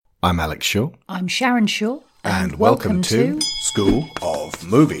I'm Alex Shaw. I'm Sharon Shaw. And welcome to School of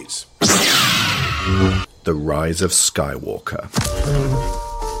Movies. The Rise of Skywalker.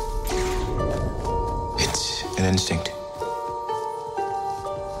 It's an instinct.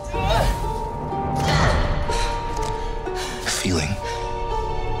 A feeling.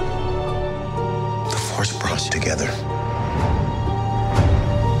 The Force brought us together.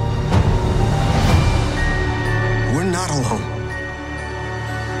 We're not alone.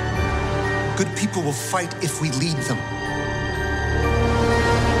 Good people will fight if we lead them.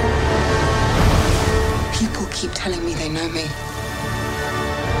 People keep telling me they know me.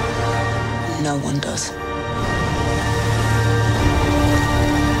 No one does.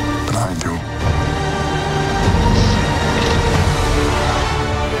 But I do.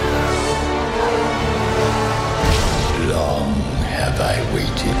 Long have I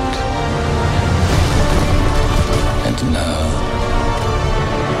waited. And now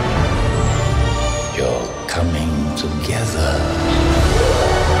you're coming together.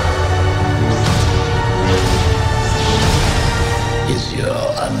 Is your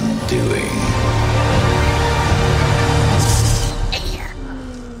undoing.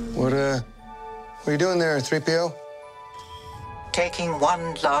 What are you doing there, 3PO? Taking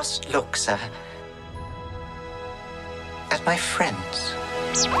one last look, sir, at my friends.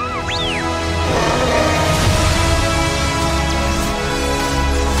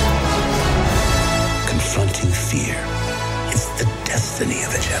 Confronting fear is the destiny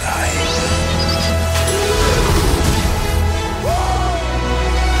of a Jedi.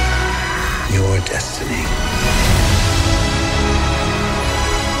 Your destiny.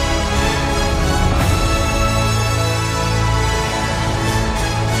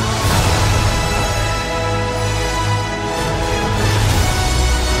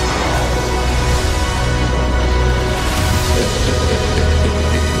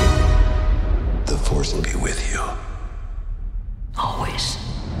 The Force will be with you. Always.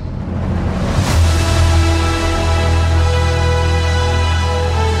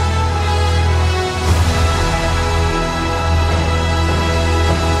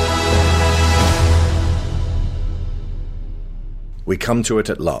 We come to it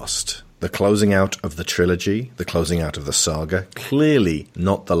at last. The closing out of the trilogy, the closing out of the saga. Clearly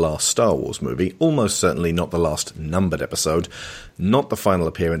not the last Star Wars movie, almost certainly not the last numbered episode, not the final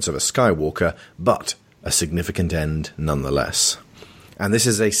appearance of a Skywalker, but a significant end nonetheless. And this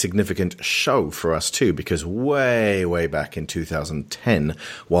is a significant show for us too, because way back in 2010,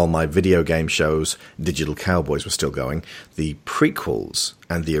 while my video game shows Digital Cowboys were still going, the prequels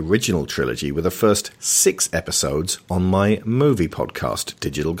and the original trilogy were the first 6 episodes on my movie podcast,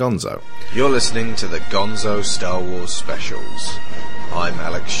 Digital Gonzo. You're listening to the Gonzo Star Wars Specials. I'm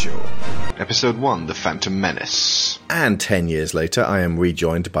Alex Shaw. Episode 1, The Phantom Menace. And 10 years later, I am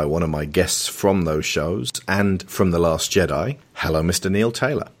rejoined by one of my guests from those shows and from The Last Jedi. Hello, Mr. Neil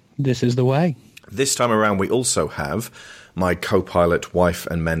Taylor. This is the way. This time around, we also have my co-pilot, wife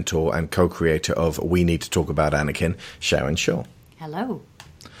and mentor and co-creator of We Need to Talk About Anakin, Sharon Shaw. Hello.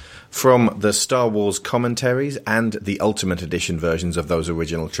 From the Star Wars commentaries and the Ultimate Edition versions of those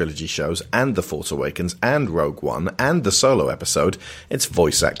original trilogy shows and The Force Awakens and Rogue One and the solo episode, it's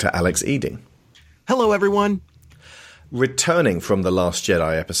voice actor Alex Eding. Hello, everyone. Returning from the Last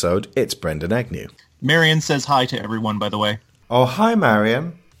Jedi episode, it's Brendan Agnew. Marion says hi to everyone, by the way. Oh, hi,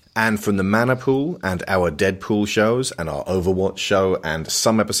 Marion. And from the Mana Pool and our Deadpool shows and our Overwatch show and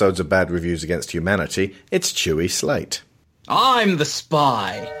some episodes of Bad Reviews Against Humanity, it's Chewie Slate. I'm the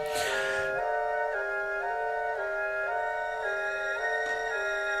spy.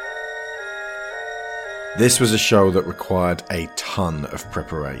 This was a show that required a ton of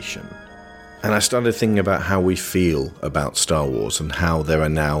preparation. And I started thinking about how we feel about Star Wars and how there are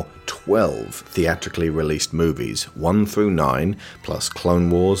now 12 theatrically released movies, 1 through 9, plus Clone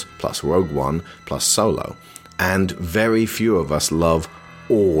Wars, plus Rogue One, plus Solo. And very few of us love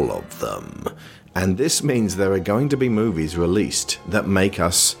all of them. And this means there are going to be movies released that make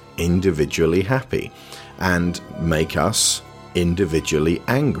us individually happy and make us individually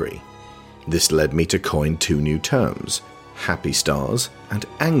angry. This led me to coin 2 new terms, happy stars and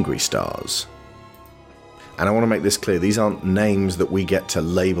angry stars. And I want to make this clear, these aren't names that we get to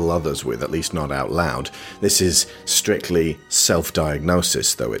label others with, at least not out loud. This is strictly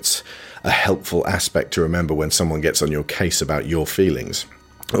self-diagnosis, though it's a helpful aspect to remember when someone gets on your case about your feelings.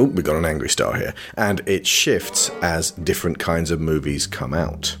 Oh, we got an angry star here. And it shifts as different kinds of movies come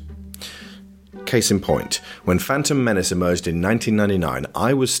out. Case in point, when Phantom Menace emerged in 1999,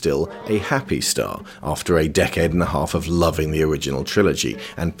 I was still a happy star after a decade and a half of loving the original trilogy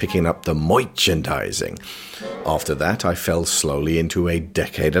and picking up the merchandising. After that, I fell slowly into a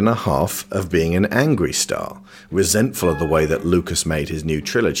decade and a half of being an angry star, resentful of the way that Lucas made his new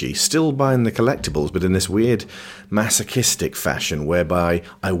trilogy, still buying the collectibles, but in this weird masochistic fashion whereby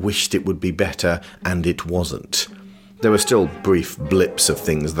I wished it would be better and it wasn't. There were still brief blips of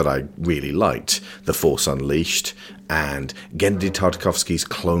things that I really liked. The Force Unleashed and Genndy Tartakovsky's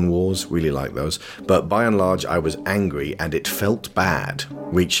Clone Wars, really liked those. But by and large, I was angry and it felt bad,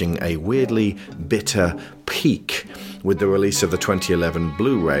 reaching a weirdly bitter peak with the release of the 2011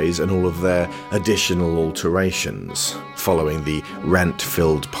 Blu-rays and all of their additional alterations, following the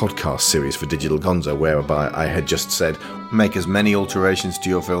rant-filled podcast series for Digital Gonzo, whereby I had just said, make as many alterations to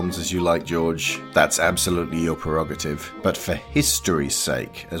your films as you like, George. That's absolutely your prerogative. But for history's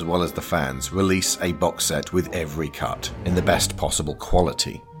sake, as well as the fans, release a box set with every cut in the best possible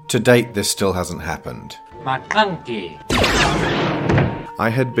quality. To date, this still hasn't happened. McClunky. I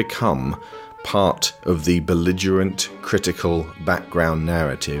had become part of the belligerent, critical background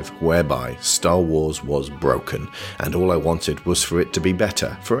narrative whereby Star Wars was broken, and all I wanted was for it to be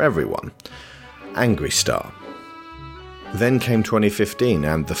better for everyone. Angry Star. Then came 2015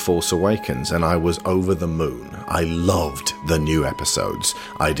 and The Force Awakens, and I was over the moon. I loved the new episodes.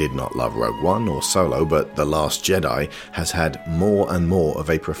 I did not love Rogue One or Solo, but The Last Jedi has had more and more of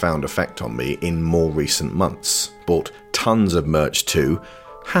a profound effect on me in more recent months. Bought tons of merch too.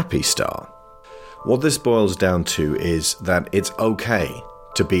 Happy Star. What this boils down to is that it's okay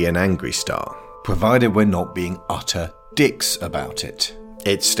to be an angry star, provided we're not being utter dicks about it.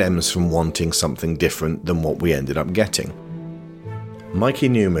 It stems from wanting something different than what we ended up getting. Mikey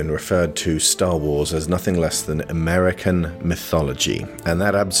Newman referred to Star Wars as nothing less than American mythology, and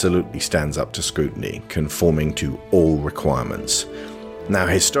that absolutely stands up to scrutiny, conforming to all requirements. Now,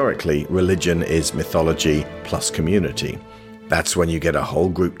 historically, religion is mythology plus community. That's when you get a whole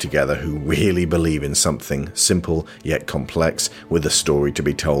group together who really believe in something simple yet complex, with a story to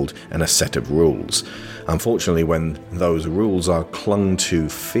be told and a set of rules. Unfortunately, when those rules are clung to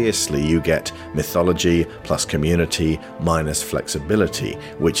fiercely, you get mythology plus community minus flexibility,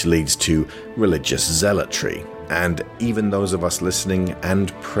 which leads to religious zealotry. And even those of us listening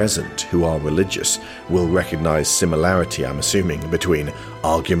and present who are religious will recognize similarity, I'm assuming, between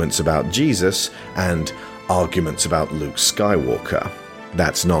arguments about Jesus and arguments about Luke Skywalker.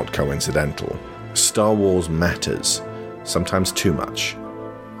 That's not coincidental. Star Wars matters, sometimes too much.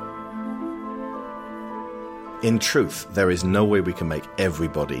 In truth, there is no way we can make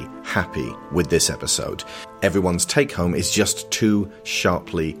everybody happy with this episode. Everyone's take-home is just too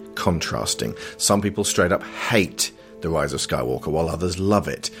sharply contrasting. Some people straight up hate The Rise of Skywalker, while others love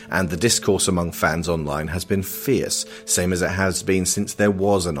it, and the discourse among fans online has been fierce, same as it has been since there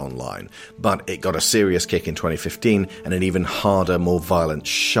was an online. But it got a serious kick in 2015, and an even harder, more violent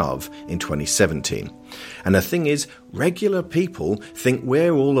shove in 2017. And the thing is, regular people think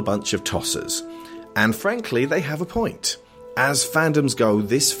we're all a bunch of tossers. And frankly, they have a point. As fandoms go,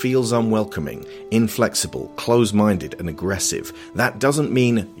 this feels unwelcoming, inflexible, close-minded and aggressive. That doesn't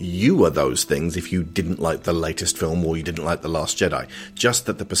mean you are those things if you didn't like the latest film or you didn't like The Last Jedi. Just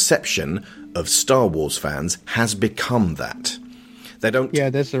that the perception of Star Wars fans has become that. They don't... Yeah,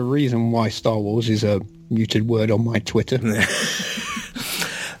 there's a reason why Star Wars is a muted word on my Twitter.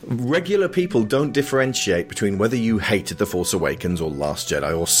 Regular people don't differentiate between whether you hated The Force Awakens or Last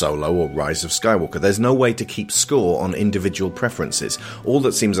Jedi or Solo or Rise of Skywalker. There's no way to keep score on individual preferences. All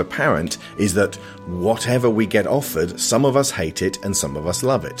that seems apparent is that whatever we get offered, some of us hate it and some of us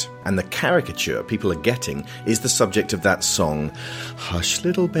love it. And the caricature people are getting is the subject of that song, "Hush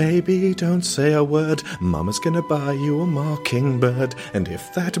little baby, don't say a word, Mama's gonna buy you a mockingbird, and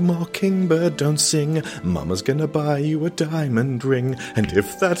if that mockingbird don't sing, Mama's gonna buy you a diamond ring, and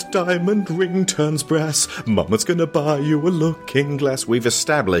if that diamond ring turns brass, Mama's gonna buy you a looking glass." We've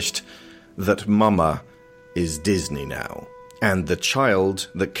established that Mama is Disney now, and the child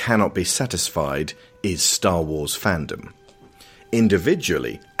that cannot be satisfied is Star Wars fandom.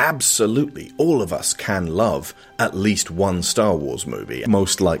 Individually, absolutely, all of us can love at least one Star Wars movie,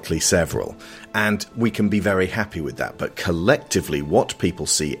 most likely several, and we can be very happy with that. But collectively, what people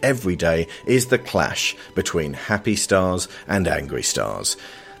see every day is the clash between happy stars and angry stars.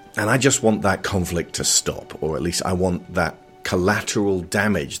 And I just want that conflict to stop, or at least I want that collateral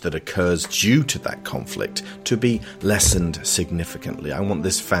damage that occurs due to that conflict to be lessened significantly. I want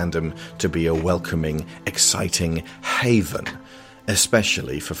this fandom to be a welcoming, exciting haven,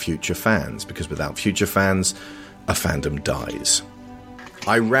 especially for future fans, because without future fans, a fandom dies.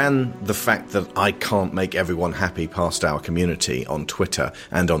 I ran the fact that I can't make everyone happy past our community on Twitter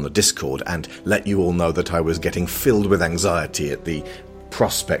and on the Discord, and let you all know that I was getting filled with anxiety at the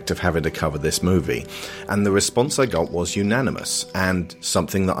prospect of having to cover this movie. And the response I got was unanimous, and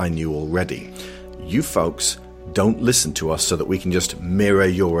something that I knew already. You folks don't listen to us so that we can just mirror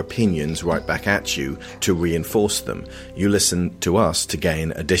your opinions right back at you to reinforce them. You listen to us to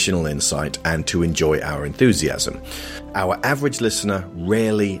gain additional insight and to enjoy our enthusiasm. Our average listener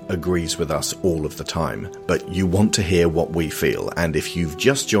rarely agrees with us all of the time, but you want to hear what we feel. And if you've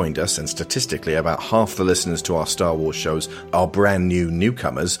just joined us, and statistically about half the listeners to our Star Wars shows are brand new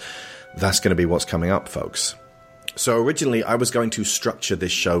newcomers, that's going to be what's coming up, folks. So originally I was going to structure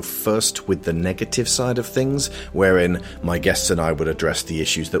this show first with the negative side of things, wherein my guests and I would address the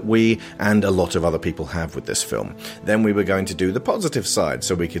issues that we and a lot of other people have with this film. Then we were going to do the positive side,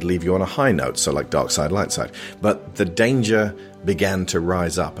 so we could leave you on a high note, so like dark side, light side. But the danger began to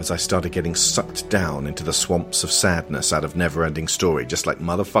rise up as I started getting sucked down into the swamps of sadness out of Neverending Story, just like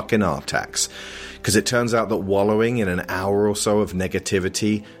motherfucking Artax. Because it turns out that wallowing in an hour or so of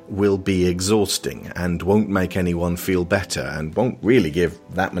negativity will be exhausting and won't make anyone feel better and won't really give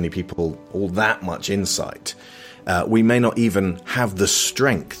that many people all that much insight. We may not even have the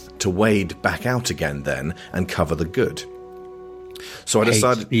strength to wade back out again then and cover the good. So I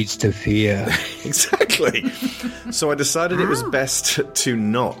decided... Hate leads to fear. Exactly. So I decided it was best to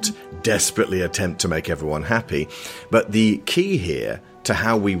not desperately attempt to make everyone happy. But the key here to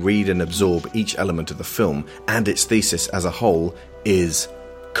how we read and absorb each element of the film and its thesis as a whole is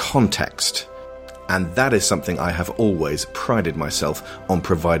context. And that is something I have always prided myself on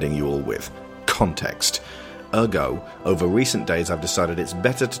providing you all with. Context. Ergo, over recent days I've decided it's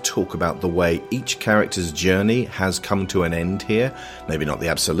better to talk about the way each character's journey has come to an end here. Maybe not the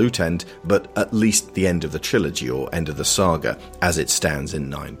absolute end, but at least the end of the trilogy or end of the saga as it stands in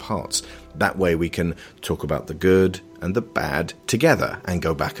 9 parts. That way we can talk about the good and the bad together and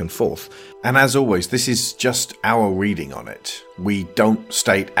go back and forth. And as always, this is just our reading on it. We don't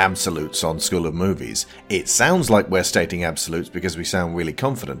state absolutes on School of Movies. It sounds like we're stating absolutes because we sound really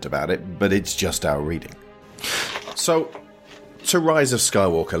confident about it, but it's just our reading. So, to Rise of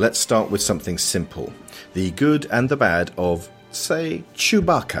Skywalker, let's start with something simple. The good and the bad of, say,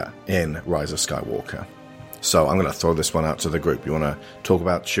 Chewbacca in Rise of Skywalker. So I'm going to throw this one out to the group. You want to talk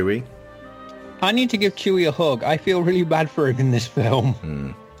about Chewie? I need to give Chewie a hug. I feel really bad for him in this film.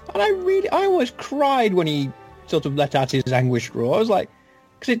 And I almost cried when he sort of let out his anguished roar. I was like,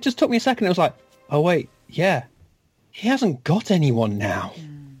 because it just took me a second. I was like, oh wait, yeah, he hasn't got anyone now.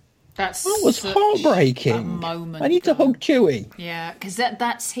 That was heartbreaking. Moment. I need to hug Chewie. Yeah, because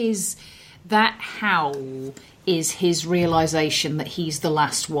that's his. That howl is his realization that he's the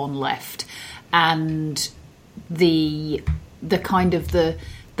last one left, and the kind of the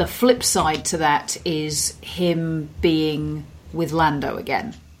flip side to that is him being with Lando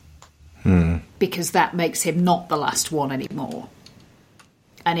again, because that makes him not the last one anymore.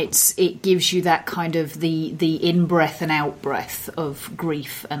 And it gives you that kind of the in-breath and out-breath of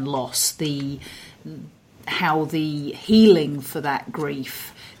grief and loss, how the healing for that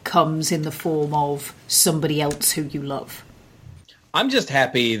grief comes in the form of somebody else who you love. I'm just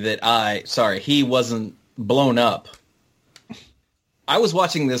happy that he wasn't blown up. I was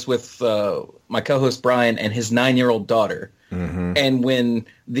watching this with my co-host Brian and his 9-year-old daughter. Mm-hmm. And when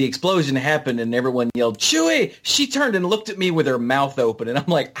the explosion happened and everyone yelled, Chewie, she turned and looked at me with her mouth open. And I'm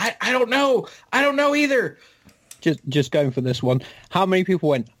like, I don't know. I don't know either. Just going for this one. How many people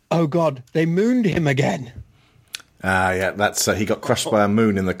went, oh, God, they mooned him again? Yeah, that's he got crushed by a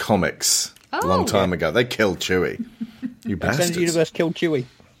moon in the comics a long time ago. They killed Chewie. You bastards. Extended Universe killed Chewie.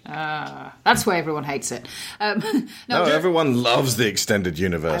 That's why everyone hates it. No, everyone loves the extended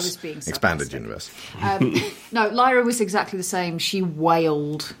universe. I was being sarcastic. Expanded universe. No, Lyra was exactly the same. She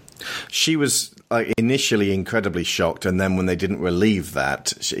wailed. She was initially incredibly shocked, and then when they didn't relieve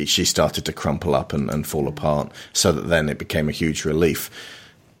that, she started to crumple up and fall apart, so that then it became a huge relief.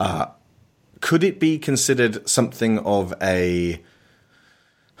 Could it be considered something of a...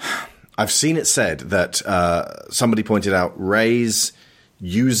 I've seen it said that somebody pointed out Rey's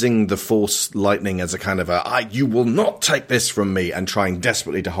using the Force lightning as a kind of you will not take this from me, and trying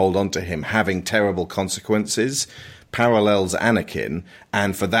desperately to hold on to him, having terrible consequences, parallels Anakin,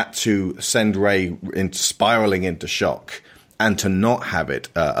 and for that to send Rey spiraling into shock and to not have it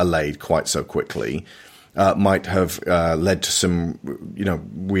allayed quite so quickly might have led to some,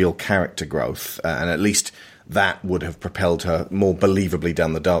 real character growth, and at least that would have propelled her more believably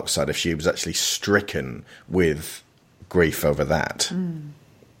down the dark side if she was actually stricken with grief over that.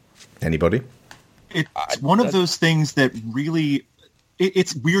 Anybody? It's one of those things that really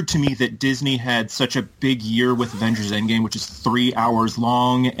it's weird to me that Disney had such a big year with Avengers Endgame, which is 3 hours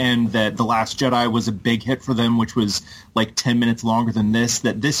long, and that The Last Jedi was a big hit for them, which was like 10 minutes longer than this,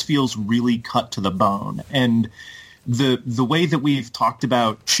 that this feels really cut to the bone. And the way that we've talked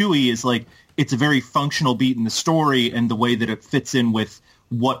about Chewie is like, it's a very functional beat in the story, and the way that it fits in with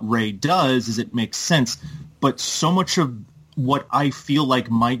what Rey does is it makes sense. But so much of what I feel like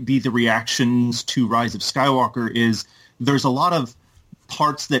might be the reactions to Rise of Skywalker is there's a lot of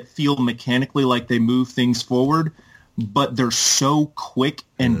parts that feel mechanically like they move things forward, but they're so quick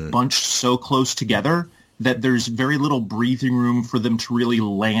and bunched so close together that there's very little breathing room for them to really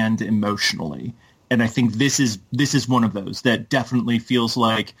land emotionally. And I think this is one of those that definitely feels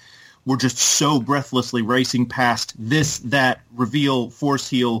like we're just so breathlessly racing past this, that, reveal, force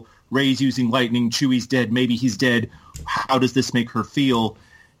heal, Rey's using lightning, Chewie's dead, maybe he's dead. How does this make her feel?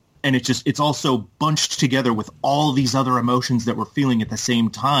 And it's also bunched together with all these other emotions that we're feeling at the same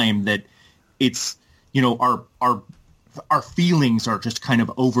time, that it's, our feelings are just kind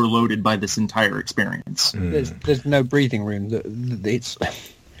of overloaded by this entire experience. There's no breathing room. It's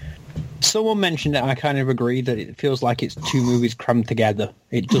someone mentioned it, and I kind of agree that it feels like it's two movies crammed together.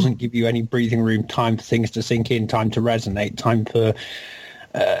 It doesn't give you any breathing room, time for things to sink in, time to resonate, time for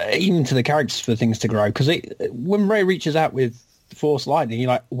even to the characters for things to grow. Because when Rey reaches out with Force lightning, you're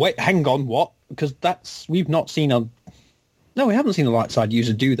like, wait, hang on, what? Because we haven't seen a light side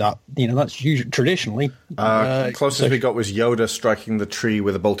user do that. That's usually traditionally. Closest we got was Yoda striking the tree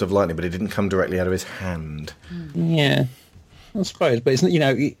with a bolt of lightning, but it didn't come directly out of his hand. Yeah, I suppose. But it's,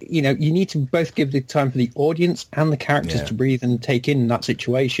 you need to both give the time for the audience and the characters to breathe and take in that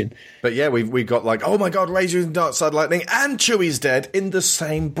situation. But yeah, we got like, oh my god, Rey's using dark side lightning and Chewie's dead in the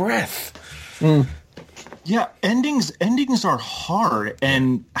same breath. Yeah, endings are hard,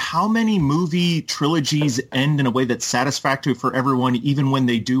 and how many movie trilogies end in a way that's satisfactory for everyone, even when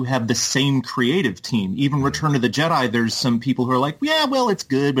they do have the same creative team? Even Return of the Jedi, there's some people who are like, yeah, well, it's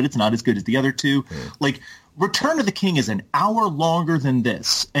good, but it's not as good as the other two. Like, Return of the King is an hour longer than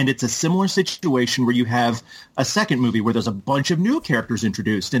this, and it's a similar situation where you have a second movie where there's a bunch of new characters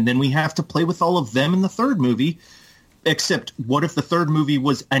introduced, and then we have to play with all of them in the third movie. Except, what if the third movie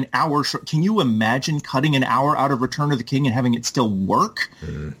was an hour short? Can you imagine cutting an hour out of Return of the King and having it still work?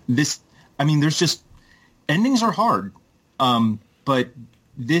 There's just, endings are hard. But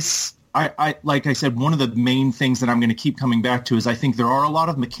this, I like I said, one of the main things that I'm going to keep coming back to is I think there are a lot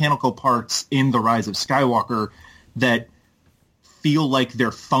of mechanical parts in The Rise of Skywalker that feel like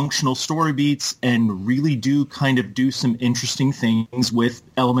they're functional story beats and really do kind of do some interesting things with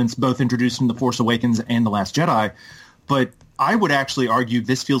elements both introduced in The Force Awakens and The Last Jedi. But I would actually argue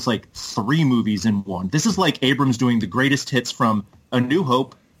this feels like 3 movies in one. This is like Abrams doing the greatest hits from A New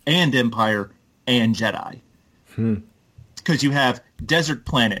Hope and Empire and Jedi. Because you have Desert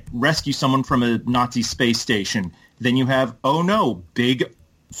Planet, rescue someone from a Nazi space station. Then you have, oh no, big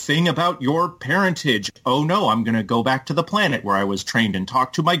thing about your parentage. Oh no, I'm going to go back to the planet where I was trained and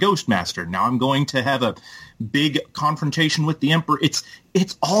talk to my ghost master. Now I'm going to have a big confrontation with the Emperor.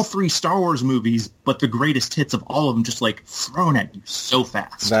 It's all 3 Star Wars movies, but the greatest hits of all of them just like thrown at you so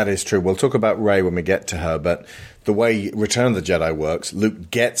fast. That is true. We'll talk about Rey when we get to her, but the way Return of the Jedi works, Luke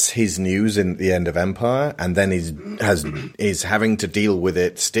gets his news in the end of Empire, and then is having to deal with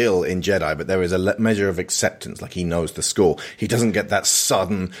it still in Jedi, but there is a measure of acceptance, like he knows the score. He doesn't get that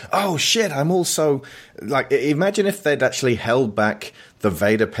sudden, oh shit, I'm also... Like, imagine if they'd actually held back the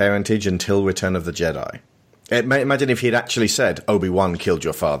Vader parentage until Return of the Jedi. Imagine if he'd actually said, Obi-Wan killed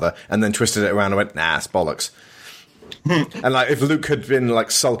your father, and then twisted it around and went, nah, it's bollocks. And like, if Luke had been like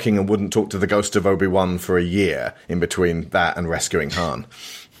sulking and wouldn't talk to the ghost of Obi-Wan for a year in between that and rescuing Han.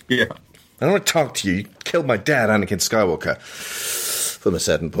 Yeah. I don't want to talk to you. You killed my dad, Anakin Skywalker. From a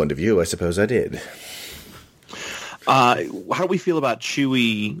certain point of view, I suppose I did. How do we feel about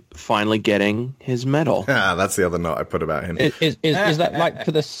Chewie finally getting his medal? That's the other note I put about him. Is that like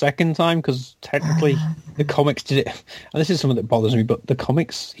for the second time? Because technically the comics did it. And this is something that bothers me, but the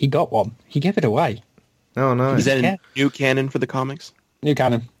comics, he got one. He gave it away. Oh, no. Is that a new canon for the comics? New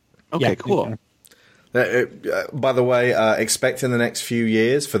canon. Okay, yeah, cool. By the way, expect in the next few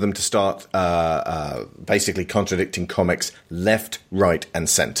years for them to start basically contradicting comics left, right, and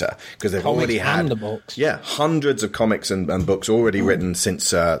center, because they've already had the books. Yeah, hundreds of comics and books already written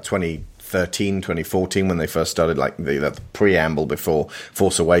since 2013, 2014, when they first started, like the preamble before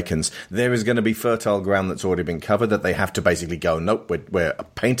Force Awakens. There is going to be fertile ground that's already been covered that they have to basically go, nope, we're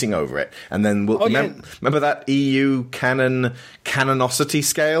painting over it. And then remember that EU canonicity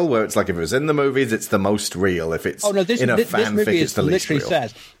scale where it's like if it was in the movies, it's the most real. If it's in a fanfic, it's the least real. Literally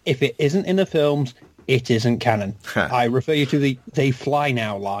says, if it isn't in the films, it isn't canon. I refer you to the "they fly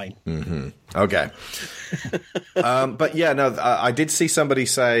now" line. Mm-hmm. Okay. But yeah, no, I did see somebody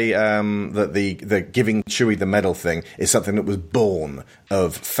say that the giving Chewie the medal thing is something that was born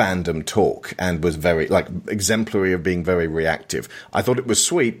of fandom talk and was very, like, exemplary of being very reactive. I thought it was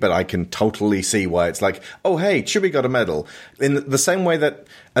sweet, but I can totally see why it's like, oh, hey, Chewie got a medal. In the same way that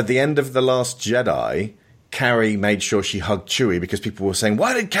at the end of The Last Jedi, Carrie made sure she hugged Chewie because people were saying,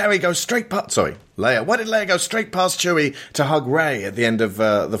 why did Carrie go straight past... Sorry, Leia. Why did Leia go straight past Chewie to hug Rey at the end of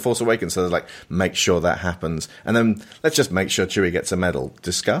The Force Awakens? So they're like, make sure that happens. And then let's just make sure Chewie gets a medal.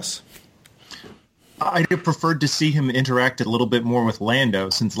 Discuss? I'd have preferred to see him interact a little bit more with Lando,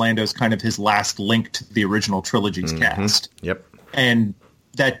 since Lando's kind of his last link to the original trilogy's cast. Yep. And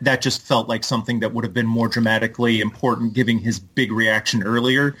that just felt like something that would have been more dramatically important, giving his big reaction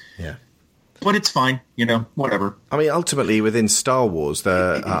earlier. Yeah. But it's fine, whatever. I mean, ultimately, within Star Wars,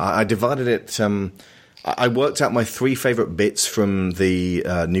 I divided it... I worked out my 3 favourite bits from the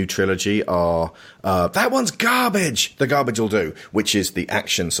new trilogy are... that one's garbage! The garbage will do, which is the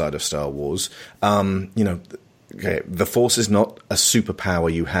action side of Star Wars. Okay, the Force is not a superpower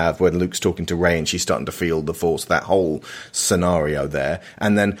you have when Luke's talking to Rey and she's starting to feel the Force, that whole scenario there.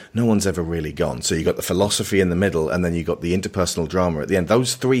 And then no one's ever really gone. So you got the philosophy in the middle, and then you got the interpersonal drama at the end.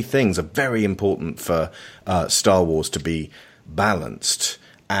 Those 3 things are very important for Star Wars to be balanced.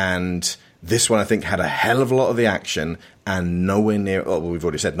 And this one, I think, had a hell of a lot of the action and nowhere near, we've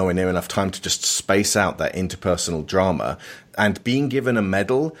already said, nowhere near enough time to just space out that interpersonal drama. And being given a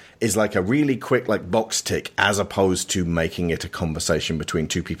medal is like a really quick, like, box tick, as opposed to making it a conversation between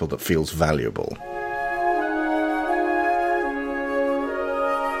 2 people that feels valuable.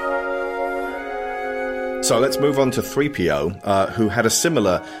 So let's move on to 3PO, who had a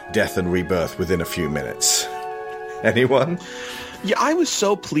similar death and rebirth within a few minutes. Anyone? Yeah, I was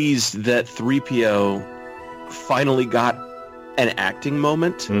so pleased that 3PO finally got an acting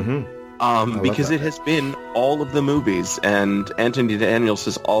moment. Because it has been all of the movies, and Anthony Daniels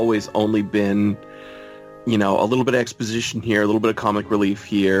has always only been, a little bit of exposition here, a little bit of comic relief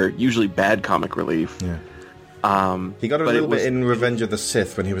here, usually bad comic relief. Yeah. He got a little bit in Revenge of the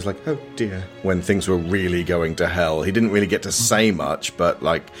Sith when he was like, oh dear, when things were really going to hell. He didn't really get to say much, but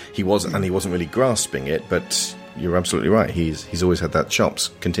he wasn't really grasping it, but you're absolutely right. He's always had that chops.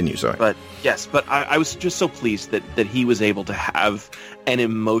 Continue, sorry. But yes, I was just so pleased that he was able to have an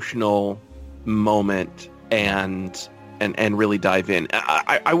emotional moment and really dive in.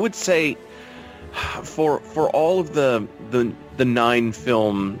 I would say for all of the 9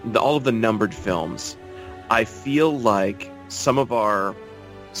 film, all of the numbered films, I feel like some of our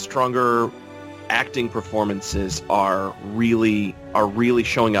stronger acting performances are really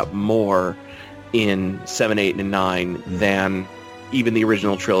showing up more in 7, 8, and 9 than even the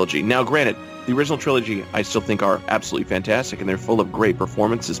original trilogy. Now, granted, the original trilogy I still think are absolutely fantastic, and they're full of great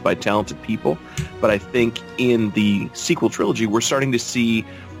performances by talented people. But I think in the sequel trilogy, we're starting to see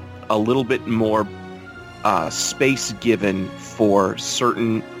a little bit more space given for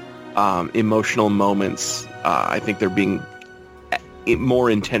certain emotional moments. I think they're being more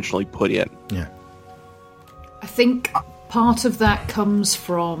intentionally put in. Yeah. I think part of that comes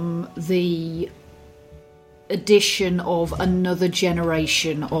from the addition of another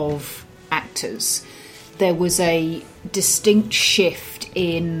generation of actors. There was a distinct shift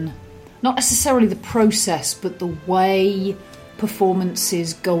in not necessarily the process, but the way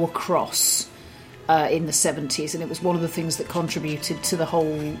performances go across in the 70s, and it was one of the things that contributed to the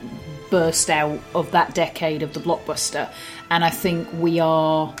whole burst out of that decade of the blockbuster. And I think we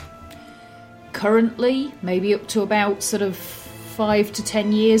are currently, maybe up to about sort of 5 to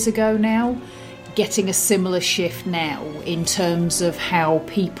 10 years ago now, getting a similar shift now in terms of how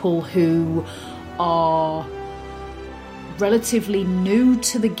people who are relatively new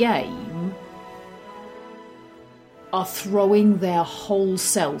to the game are throwing their whole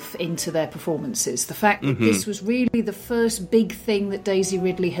self into their performances. The fact that this was really the first big thing that Daisy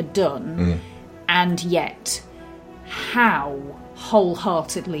Ridley had done, and yet how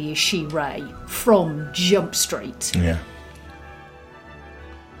wholeheartedly is she Rey from Jump Street. Yeah.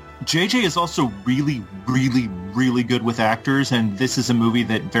 JJ is also really, really, really good with actors, and this is a movie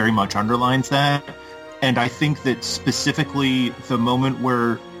that very much underlines that. And I think that specifically the moment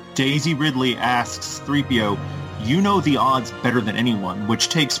where Daisy Ridley asks 3PO, you know the odds better than anyone, which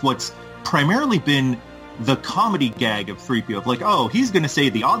takes what's primarily been the comedy gag of 3PO, of like, oh, he's going to say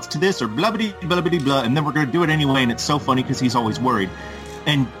the odds to this are blah, blah, blah, blah, blah, and then we're going to do it anyway, and it's so funny because he's always worried.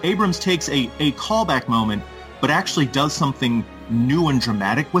 And Abrams takes a callback moment, but actually does something new and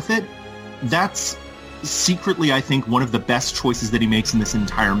dramatic with it. That's secretly, I think, one of the best choices that he makes in this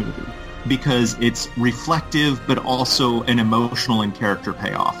entire movie. because it's reflective, but also an emotional and character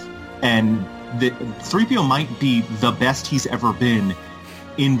payoff. And the 3PO might be the best he's ever been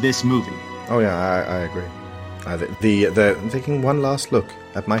in this movie. Oh yeah, I agree. I'm taking one last look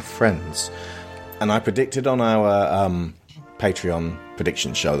at my friends, and I predicted on our Patreon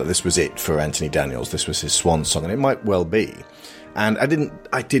prediction show that this was it for Anthony Daniels. This was his swan song, and it might well be. And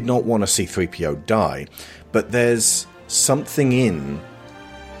I did not want to see 3PO die, but there's something in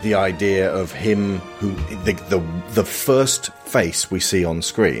the idea of him who the first face we see on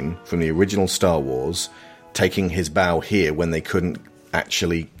screen from the original Star Wars taking his bow here when they couldn't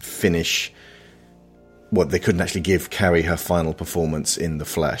actually finish. Well, they couldn't actually give Carrie her final performance in the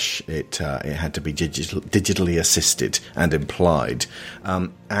flesh. It had to be digitally assisted and implied,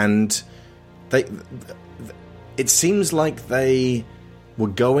 and it seems like they were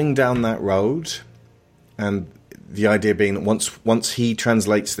going down that road, and the idea being that once he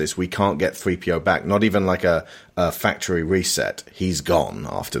translates this, we can't get 3PO back. Not even like a factory reset. He's gone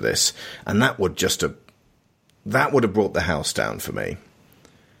after this, and that would have brought the house down for me.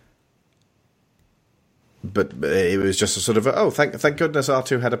 But it was just a sort of thank goodness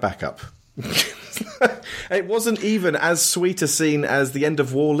R2 had a backup. It wasn't even as sweet a scene as the end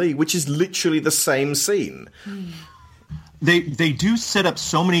of Wall-E, which is literally the same scene. They do set up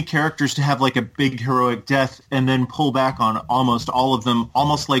so many characters to have like a big heroic death and then pull back on almost all of them,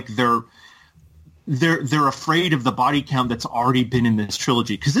 almost like they're afraid of the body count that's already been in this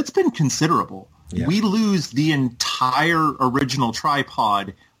trilogy, because it's been considerable. Yeah. We lose the entire original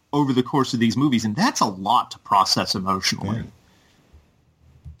tripod over the course of these movies, and that's a lot to process emotionally. Yeah.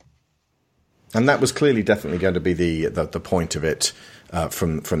 And that was clearly definitely going to be the point of it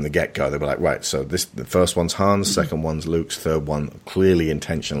from the get-go. They were like, right, so the first one's Han's, second one's Luke's, third one clearly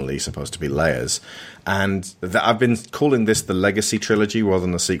intentionally supposed to be Leia's. And I've been calling this the Legacy Trilogy rather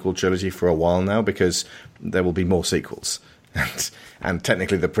than the sequel trilogy for a while now, because there will be more sequels. And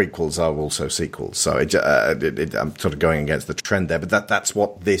technically the prequels are also sequels. So I'm sort of going against the trend there. But that's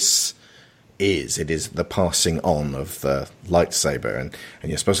what this is. It is the passing on of the lightsaber. And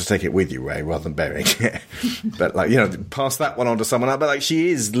you're supposed to take it with you, Rey, rather than burying it. But, pass that one on to someone else. But, she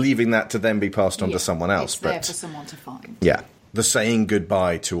is leaving that to then be passed on to someone else. It's there for someone to find. Yeah. The saying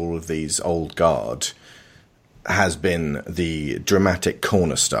goodbye to all of these old guard has been the dramatic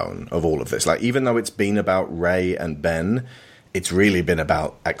cornerstone of all of this. Even though it's been about Rey and Ben, it's really been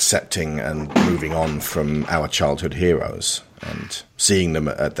about accepting and moving on from our childhood heroes and seeing them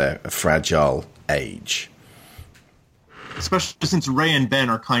at their fragile age. Especially since Rey and Ben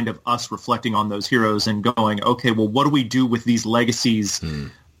are kind of us reflecting on those heroes and going, okay, well, what do we do with these legacies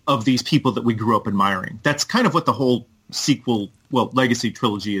of these people that we grew up admiring? That's kind of what the whole Legacy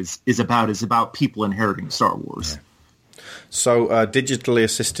trilogy is about people inheriting Star Wars. Yeah. So, digitally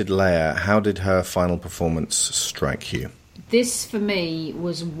assisted Leia, how did her final performance strike you? This, for me,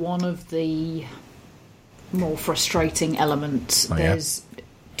 was one of the more frustrating elements. There's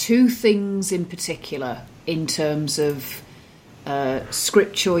two things in particular in terms of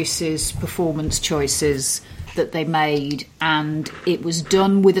script choices, performance choices that they made, and it was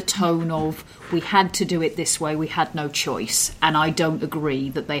done with a tone of, we had to do it this way, we had no choice. And I don't agree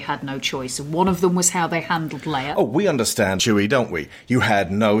that they had no choice. And one of them was how they handled Leia. Oh, we understand, Chewie, don't we? You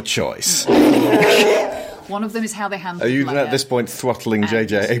had no choice. One of them is how they handled Leia. Are you Leia. at this point throttling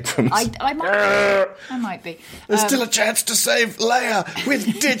J.J. Abrams? I might be. There's still a chance to save Leia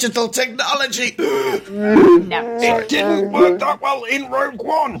with digital technology. No. It didn't work that well in Rogue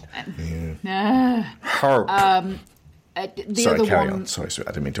One. Sorry, carry on. Sorry,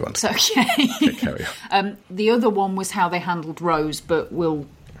 I didn't mean to answer. It's okay. Carry on. The other one was how they handled Rose, but we'll,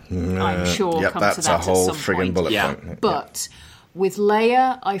 I'm sure, come to that at some point. That's a whole friggin' bullet point. But with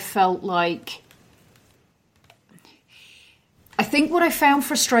Leia, I felt like... I think what I found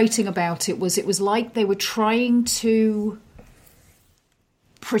frustrating about it was like they were trying to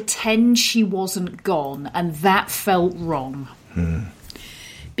pretend she wasn't gone, and that felt wrong.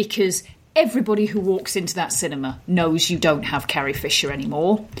 Because everybody who walks into that cinema knows you don't have Carrie Fisher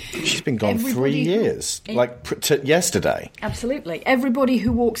anymore. She's been gone 3 years, yesterday. Absolutely. Everybody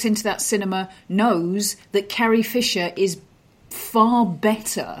who walks into that cinema knows that Carrie Fisher is far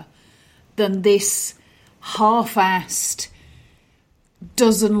better than this half-assed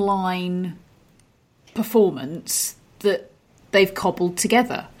dozen-line performance that they've cobbled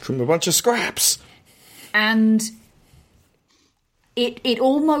together. From a bunch of scraps. And it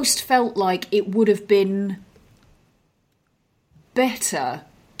almost felt like it would have been better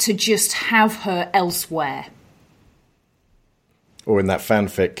to just have her elsewhere. Or in that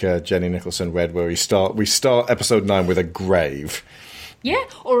fanfic Jenny Nicholson read where we start episode 9 with a grave. Yeah,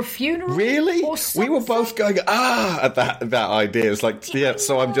 or a funeral. Really? Or we were both going, at that idea. It's like, yeah,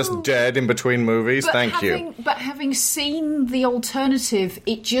 so I'm just dead in between movies. Thank you. But having seen the alternative,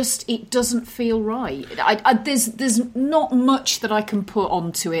 it doesn't feel right. There's not much that I can put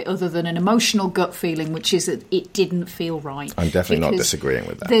onto it other than an emotional gut feeling, which is that it didn't feel right. I'm definitely not disagreeing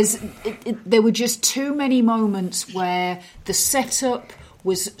with that. There were just too many moments where the setup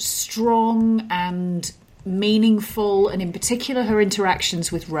was strong and meaningful, and in particular her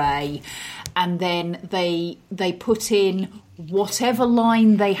interactions with Ray, and then they put in whatever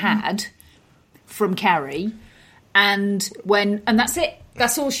line they had from Carrie, and that's it.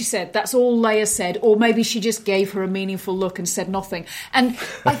 That's all she said. That's all Leia said. Or maybe she just gave her a meaningful look and said nothing. And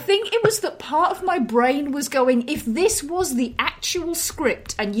I think it was that part of my brain was going, if this was the actual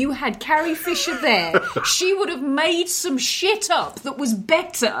script and you had Carrie Fisher there, she would have made some shit up that was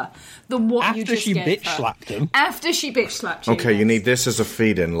better than what you just gave her. After she bitch-slapped him. After she bitch-slapped him. Okay, you need this as a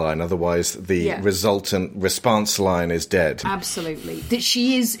feed-in line, otherwise the resultant response line is dead. Absolutely. That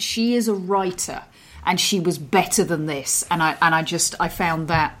she is a writer. And she was better than this, and I found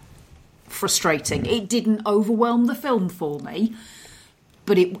that frustrating. It didn't overwhelm the film for me,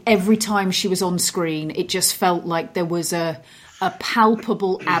 but every time she was on screen, it just felt like there was a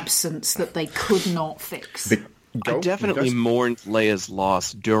palpable absence that they could not fix. I definitely mourned Leia's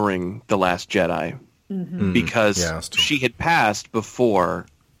loss during The Last Jedi because she had passed before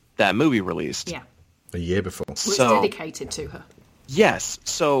that movie released. Yeah, a year before. It was dedicated to her. Yes,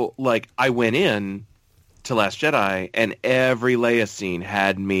 so like I went in to Last Jedi, and every Leia scene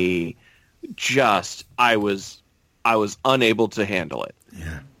had me I was unable to handle it.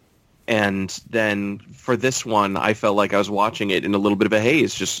 Yeah. And then for this one, I felt like I was watching it in a little bit of a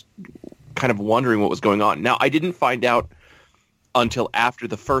haze, just kind of wondering what was going on. Now, I didn't find out until after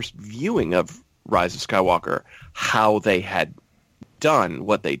the first viewing of Rise of Skywalker how they had done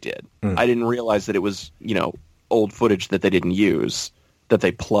what they did. I didn't realize that it was, old footage that they didn't use, that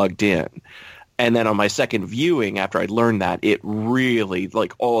they plugged in. And then on my second viewing, after I learned that, it really,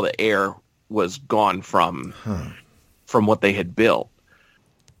 like, all the air was gone from what they had built.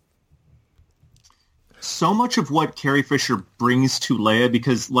 So much of what Carrie Fisher brings to Leia,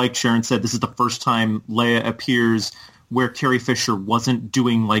 because like Sharon said, this is the first time Leia appears where Carrie Fisher wasn't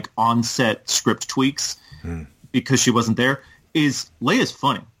doing, like, on-set script tweaks because she wasn't there, is Leia's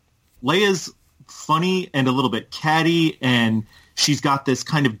funny. Leia's funny and a little bit catty, and she's got this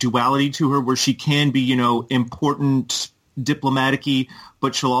kind of duality to her where she can be, important, diplomatic-y,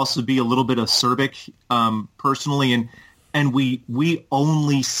 but she'll also be a little bit acerbic personally. And we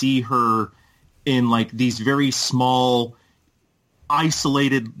only see her in like these very small,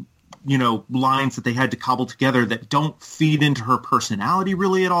 isolated, lines that they had to cobble together that don't feed into her personality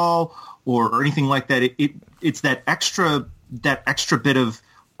really at all or anything like that. It's that extra bit of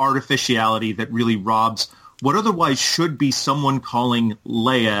artificiality that really robs what otherwise should be someone calling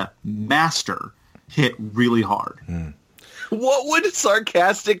Leia master hit really hard. What would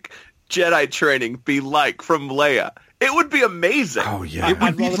sarcastic Jedi training be like from Leia? It would be amazing. Oh, yeah. It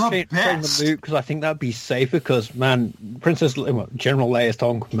would be the train best. Luke, because I think that'd be safer, because, man, General Leia's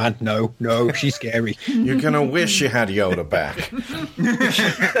tongue, man, no, she's scary. You're going to wish you had Yoda back.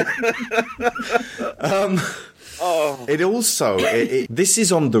 It also, this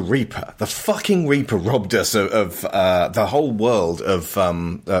is on the Reaper. The fucking Reaper robbed us of the whole world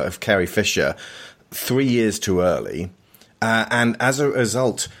of Carrie Fisher 3 years too early. And as a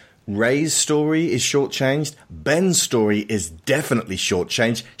result, Rey's story is shortchanged. Ben's story is definitely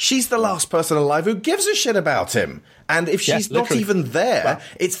shortchanged. She's the last person alive who gives a shit about him. And if she's not even there,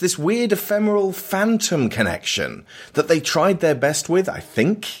 it's this weird ephemeral phantom connection that they tried their best with, I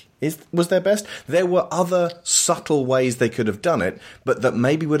think. Was their best? There were other subtle ways they could have done it, but that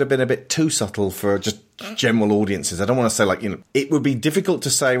maybe would have been a bit too subtle for just general audiences. I don't want to say, it would be difficult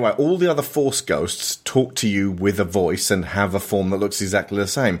to say, right, all the other Force ghosts talk to you with a voice and have a form that looks exactly the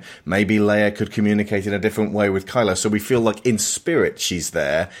same. Maybe Leia could communicate in a different way with Kylo, so we feel like in spirit she's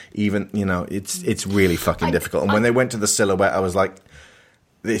there, even, it's really fucking difficult. And when they went to the silhouette, I was like,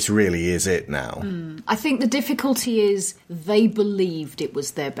 this really is it now. I think the difficulty is they believed it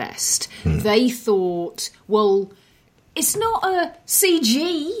was their best. They thought, well, it's not a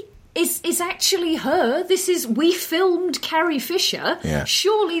CG. It's actually her. We filmed Carrie Fisher. Yeah.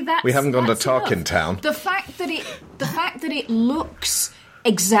 Surely we haven't gone to enough. Tarkin Town. The fact that it looks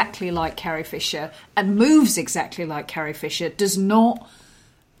exactly like Carrie Fisher and moves exactly like Carrie Fisher does not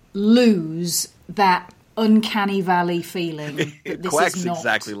lose that uncanny valley feeling that It this quacks is not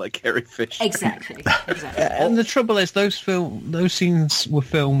exactly like Carrie Fisher. exactly. And the trouble is, those scenes were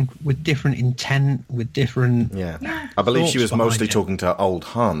filmed with different intent, with different. Yeah. I believe she was thoughts mostly behind it. talking to old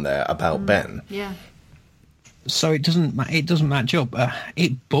Han there about Ben. Yeah. So it doesn't match up.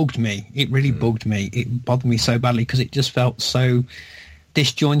 It bugged me. It really bugged me. It bothered me so badly because it just felt so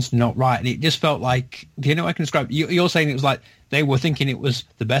disjointed, not right. And it just felt like, do you know what I can describe? You're saying it was like they were thinking it was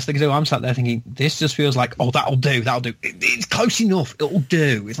the best they could do. I'm sat there thinking, this just feels like, oh, that'll do. It's close enough. It'll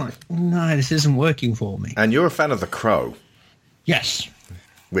do. It's like, no, this isn't working for me. And you're a fan of The Crow. Yes.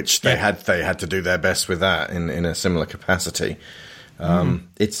 Which they had to do their best with that in a similar capacity.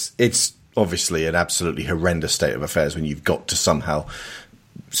 It's obviously an absolutely horrendous state of affairs when you've got to somehow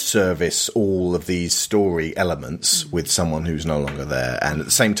service all of these story elements with someone who's no longer there, and at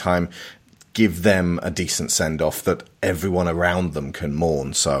the same time give them a decent send-off that everyone around them can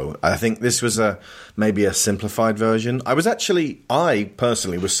mourn. So I think this was maybe a simplified version. I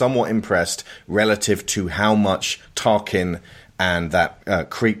personally was somewhat impressed relative to how much Tarkin and that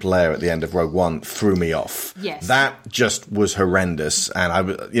creep Leia at the end of Rogue One threw me off. Yes. That just was horrendous. And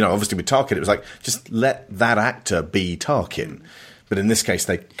obviously with Tarkin, it was like, just let that actor be Tarkin. But in this case,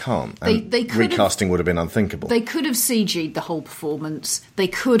 they can't. And They could recasting would have been unthinkable. They could have CG'd the whole performance. They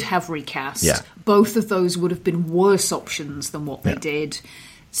could have recast. Yeah. Both of those would have been worse options than what they did.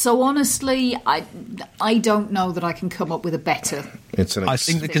 So honestly, I don't know that I can come up with a better. I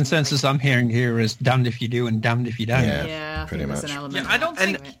think the consensus I'm hearing here is damned if you do and damned if you don't. Yeah, pretty much. An element I don't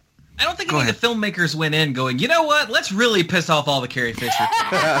think any of the filmmakers went in going, you know what? Let's really piss off all the Carrie Fisher.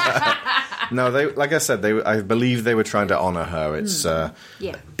 No, like I said, I believe they were trying to honour her. It's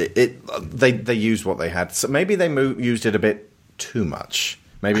they used what they had. So maybe they used it a bit too much.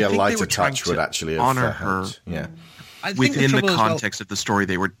 Maybe a lighter touch would actually have honor helped. her. Yeah, within the context of the story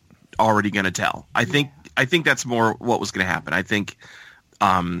they were already going to tell. I think that's more what was going to happen. I think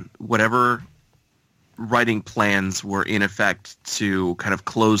whatever writing plans were in effect to kind of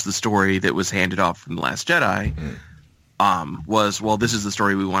close the story that was handed off from The Last Jedi was, well, this is the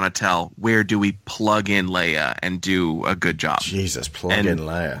story we want to tell. Where do we plug in Leia and do a good job? Jesus, plug in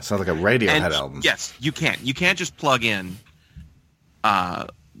Leia. Sounds like a Radiohead album. Yes, you can't. You can't just plug in Leia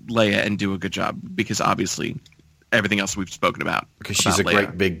and do a good job, because obviously everything else we've spoken about. Because she's a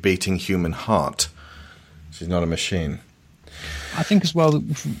great big beating human heart. She's not a machine. I think as well,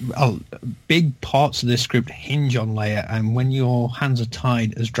 big parts of this script hinge on Leia, and when your hands are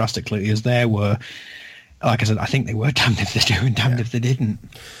tied as drastically as there were, like I said, I think they were damned if they do and damned if they didn't.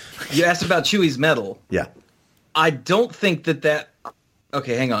 You asked about Chewie's medal. Yeah. I don't think that...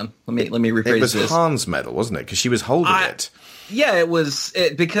 Okay, hang on. Let me rephrase this. It was Han's medal, wasn't it? Because she was holding it. Yeah, it was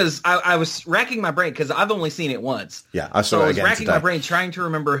because I was racking my brain because I've only seen it once. Yeah, I saw it again. So I was racking my brain trying to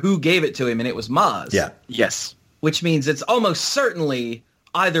remember who gave it to him, and it was Maz. Yeah. Yes. Which means it's almost certainly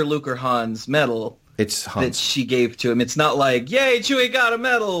either Luke or Han's medal. It's Han's. That she gave to him. It's not like, yay, Chewie got a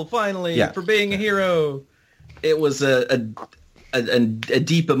medal finally for being a hero. It was a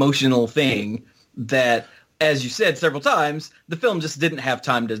deep emotional thing that, as you said several times, the film just didn't have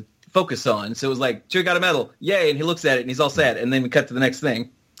time to focus on. So it was like, Chewie got a medal, yay, and he looks at it and he's all sad, and then we cut to the next thing.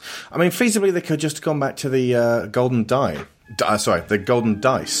 I mean, feasibly, they could have just gone back to the golden die. The golden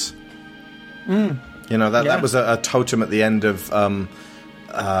dice. You know, that was a totem at the end of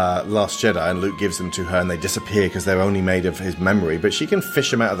Last Jedi, and Luke gives them to her, and they disappear because they're only made of his memory. But she can fish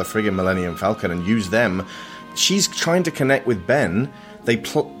them out of the friggin' Millennium Falcon and use them. She's trying to connect with Ben.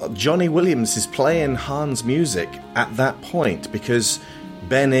 Johnny Williams is playing Han's music at that point because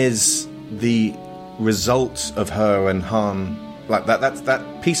Ben is the result of her and Han. Like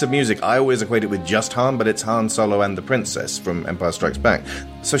that piece of music, I always equate it with just Han, but it's Han Solo and the Princess from Empire Strikes Back.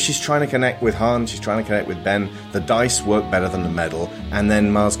 So she's trying to connect with Han, she's trying to connect with Ben. The dice work better than the medal, and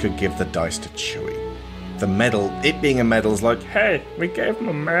then Maz could give the dice to Chewie. The medal, it being a medal, is like, hey, we gave him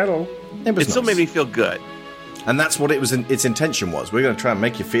a medal. It still made me feel good. And that's what its intention was. We're going to try and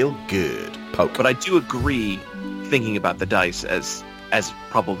make you feel good. Poke. But I do agree, thinking about the dice as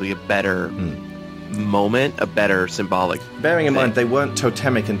probably a better moment, a better symbolic. Bearing in mind, they weren't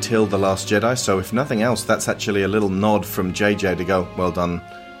totemic until The Last Jedi, so if nothing else, that's actually a little nod from JJ to go, well done,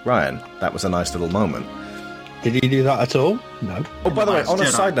 Ryan. That was a nice little moment. Did he do that at all? No. Oh, by the way, on a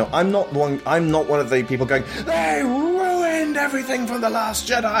side note, I'm not one of the people going, they ruined everything from The Last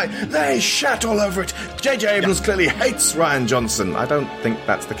Jedi. They shat all over it. J.J. Abrams clearly hates Rian Johnson. I don't think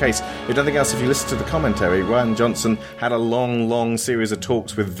that's the case. If nothing else, if you listen to the commentary, Rian Johnson had a long, long series of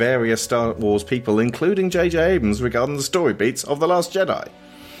talks with various Star Wars people, including J.J. Abrams, regarding the story beats of The Last Jedi.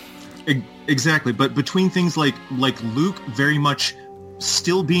 Exactly, but between things like Luke very much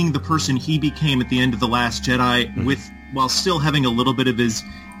still being the person he became at the end of The Last Jedi, while still having a little bit of his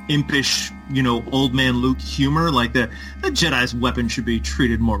impish, old man Luke humor, like the Jedi's weapon should be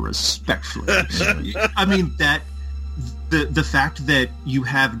treated more respectfully. I mean, that the fact that you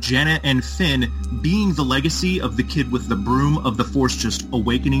have Jenna and Finn being the legacy of the kid with the broom of the Force just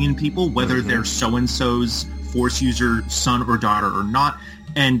awakening in people, whether they're so-and-so's Force user son or daughter or not.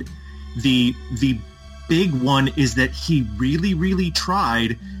 And the big one is that he really, really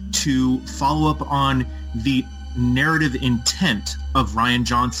tried to follow up on the narrative intent of Rian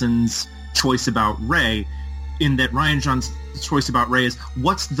Johnson's choice about Rey, in that Rian Johnson's choice about Rey is,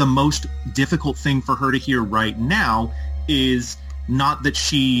 what's the most difficult thing for her to hear right now is not that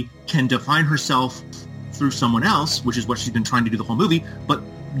she can define herself through someone else, which is what she's been trying to do the whole movie, but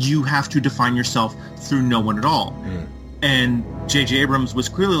you have to define yourself through no one at all. And J.J. Abrams was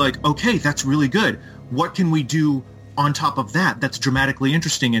clearly like, okay, that's really good. What can we do on top of that that's dramatically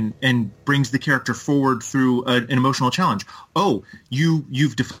interesting and brings the character forward through an emotional challenge? Oh,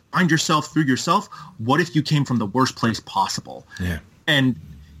 you've defined yourself through yourself. What if you came from the worst place possible? Yeah. And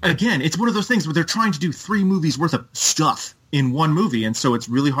again, it's one of those things where they're trying to do 3 movies worth of stuff in one movie, and so it's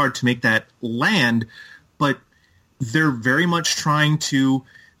really hard to make that land, but they're very much trying to,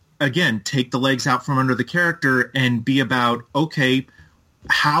 again, take the legs out from under the character and be about, okay,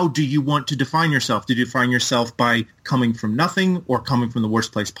 how do you want to define yourself? Do you define yourself by coming from nothing or coming from the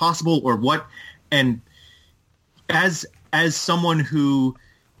worst place possible or what? And as someone who,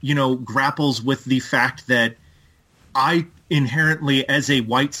 grapples with the fact that I inherently, as a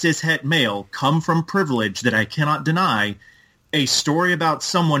white cishet male, come from privilege that I cannot deny, a story about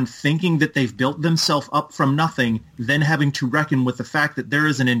someone thinking that they've built themselves up from nothing, then having to reckon with the fact that there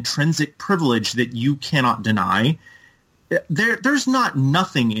is an intrinsic privilege that you cannot deny. There's not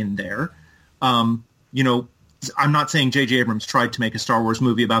nothing in there. I'm not saying J.J. Abrams tried to make a Star Wars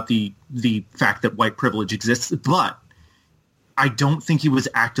movie about the fact that white privilege exists, but I don't think he was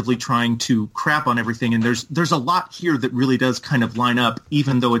actively trying to crap on everything. And there's a lot here that really does kind of line up,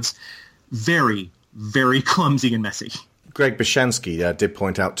 even though it's very, very clumsy and messy. Greg Bishansky did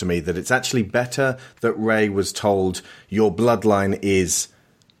point out to me that it's actually better that Rey was told your bloodline is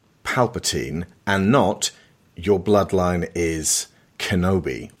Palpatine and not your bloodline is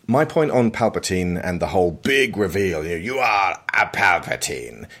Kenobi. My point on Palpatine and the whole big reveal, you are a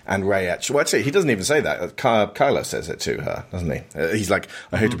Palpatine, and Rey actually, he doesn't even say that. Kylo says it to her, doesn't he? He's like,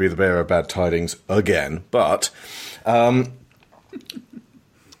 I hate to be the bearer of bad tidings again, but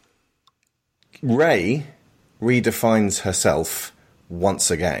Rey redefines herself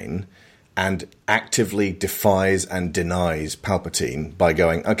once again and actively defies and denies Palpatine by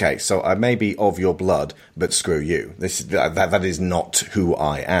going, okay, so I may be of your blood, but screw you. That is not who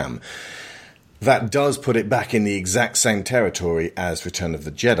I am. That does put it back in the exact same territory as Return of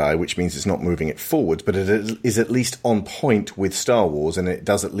the Jedi, which means it's not moving it forward, but it is at least on point with Star Wars, and it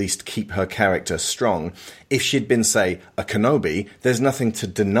does at least keep her character strong. If she'd been, say, a Kenobi, there's nothing to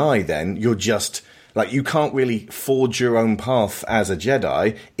deny then. You're just... like, you can't really forge your own path as a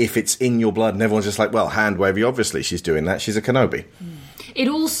Jedi if it's in your blood and everyone's just like, well, hand wavy, obviously she's doing that. She's a Kenobi. It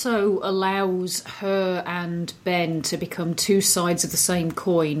also allows her and Ben to become 2 sides of the same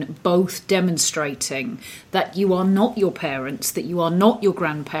coin, both demonstrating that you are not your parents, that you are not your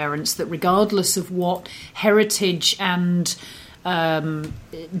grandparents, that regardless of what heritage and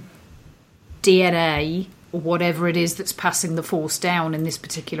DNA... or whatever it is that's passing the Force down in this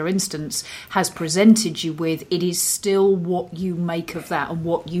particular instance has presented you with, it is still what you make of that and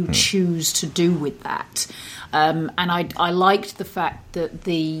what you choose to do with that. And I liked the fact that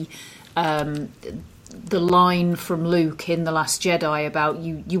the line from Luke in The Last Jedi about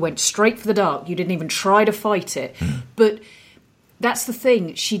you went straight for the dark, you didn't even try to fight it. But that's the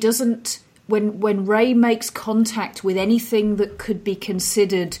thing, she doesn't... When Rey makes contact with anything that could be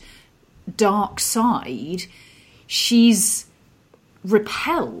considered dark side, she's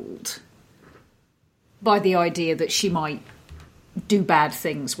repelled by the idea that she might do bad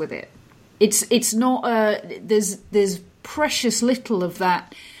things with it. It's not there's precious little of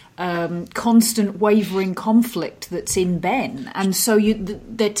that constant wavering conflict that's in Ben, and so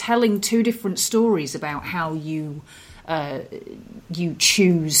they're telling 2 different stories about how you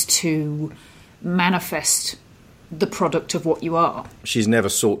choose to manifest the product of what you are. She's never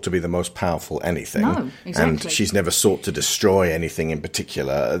sought to be the most powerful anything. No, exactly. And she's never sought to destroy anything in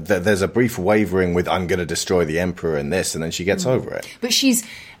particular. There's a brief wavering with, I'm going to destroy the Emperor and this, and then she gets over it. But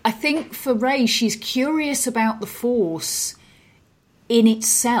I think for Rey, she's curious about the Force in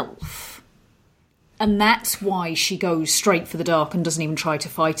itself. And that's why she goes straight for the dark and doesn't even try to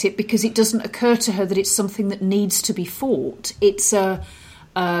fight it, because it doesn't occur to her that it's something that needs to be fought. It's a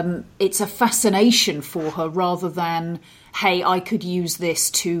fascination for her rather than, hey, I could use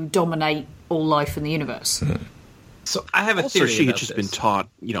this to dominate all life in the universe. So I have a Also, theory she had about just this. been taught,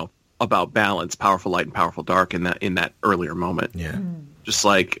 about balance, powerful light and powerful dark in that earlier moment. Yeah. Just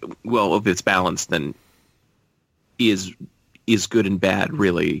like, well, if it's balanced, then is good and bad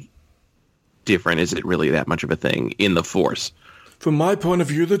really different? Is it really that much of a thing in the Force? From my point of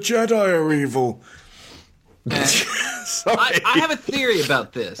view, the Jedi are evil. I have a theory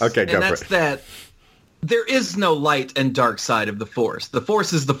about this. Okay, go and for that's it. that there is no light and dark side of the Force. The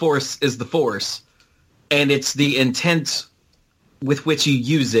Force is the Force is the Force, and it's the intent with which you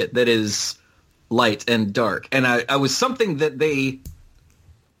use it that is light and dark. And I was something that they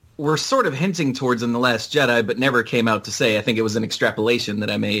were sort of hinting towards in The Last Jedi, but never came out to say. I think it was an extrapolation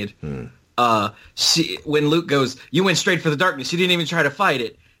that I made. When Luke goes, "You went straight for the darkness. You didn't even try to fight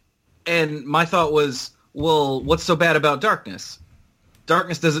it." And my thought was, well, what's so bad about darkness?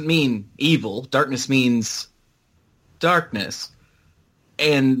 Darkness doesn't mean evil. Darkness means darkness.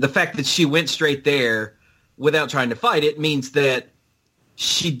 And the fact that she went straight there without trying to fight it means that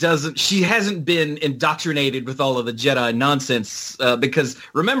she hasn't been indoctrinated with all of the Jedi nonsense. Because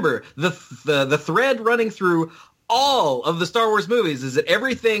remember, the thread running through all of the Star Wars movies is that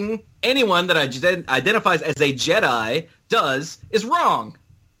everything anyone that identifies as a Jedi does is wrong.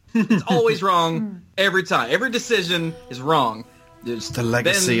 It's always wrong every time. Every decision is wrong. The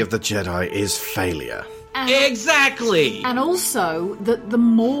legacy of the Jedi is failure. Exactly. And also that the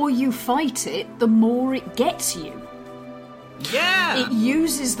more you fight it, the more it gets you. Yeah. It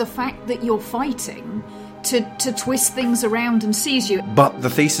uses the fact that you're fighting to twist things around and seize you. But the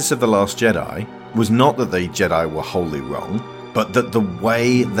thesis of The Last Jedi was not that the Jedi were wholly wrong, but that the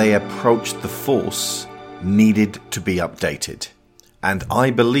way they approached the Force needed to be updated. And I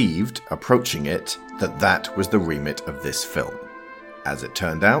believed, approaching it, that was the remit of this film. As it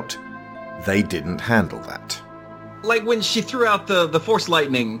turned out, they didn't handle that. Like when she threw out the Force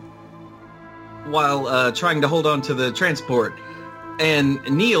lightning while trying to hold on to the transport, and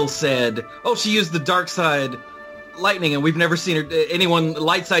Neil said, "Oh, she used the dark side lightning, and we've never seen anyone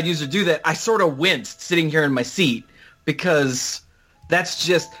light side user do that." I sort of winced sitting here in my seat, because that's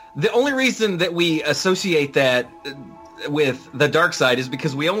just the only reason that we associate that with the dark side is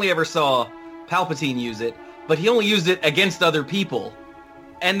because we only ever saw Palpatine use it, but he only used it against other people.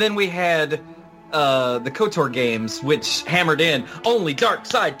 And then we had the KOTOR games, which hammered in, only dark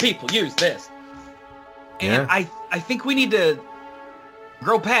side people use this. And Yeah. I think we need to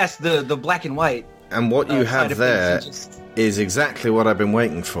grow past the black and white. And what you side have of there things and just- is exactly what I've been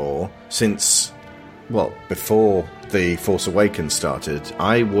waiting for since, well, before The Force Awakens started.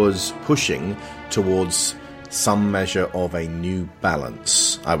 I was pushing towards some measure of a new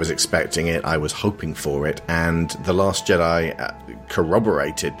balance. I was expecting it, I was hoping for it, and The Last Jedi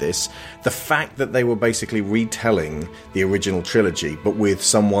corroborated this. The fact that they were basically retelling the original trilogy, but with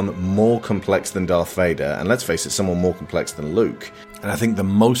someone more complex than Darth Vader, and let's face it, someone more complex than Luke. And I think the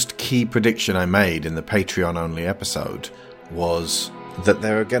most key prediction I made in the Patreon-only episode was that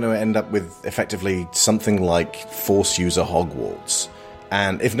they're going to end up with effectively something like Force user Hogwarts.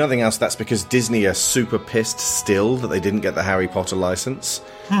 And if nothing else, that's because Disney are super pissed still that they didn't get the Harry Potter license.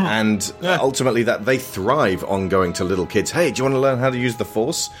 And ultimately that they thrive on going to little kids, hey, do you want to learn how to use the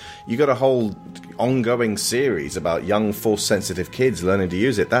Force? You got a whole ongoing series about young Force-sensitive kids learning to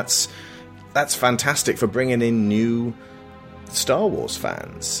use it. That's fantastic for bringing in new Star Wars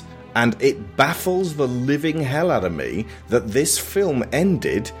fans. And it baffles the living hell out of me that this film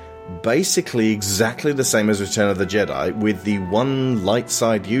ended basically exactly the same as Return of the Jedi, with the one light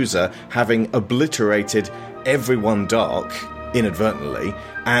side user having obliterated everyone dark inadvertently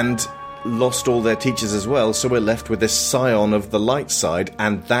and lost all their teachers as well, so we're left with this scion of the light side,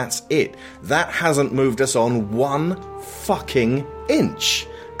 and that's it. That hasn't moved us on one fucking inch,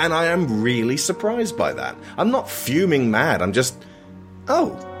 and I am really surprised by that. I'm not fuming mad, I'm just,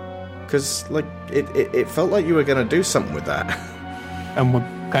 because like it felt like you were going to do something with that. And we're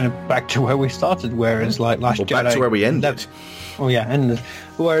kind of back to where we started, whereas like Last Jedi... back to where we ended.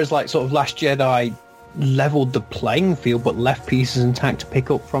 Whereas like sort of Last Jedi leveled the playing field but left pieces intact to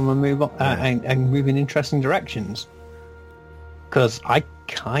pick up from and move on, and move in interesting directions. Because I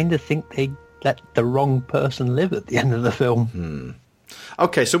kind of think they let the wrong person live at the end of the film.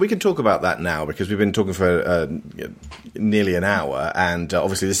 Okay, so we can talk about that now, because we've been talking for nearly an hour, and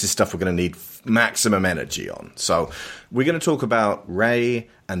obviously this is stuff we're going to need maximum energy on. So we're going to talk about Rey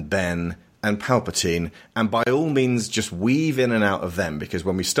and Ben and Palpatine, and by all means just weave in and out of them, because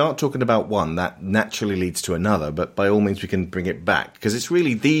when we start talking about one, that naturally leads to another, but by all means we can bring it back, because it's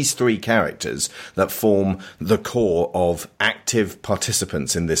really these three characters that form the core of active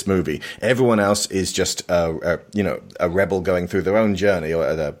participants in this movie. Everyone else is just a rebel going through their own journey,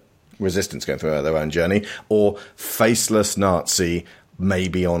 or the resistance going through their own journey, or faceless Nazi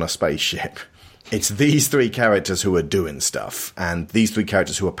maybe on a spaceship. It's these three characters who are doing stuff, and these three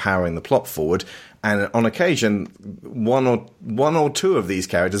characters who are powering the plot forward. And on occasion, one or two of these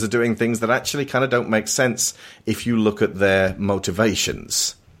characters are doing things that actually kind of don't make sense if you look at their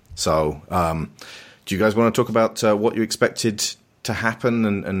motivations. So, do you guys want to talk about what you expected to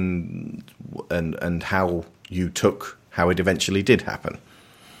happen and how you took how it eventually did happen?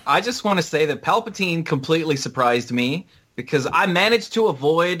 I just want to say that Palpatine completely surprised me, because I managed to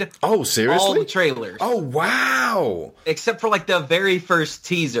avoid all the trailers. Oh, wow. Except for like the very first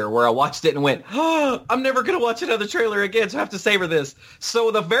teaser where I watched it and went, oh, I'm never going to watch another trailer again, so I have to savor this. So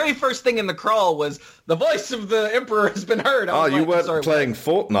the very first thing in the crawl was, the voice of the Emperor has been heard. You weren't playing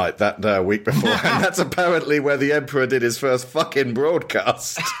Fortnite that week before, and that's apparently where the Emperor did his first fucking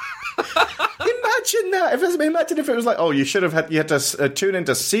broadcast. Imagine that. Imagine if it was like, you had to tune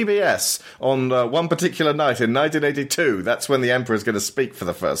into CBS on one particular night in 1982. That's when the Emperor's going to speak for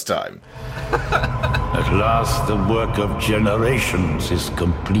the first time. At last, the work of generations is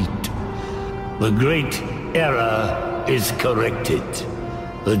complete. The great error is corrected.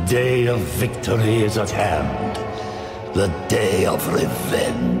 The day of victory is at hand. The day of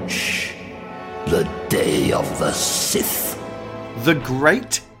revenge. The day of the Sith. The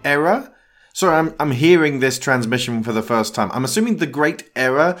great error? Sorry, I'm hearing this transmission for the first time. I'm assuming the great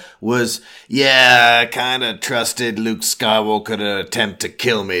error was, I kind of trusted Luke Skywalker to attempt to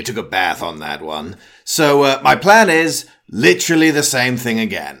kill me. Took a bath on that one. So my plan is literally the same thing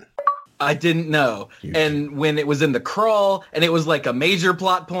again. I didn't know. And when it was in the crawl and it was like a major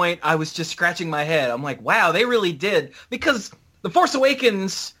plot point, I was just scratching my head. I'm like, wow, they really did. Because The Force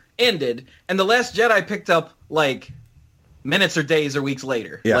Awakens ended and The Last Jedi picked up like minutes or days or weeks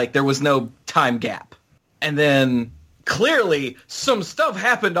later. Yeah. Like there was no time gap. And then clearly some stuff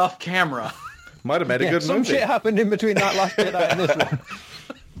happened off camera. Might have made a good movie. Some shit happened in between that Last Jedi and this one.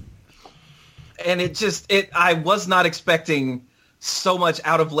 And I was not expecting so much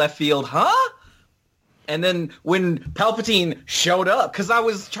out of left field, And then when Palpatine showed up, because I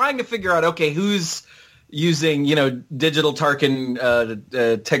was trying to figure out, okay, who's using, digital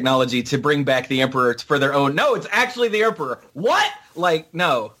Tarkin technology to bring back the Emperor for their own. No, it's actually the Emperor. What? Like,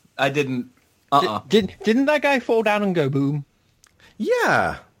 no, I didn't. Didn't that guy fall down and go boom?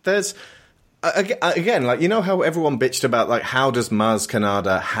 Yeah, there's... Again, like, you know how everyone bitched about, like, how does Maz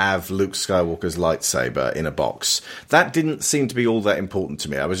Kanata have Luke Skywalker's lightsaber in a box? That didn't seem to be all that important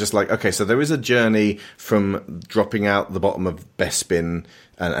to me. I was just like, okay, so there is a journey from dropping out the bottom of Bespin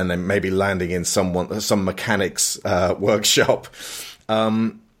and then maybe landing in some mechanic's workshop,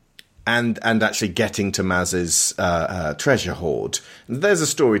 and actually getting to Maz's treasure hoard. There's a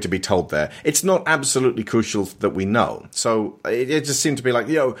story to be told there. It's not absolutely crucial that we know. So it just seemed to be like,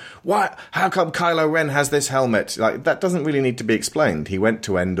 why? How come Kylo Ren has this helmet? Like, that doesn't really need to be explained. He went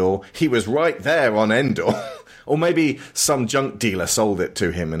to Endor. He was right there on Endor. Or maybe some junk dealer sold it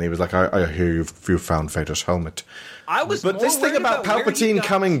to him and he was like, I hear you found Vader's helmet. But this thing about Palpatine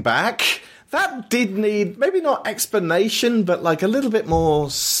coming back... That did need, maybe not explanation, but like a little bit more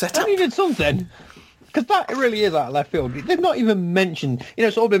setup. That needed something. Because that really is out of left field. They've not even mentioned,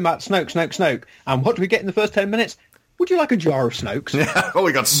 it's all been about Snoke. And what do we get in the first 10 minutes? Would you like a jar of Snokes? Yeah,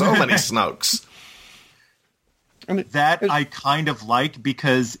 we got so many Snokes. I kind of like,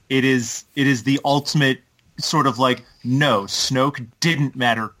 because it is the ultimate sort of like, no, Snoke didn't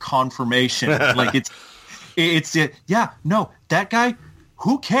matter confirmation. Like that guy,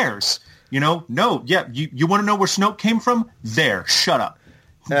 who cares? You want to know where Snoke came from? There, shut up.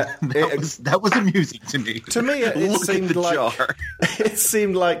 That was amusing to me. To me, it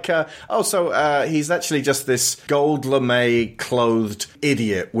seemed like he's actually just this gold lame clothed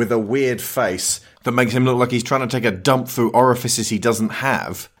idiot with a weird face that makes him look like he's trying to take a dump through orifices he doesn't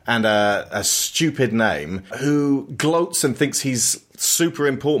have, and a stupid name, who gloats and thinks he's super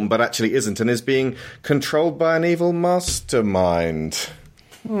important but actually isn't, and is being controlled by an evil mastermind.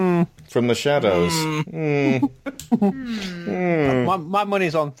 From the shadows. My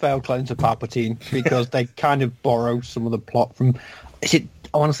money's on failed clones of Palpatine, because they kind of borrow some of the plot from... I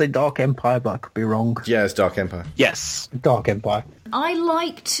want to say Dark Empire, but I could be wrong. Yeah, it's Dark Empire. Yes. Dark Empire. I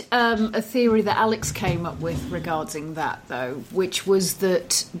liked a theory that Alex came up with regarding that, though, which was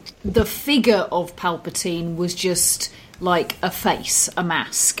that the figure of Palpatine was just like a face, a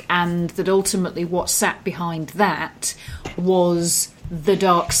mask, and that ultimately what sat behind that was the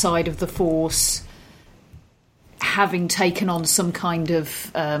dark side of the Force having taken on some kind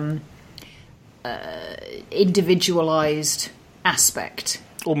of individualized aspect.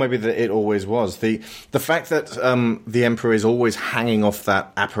 Or maybe that it always was. The fact that the Emperor is always hanging off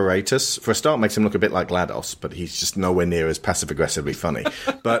that apparatus, for a start, makes him look a bit like GLaDOS, but he's just nowhere near as passive-aggressively funny.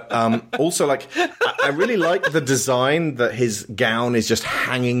 But also, like, I really like the design that his gown is just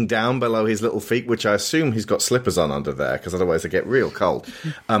hanging down below his little feet, which I assume he's got slippers on under there, because otherwise they get real cold.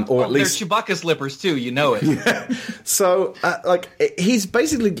 Or at least they're Chewbacca slippers, too, you know it. Yeah. So, he's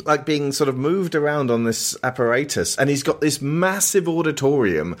basically, like, being sort of moved around on this apparatus, and he's got this massive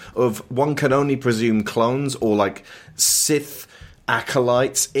auditorium of, one can only presume, clones or like Sith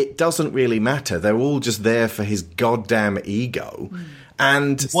acolytes. It doesn't really matter. They're all just there for his goddamn ego.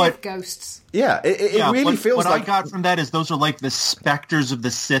 And Sith ghosts. Yeah, it really feels what like... I got from that is those are like the specters of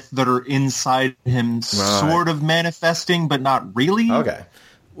the Sith that are inside him, sort of manifesting, but not really. Okay.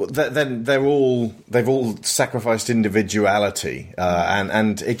 Well, then they've all sacrificed individuality,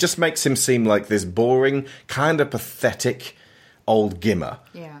 and it just makes him seem like this boring, kind of pathetic old gimmer.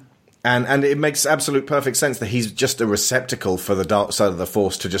 Yeah. And it makes absolute perfect sense that he's just a receptacle for the dark side of the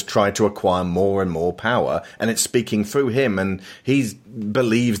Force to just try to acquire more and more power, and it's speaking through him, and he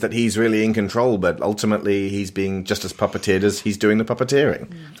believes that he's really in control, but ultimately he's being just as puppeteered as he's doing the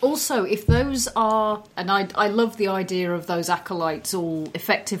puppeteering. Also, if those are... And I love the idea of those acolytes all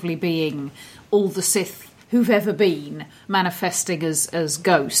effectively being all the Sith who've ever been, manifesting as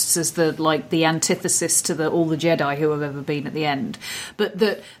ghosts, as the antithesis to all the Jedi who have ever been at the end. But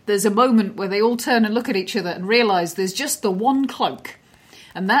that there's a moment where they all turn and look at each other and realise there's just the one cloak.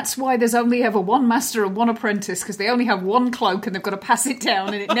 And that's why there's only ever one master and one apprentice, because they only have one cloak and they've got to pass it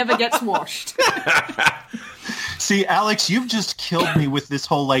down and it never gets washed. See, Alex, you've just killed me with this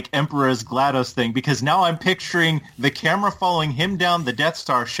whole, like, Emperor as GLaDOS thing, because now I'm picturing the camera following him down the Death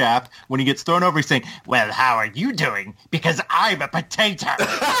Star shaft when he gets thrown over, he's saying, well, how are you doing? Because I'm a potato.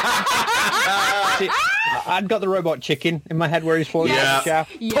 See, I've got the robot chicken in my head where he's floating down the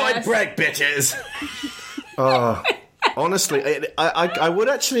shaft. Yes. Point break, bitches! Honestly, I would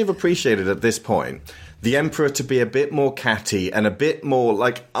actually have appreciated at this point the Emperor to be a bit more catty and a bit more,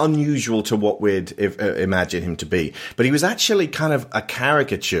 like, unusual to what we'd imagine him to be. But he was actually kind of a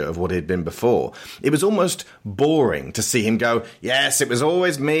caricature of what he'd been before. It was almost boring to see him go, yes, it was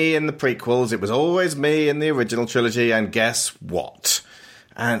always me in the prequels, it was always me in the original trilogy, and guess what?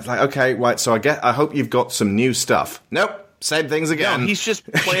 And it's like, okay, right, so I hope you've got some new stuff. Nope. Same things again. No, he's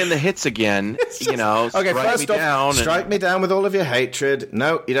just playing the hits again. You know, okay, strike me down. Strike me down with all of your hatred.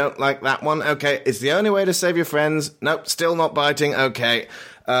 No, you don't like that one. Okay, it's the only way to save your friends. Nope, still not biting. Okay,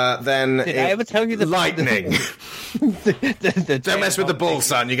 then... Did I ever tell you the... Lightning. Don't mess with the bull,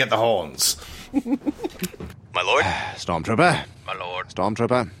 son. You get the horns. My lord. Stormtrooper. My lord.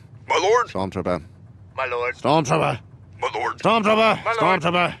 Stormtrooper. My lord. Stormtrooper. My lord. Stormtrooper. My lord. Stormtrooper. My lord.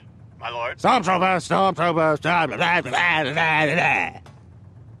 Stormtrooper. My lord. Stormtrooper. Stormtrooper. Stormtrooper.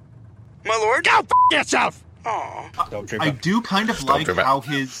 My lord. Go f*** yourself. I do kind of like how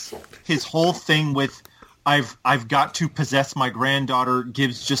his whole thing with I've got to possess my granddaughter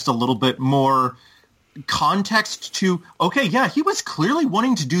gives just a little bit more context to, okay, yeah, he was clearly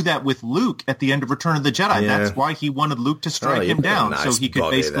wanting to do that with Luke at the end of Return of the Jedi. Yeah. That's why he wanted Luke to strike him down, so he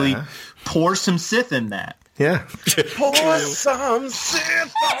could basically pour some Sith in that. Yeah. Pour some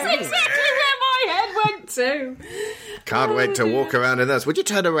Sith. That's exactly where my head went to. Can't wait to walk around in this. Would you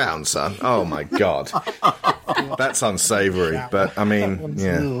turn around, son? Oh, my God. That's unsavory, but, I mean,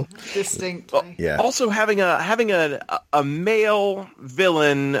 yeah. Distinctly. Yeah. Also, having a male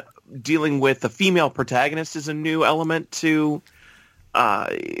villain dealing with a female protagonist is a new element to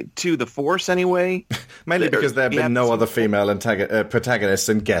the Force, anyway. Mainly because there have been no other female protagonists,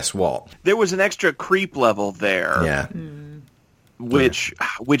 and guess what? There was an extra creep level there. Yeah. Which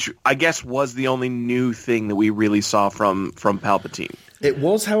I guess was the only new thing that we really saw from Palpatine. It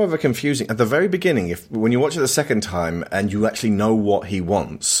was, however, confusing. At the very beginning, when you watch it the second time and you actually know what he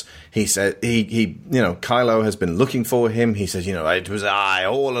wants, he said, Kylo has been looking for him. He says, it was I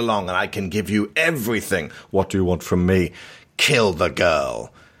all along and I can give you everything. What do you want from me? Kill the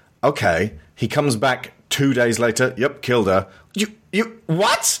girl. Okay. He comes back 2 days later. Yep, killed her. You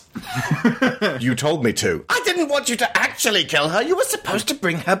what? You told me to. I didn't want you to actually kill her. You were supposed to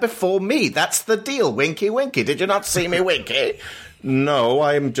bring her before me. That's the deal. Winky, winky. Did you not see me winky? No,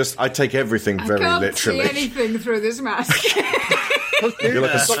 I take everything very literally. I can't see anything through this mask. You're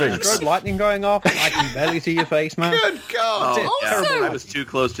like a Got the sphinx. strobe lightning going off. I can barely see your face, man. Good God. I was too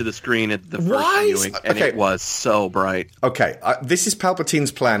close to the screen at the first Why? viewing, and Okay. it was so bright. Okay, this is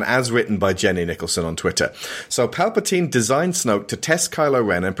Palpatine's plan as written by Jenny Nicholson on Twitter. So Palpatine designed Snoke to test Kylo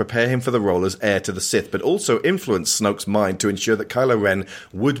Ren and prepare him for the role as heir to the Sith, but also influence Snoke's mind to ensure that Kylo Ren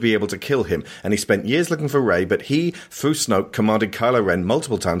would be able to kill him. And he spent years looking for Rey, but he, through Snoke, commanded Kylo Ren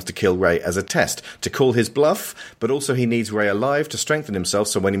multiple times to kill Rey as a test, to call his bluff, but also he needs Rey alive to strengthen himself,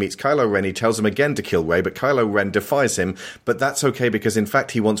 so when he meets Kylo Ren, he tells him again to kill Rey, but Kylo Ren defies him, but that's okay because in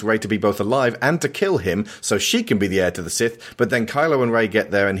fact he wants Rey to be both alive and to kill him, so she can be the heir to the Sith, but then Kylo and Rey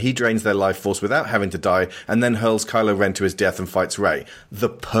get there and he drains their life force without having to die, and then hurls Kylo Ren to his death and fights Rey. The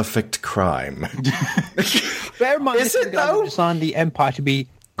perfect crime. Bear in mind, Is this it, guy though? designed the Empire to be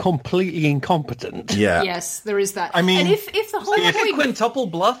completely incompetent. Yeah. Yes, there is that. I mean, and if the whole Like a point, quintuple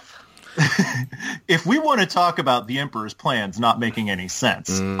bluff? If we want to talk about the Emperor's plans not making any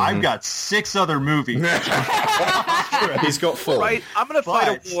sense, I've got 6 other movies. He's got 4. Right, I'm going to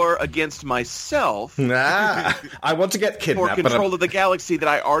fight But- a war against myself Nah, I want to get for kidnapped, but control of the galaxy that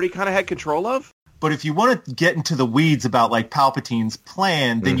I already kind of had control of. But if you want to get into the weeds about like Palpatine's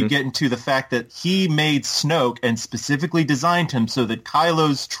plan, then you get into the fact that he made Snoke and specifically designed him so that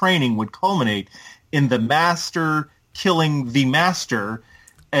Kylo's training would culminate in the Master killing the Master.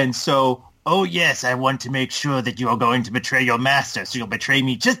 And so, oh yes, I want to make sure that you are going to betray your Master, so you'll betray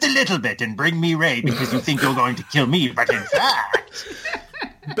me just a little bit and bring me Rey because you think you're going to kill me, but in fact...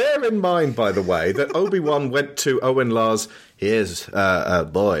 bear in mind, by the way, that Obi-Wan went to Owen Lars, here's a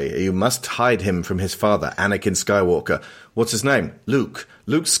boy, you must hide him from his father, Anakin Skywalker. What's his name? Luke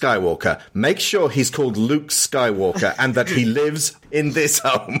Skywalker. Make sure he's called Luke Skywalker and that he lives in this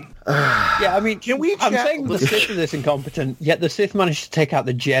home. Yeah, I mean, Can we I'm chat- saying the Sith are this incompetent, yet the Sith managed to take out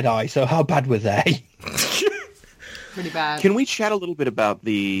the Jedi, so how bad were they? pretty bad. Can we chat a little bit about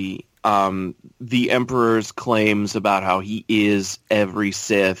the Emperor's claims about how he is every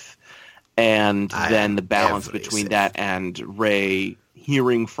Sith, and then the balance every between Sith. that and Rey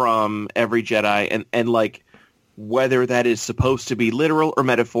hearing from every Jedi, and like whether that is supposed to be literal or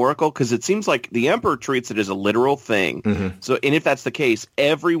metaphorical? Because it seems like the Emperor treats it as a literal thing. So, and if that's the case,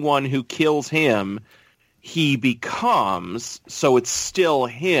 everyone who kills him, he becomes. So it's still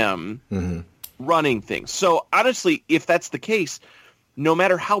him running things. So honestly, if that's the case, no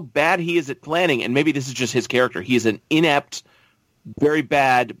matter how bad he is at planning, and maybe this is just his character, he is an inept, very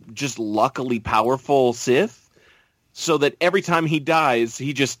bad, just luckily powerful Sith, so that every time he dies,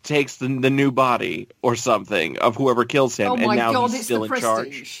 he just takes the new body or something of whoever kills him, Oh and my now god, he's it's still the in charge.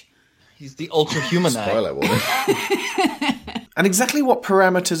 Prestige. He's the ultra humanite. Spoiler warning. And exactly what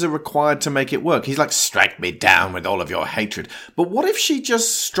parameters are required to make it work? He's like, strike me down with all of your hatred. But what if she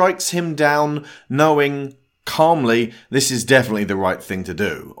just strikes him down knowing calmly this is definitely the right thing to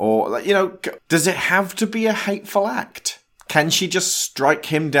do? Or, like, you know, does it have to be a hateful act? Can she just strike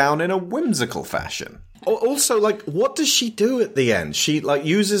him down in a whimsical fashion? Also, like, what does she do at the end? She, like,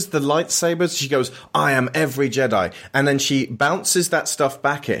 uses the lightsabers. She goes, I am every Jedi. And then she bounces that stuff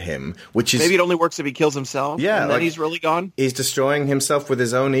back at him, which is... Maybe it only works if he kills himself, Yeah, and then like- he's really gone. He's destroying himself with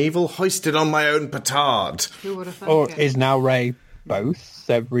his own evil, hoisted on my own petard. Who would have thought Or it? is now Rey both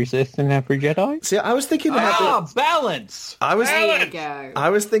every Sith and every Jedi? See, I was thinking about Balance! There you go. I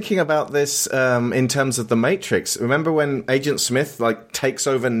was thinking about this in terms of the Matrix. Remember when Agent Smith like takes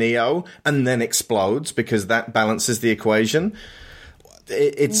over Neo and then explodes because that balances the equation?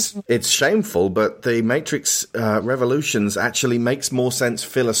 It's shameful, but the Matrix Revolutions actually makes more sense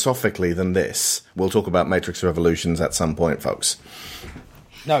philosophically than this. We'll talk about Matrix Revolutions at some point, folks.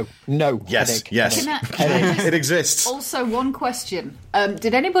 No. Yes, headache, yes. headache. It exists. Also, one question.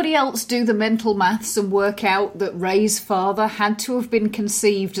 Did anybody else do the mental maths and work out that Rey's father had to have been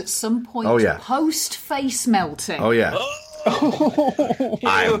conceived at some point post face melting? Oh, yeah.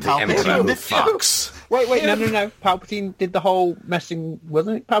 I am the Emperor who fucks. Wait, no. Palpatine did the whole messing,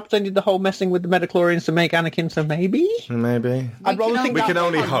 wasn't it? Palpatine did the whole messing with the midichlorians to make Anakin, so maybe? Maybe. I'd rather think We that can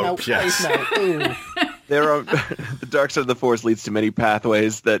only than hope, face yes. melt. Ooh. There are the dark side of the Force leads to many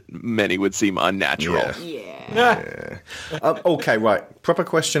pathways that many would seem unnatural. Okay, right. Proper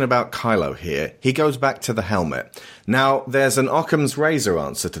question about Kylo here. He goes back to the helmet. Now, there's an Occam's razor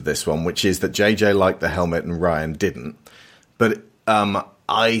answer to this one, which is that JJ liked the helmet and Ryan didn't. But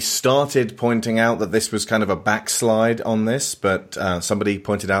I started pointing out that this was kind of a backslide on this, but somebody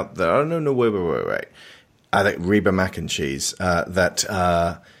pointed out that, oh, no, wait. I think Reba Mac and Cheese, that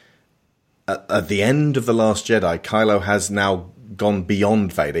at the end of The Last Jedi, Kylo has now gone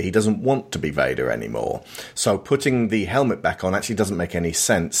beyond Vader. He doesn't want to be Vader anymore. So putting the helmet back on actually doesn't make any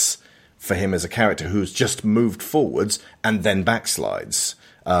sense for him as a character who's just moved forwards and then backslides.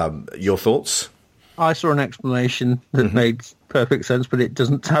 Your thoughts? I saw an explanation that made perfect sense, but it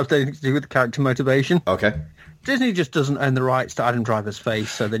doesn't have anything to do with character motivation. Okay. Disney just doesn't own the rights to Adam Driver's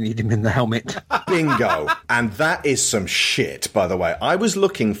face, so they need him in the helmet. Bingo. And that is some shit, by the way. I was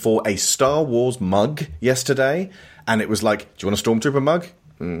looking for a Star Wars mug yesterday, and it was like, do you want a Stormtrooper mug?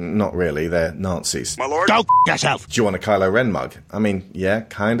 Not really, they're Nazis. My lord. Go yourself. Do you want a Kylo Ren mug? I mean, yeah,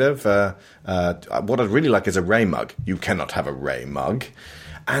 kind of. What I'd really like is a Rey mug. You cannot have a Rey mug.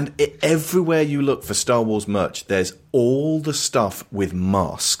 And everywhere you look for Star Wars merch, there's all the stuff with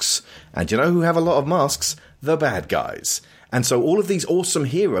masks. And you know who have a lot of masks? The bad guys. And so all of these awesome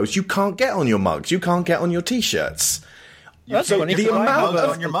heroes you can't get on your mugs. You can't get on your T-shirts. So the amount of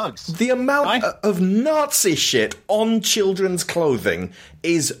on your mugs. The amount of Nazi shit on children's clothing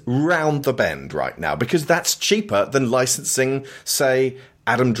is round the bend right now, because that's cheaper than licensing, say,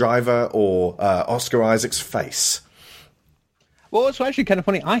 Adam Driver or Oscar Isaac's face. Well, it's actually kind of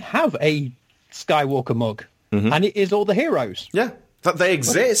funny. I have a Skywalker mug, and it is all the heroes. Yeah, that they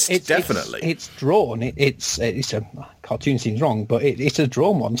exist, definitely. It's drawn. It's a cartoon seems wrong, but it's a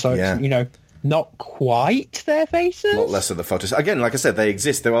drawn one, so it's, not quite their faces. A lot less of the photos. Again, like I said, they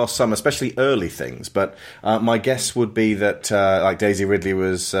exist. There are some, especially early things, but my guess would be that like Daisy Ridley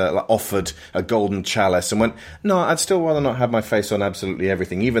was offered a golden chalice and went, no, I'd still rather not have my face on absolutely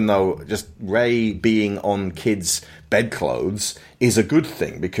everything, even though just Rey being on kids' bedclothes is a good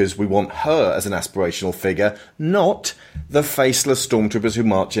thing, because we want her as an aspirational figure, not the faceless stormtroopers who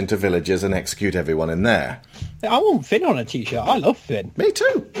march into villages and execute everyone in there. I want Finn on a T-shirt. I love Finn. Me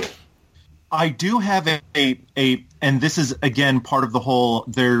too. I do have and this is again part of the whole.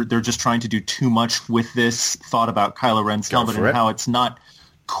 They're just trying to do too much with this thought about Kylo Ren's helmet and how it's not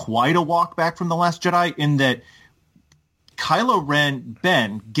quite a walk back from The Last Jedi, in that Kylo Ren,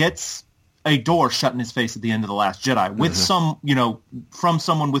 Ben, gets a door shut in his face at the end of The Last Jedi with from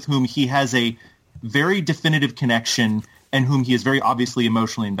someone with whom he has a very definitive connection and whom he is very obviously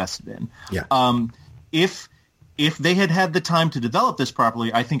emotionally invested in. Yeah. If they had had the time to develop this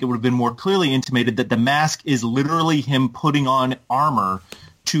properly, I think it would have been more clearly intimated that the mask is literally him putting on armor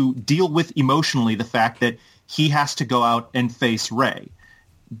to deal with emotionally the fact that he has to go out and face Rey.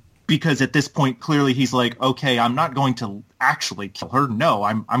 Because at this point, clearly he's like, okay, I'm not going to actually kill her. No,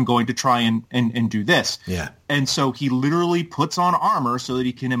 I'm going to try and do this. Yeah. And so he literally puts on armor so that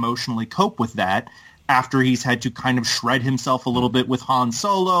he can emotionally cope with that after he's had to kind of shred himself a little bit with Han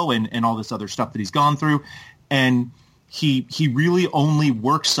Solo and all this other stuff that he's gone through. And he really only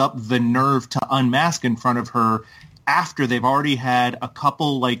works up the nerve to unmask in front of her after they've already had a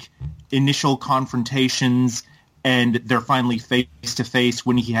couple initial confrontations and they're finally face to face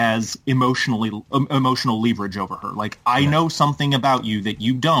when he has emotional leverage over her. I know something about you that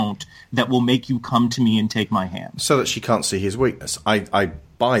you don't that will make you come to me and take my hand. So that she can't see his weakness. I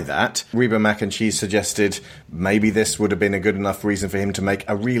buy that. Reba Mac and Cheese suggested maybe this would have been a good enough reason for him to make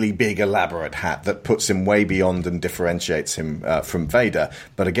a really big, elaborate hat that puts him way beyond and differentiates him from Vader.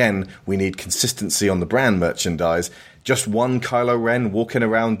 But again, we need consistency on the brand merchandise. Just one Kylo Ren walking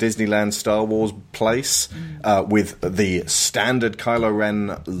around Disneyland Star Wars place with the standard Kylo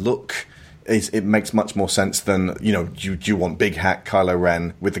Ren look. It makes much more sense than, you want big hat Kylo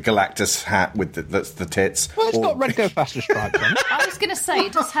Ren with the Galactus hat with the tits. Well, it's got red go faster stripes on it. I was going to say,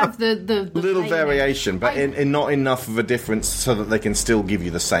 it does have the little variation, but in not enough of a difference so that they can still give you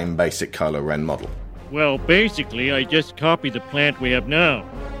the same basic Kylo Ren model. Well, basically, I just copied the plant we have now.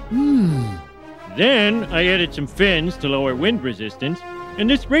 Then I added some fins to lower wind resistance, and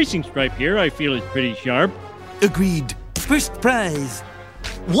this racing stripe here I feel is pretty sharp. Agreed. First prize.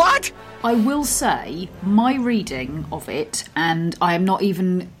 What? I will say, my reading of it, and I am not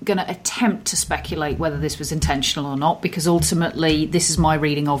even going to attempt to speculate whether this was intentional or not, because ultimately this is my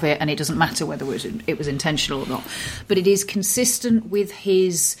reading of it, and it doesn't matter whether it was intentional or not. But it is consistent with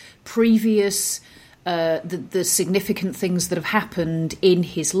his previous, the significant things that have happened in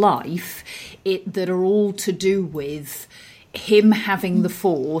his life, that are all to do with him having the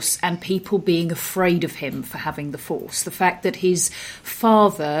Force and people being afraid of him for having the Force. The fact that his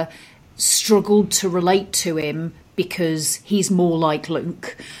father struggled to relate to him because he's more like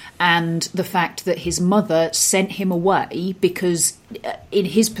Luke, and the fact that his mother sent him away because in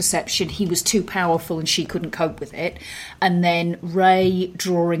his perception he was too powerful and she couldn't cope with it, and then Rey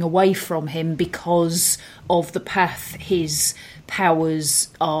drawing away from him because of the path his powers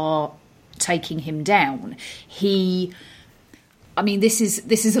are taking him down. This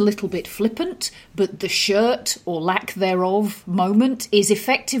is a little bit flippant, but the shirt, or lack thereof, moment is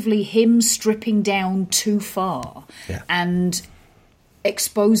effectively him stripping down too far. Yeah. And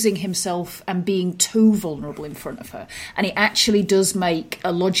exposing himself and being too vulnerable in front of her. And it actually does make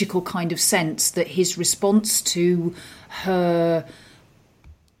a logical kind of sense that his response to her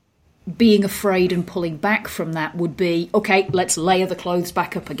being afraid and pulling back from that would be, okay, let's layer the clothes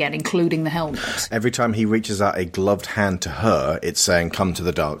back up again, including the helmet. Every time he reaches out a gloved hand to her, it's saying, come to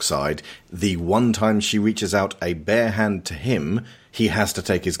the dark side. The one time she reaches out a bare hand to him, he has to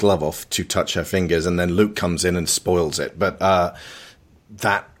take his glove off to touch her fingers, and then Luke comes in and spoils it. But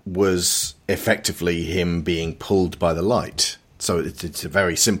that was effectively him being pulled by the light. So it's a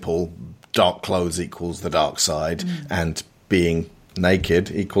very simple, dark clothes equals the dark side, and being naked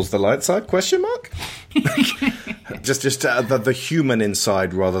equals the light side, question mark? just the human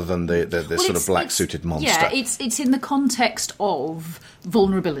inside rather than the sort of black-suited monster. Yeah, it's in the context of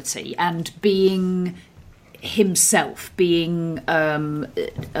vulnerability and being himself, being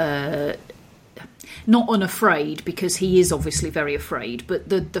not unafraid, because he is obviously very afraid, but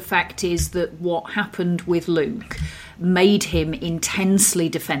the fact is that what happened with Luke made him intensely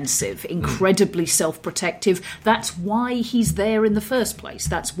defensive, incredibly self-protective. That's why he's there in the first place.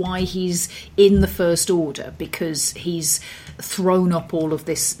 That's why he's in the First Order, because he's thrown up all of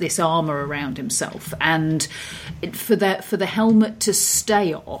this armour around himself. And for the helmet to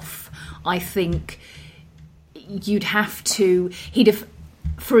stay off, I think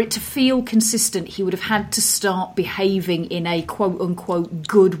for it to feel consistent, he would have had to start behaving in a quote-unquote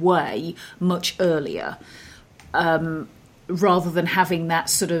good way much earlier, rather than having that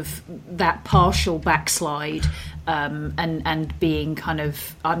sort of that partial backslide and being kind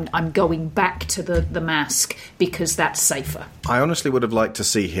of I'm going back to the mask because that's safer. I honestly would have liked to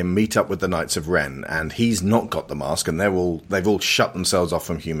see him meet up with the Knights of Ren, and he's not got the mask, and they've all shut themselves off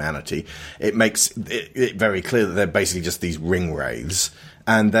from humanity. It makes it very clear that they're basically just these ring wraiths.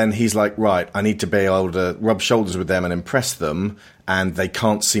 And then he's like, right, I need to be able to rub shoulders with them and impress them, and they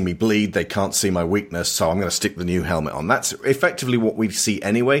can't see me bleed, they can't see my weakness, so I'm going to stick the new helmet on. That's effectively what we see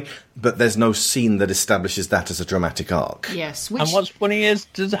anyway, but there's no scene that establishes that as a dramatic arc. Yes. And what's funny is,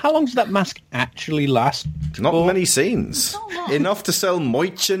 how long does that mask actually last? Not many scenes. Enough to sell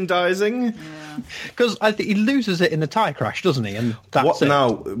merchandising. Because I think he loses it in the tie crash, doesn't he? And that's it.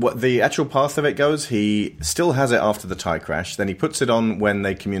 No, what the actual path of it goes, he still has it after the tie crash. Then he puts it on when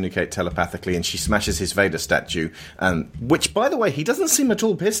they communicate telepathically, and she smashes his Vader statue, which, by the way, he doesn't seem at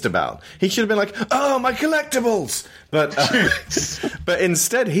all pissed about. He should have been like, "Oh, my collectibles!" But but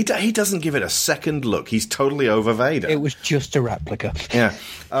instead, he doesn't give it a second look. He's totally over Vader. It was just a replica. Yeah,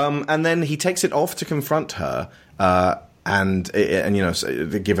 and then he takes it off to confront her. And you know, so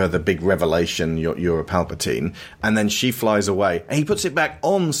they give her the big revelation, you're a Palpatine, and then she flies away. And he puts it back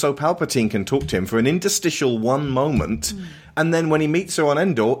on so Palpatine can talk to him for an interstitial one moment, and then when he meets her on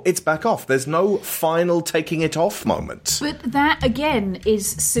Endor, it's back off. There's no final taking it off moment. But that, again, is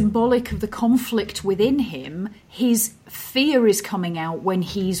symbolic of the conflict within him. His fear is coming out when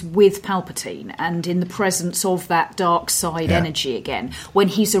he's with Palpatine and in the presence of that dark side energy again. When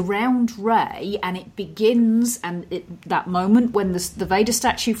he's around Rey, and it begins, and that moment when the Vader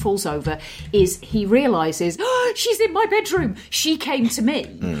statue falls over, is he realises, oh, she's in my bedroom. She came to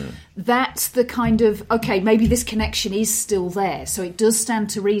me. That's the kind of, okay, maybe this connection is still there. So it does stand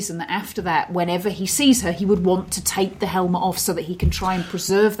to reason that after that, whenever he sees her, he would want to take the helmet off so that he can try and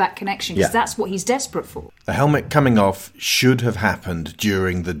preserve that connection, because that's what he's desperate for. The helmet coming off should have happened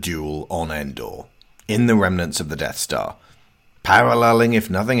during the duel on Endor, in the remnants of the Death Star, paralleling, if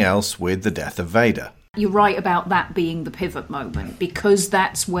nothing else, with the death of Vader. You're right about that being the pivot moment, because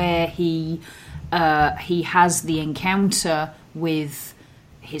that's where he has the encounter with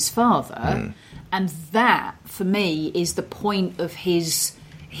his father, and that, for me, is the point of his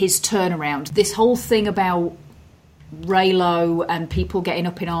turnaround. This whole thing about Reylo and people getting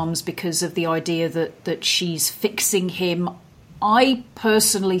up in arms because of the idea that she's fixing him, I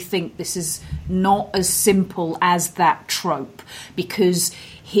personally think this is not as simple as that trope, because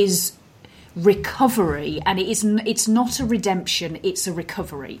his recovery, and it's not a redemption, it's a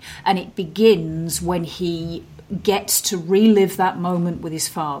recovery, and it begins when he gets to relive that moment with his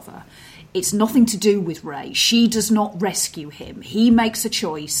father. It's nothing to do with Rey. She does not rescue him. He makes a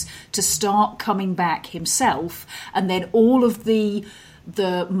choice to start coming back himself, and then all of the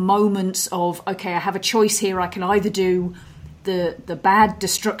moments of, okay, I have a choice here. I can either do the bad,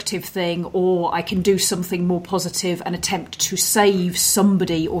 destructive thing, or I can do something more positive and attempt to save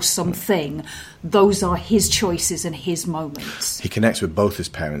somebody or something. Those are his choices and his moments. He connects with both his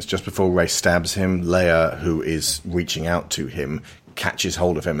parents. Just before Rey stabs him, Leia, who is reaching out to him, catches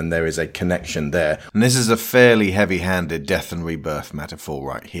hold of him, and there is a connection there. And this is a fairly heavy-handed death and rebirth metaphor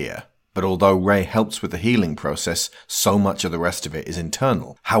right here. But although Rey helps with the healing process, so much of the rest of it is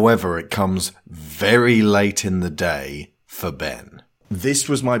internal. However, it comes very late in the day for Ben. This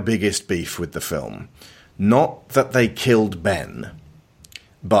was my biggest beef with the film. Not that they killed Ben,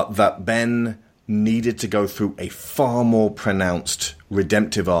 but that Ben needed to go through a far more pronounced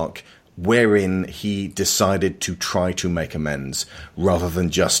redemptive arc wherein he decided to try to make amends rather than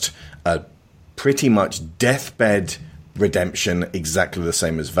just a pretty much deathbed redemption exactly the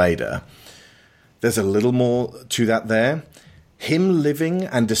same as Vader. There's a little more to that there. Him living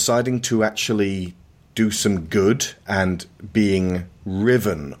and deciding to actually do some good and being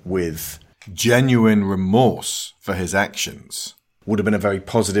riven with genuine remorse for his actions would have been a very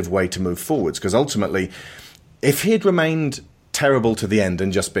positive way to move forwards, because ultimately, if he had remained terrible to the end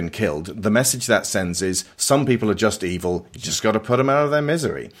and just been killed, the message that sends is some people are just evil, you just got to put them out of their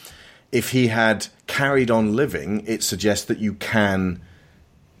misery. If he had carried on living, it suggests that you can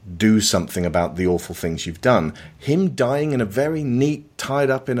do something about the awful things you've done. Him dying in a very neat,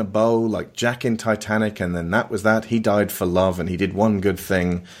 tied up in a bow, like Jack in Titanic, and then that was that. He died for love, and he did one good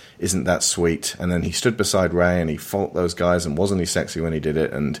thing. Isn't that sweet? And then he stood beside Rey, and he fought those guys, and wasn't he sexy when he did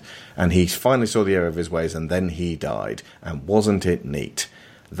it? And he finally saw the error of his ways, and then he died. And wasn't it neat?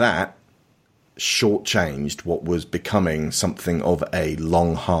 That shortchanged what was becoming something of a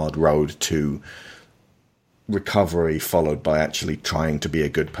long, hard road to recovery, followed by actually trying to be a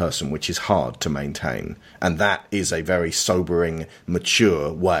good person, which is hard to maintain. And that is a very sobering,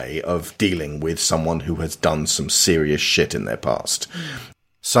 mature way of dealing with someone who has done some serious shit in their past.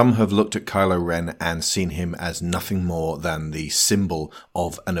 Some have looked at Kylo Ren and seen him as nothing more than the symbol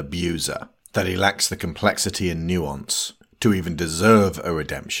of an abuser, that he lacks the complexity and nuance to even deserve a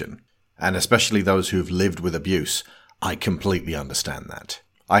redemption. And especially those who've lived with abuse, I completely understand that.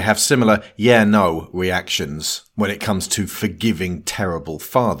 I have similar yeah-no reactions when it comes to forgiving terrible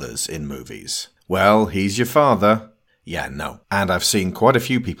fathers in movies. Well, he's your father. Yeah, no. And I've seen quite a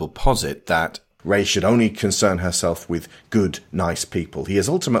few people posit that Rey should only concern herself with good, nice people. He is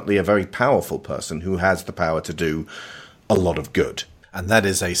ultimately a very powerful person who has the power to do a lot of good. And that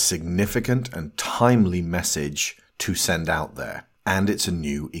is a significant and timely message to send out there. And it's a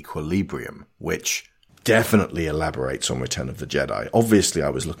new equilibrium, which definitely elaborates on Return of the Jedi. Obviously, I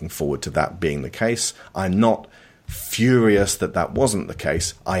was looking forward to that being the case. I'm not furious that that wasn't the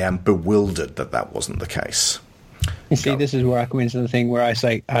case. I am bewildered that that wasn't the case. You see, this is where I come into the thing where I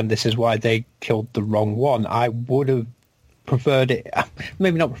say, and this is why they killed the wrong one. I would have preferred it,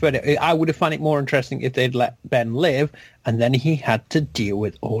 maybe not preferred it, I would have found it more interesting if they'd let Ben live, and then he had to deal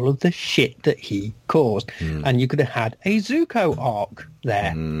with all of the shit that he caused. And you could have had a Zuko arc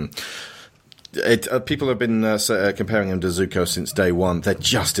there. People have been comparing him to Zuko since day one. There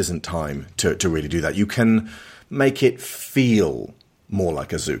just isn't time to really do that. You can make it feel more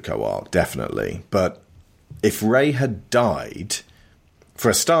like a Zuko arc, definitely. But if Rey had died, for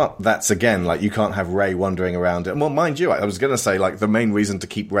a start, that's again, like, you can't have Rey wandering around. And, well, mind you, I was going to say, like, the main reason to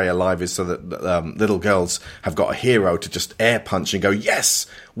keep Rey alive is so that little girls have got a hero to just air punch and go, yes,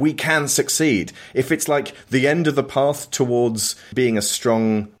 we can succeed. If it's like the end of the path towards being a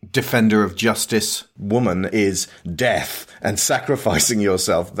strong defender of justice woman is death and sacrificing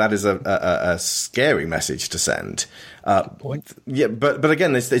yourself, that is a scary message to send. Yeah, but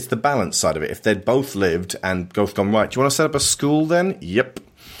again, it's the balance side of it. If they'd both lived and both gone, right, do you want to set up a school then? Yep.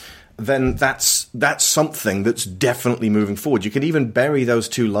 Then that's something that's definitely moving forward. You can even bury those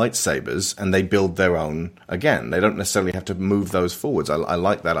two lightsabers and they build their own again. They don't necessarily have to move those forwards. I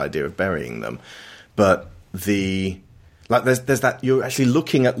like that idea of burying them. But there's that, you're actually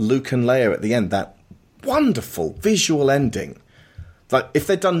looking at Luke and Leia at the end, that wonderful visual ending. Like, if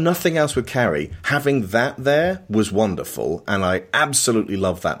they'd done nothing else with Carrie, having that there was wonderful, and I absolutely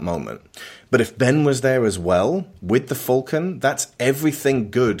love that moment. But if Ben was there as well, with the Falcon, that's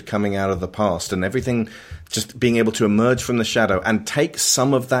everything good coming out of the past, and everything just being able to emerge from the shadow and take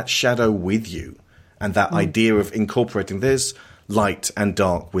some of that shadow with you. And that idea of incorporating, there's light and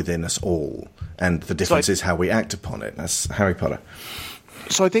dark within us all, and the difference is how we act upon it. That's Harry Potter.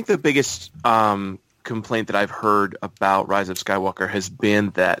 So I think the biggest complaint that I've heard about Rise of Skywalker has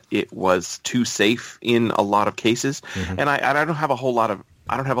been that it was too safe in a lot of cases, and I don't have a whole lot of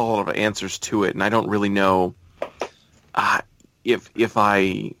answers to it, and I don't really know if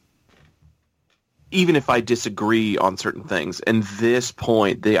I disagree on certain things. And this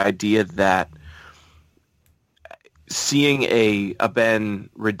point, the idea that seeing a Ben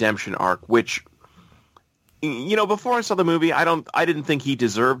redemption arc, which, you know, before I saw the movie, I didn't think he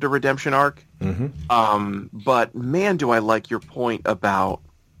deserved a redemption arc. But man, do I like your point about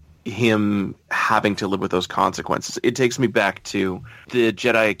him having to live with those consequences. It takes me back to the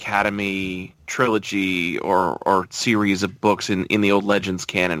Jedi Academy trilogy or series of books in the old Legends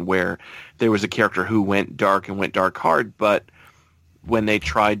canon, where there was a character who went dark and went dark hard, but when they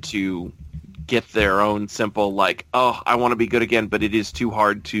tried to get their own simple, like, oh, I want to be good again, but it is too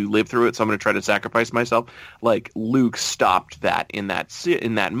hard to live through it, so I'm going to try to sacrifice myself. Like, Luke stopped that in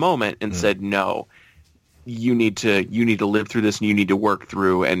that moment and said, no, you need to live through this, and you need to work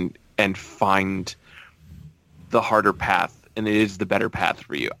through and find the harder path, and it is the better path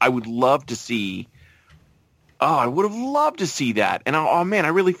for you. I would love to see. Oh, I would have loved to see that, and oh man, I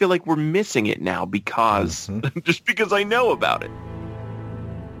really feel like we're missing it now because just because I know about it.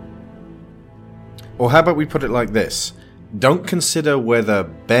 Or how about we put it like this? Don't consider whether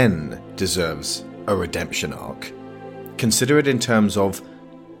Ben deserves a redemption arc. Consider it in terms of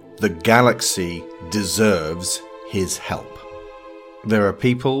the galaxy deserves his help. There are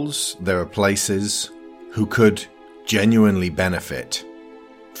peoples, there are places who could genuinely benefit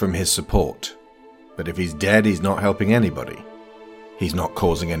from his support. But if he's dead, he's not helping anybody. He's not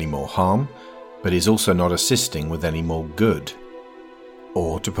causing any more harm, but he's also not assisting with any more good.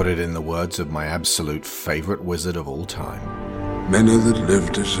 Or, to put it in the words of my absolute favourite wizard of all time, many that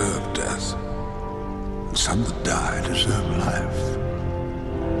live deserve death, and some that die deserve life.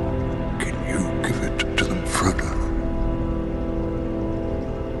 Can you give it to them, Frodo?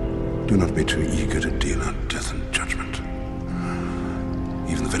 Do not be too eager to deal out death and judgment.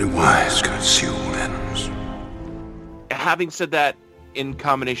 Even the very wise can assume ends. Having said that, in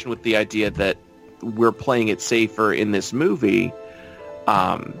combination with the idea that we're playing it safer in this movie,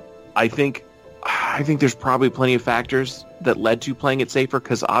 I think there's probably plenty of factors that led to playing it safer,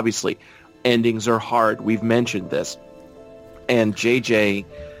 because obviously endings are hard. We've mentioned this. And JJ...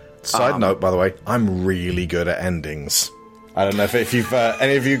 Side note, by the way, I'm really good at endings. I don't know if you've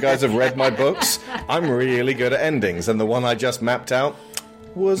any of you guys have read my books. I'm really good at endings, and the one I just mapped out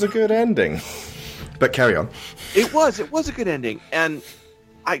was a good ending. But carry on. It was a good ending, and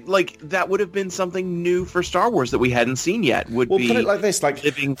that would have been something new for Star Wars that we hadn't seen yet. Put it like this: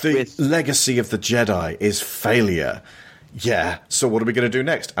 the legacy of the Jedi is failure. Yeah. So what are we going to do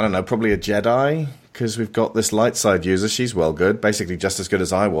next? I don't know. Probably a Jedi, because we've got this light side user. She's well good, basically just as good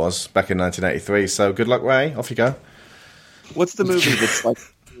as I was back in 1983. So good luck, Ray. Off you go. What's the movie that's like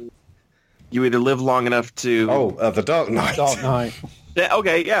you either live long enough to? The Dark Knight. Dark Knight. Yeah,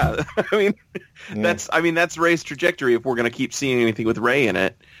 okay, yeah. That's Rey's trajectory. If we're going to keep seeing anything with Rey in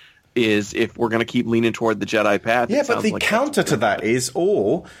it, is if we're going to keep leaning toward the Jedi path. Yeah, but the counter to that is,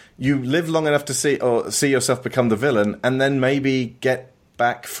 or you live long enough to see yourself become the villain, and then maybe get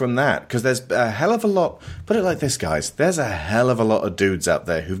back from that. Because there's a hell of a lot. Put it like this, guys. There's a hell of a lot of dudes out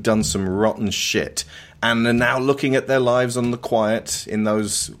there who've done some rotten shit, and are now looking at their lives on the quiet in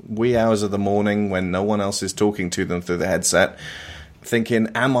those wee hours of the morning when no one else is talking to them through the headset, thinking,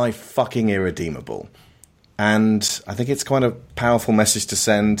 am I fucking irredeemable? And I think it's quite a powerful message to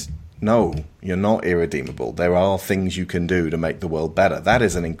send. No, you're not irredeemable. There are things you can do to make the world better. That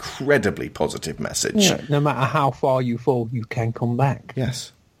is an incredibly positive message. Yeah, no matter how far you fall, you can come back.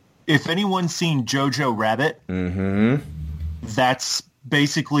 Yes. If anyone's seen Jojo Rabbit, that's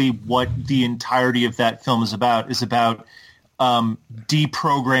basically what the entirety of that film is about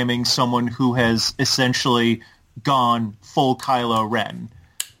deprogramming someone who has essentially gone full Kylo Ren.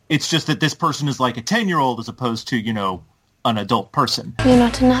 It's just that this person is like a 10-year-old as opposed to, an adult person. You're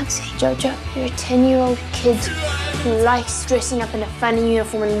not a Nazi, Jojo. You're a 10-year-old kid who likes dressing up in a funny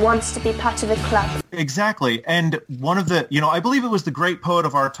uniform and wants to be part of a club. Exactly. And one of the, I believe it was the great poet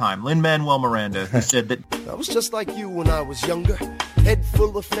of our time, Lin-Manuel Miranda, who said that... I was just like you when I was younger. Head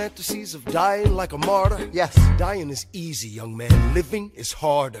full of fantasies of dying like a martyr. Yes, dying is easy, young man. Living is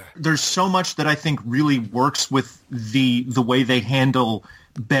harder. There's so much that I think really works with the way they handle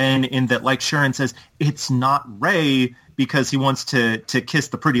Ben, in that, like Sharon says, it's not Rey because he wants to kiss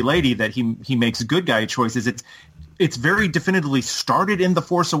the pretty lady that he makes good guy choices. It's very definitively started in The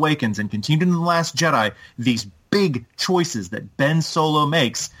Force Awakens and continued in The Last Jedi. These big choices that Ben Solo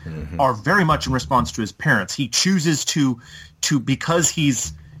makes are very much in response to his parents. He chooses to because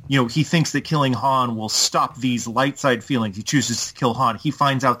he's, he thinks that killing Han will stop these light side feelings. He chooses to kill Han. He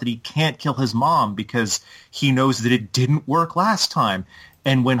finds out that he can't kill his mom because he knows that it didn't work last time.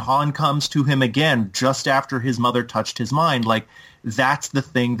 And when Han comes to him again, just after his mother touched his mind, that's the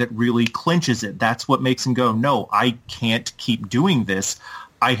thing that really clinches it. That's what makes him go, no, I can't keep doing this.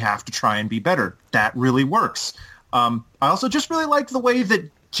 I have to try and be better. That really works. I also just really liked the way that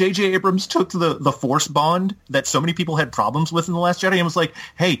J.J. Abrams took the Force bond that so many people had problems with in The Last Jedi and was like,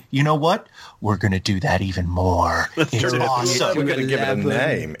 hey, you know what? We're going to do that even more. It's awesome. We're going to give it a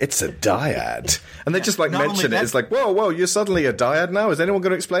name. It's a dyad. And they just mention it. It's like, whoa, you're suddenly a dyad now? Is anyone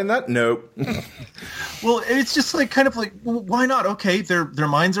going to explain that? No. Well, it's just kind of like, well, why not? Okay, their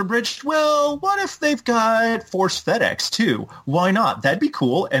minds are bridged. Well, what if they've got Force FedEx too? Why not? That'd be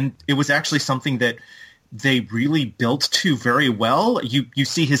cool. And it was actually something that they really built to very well. You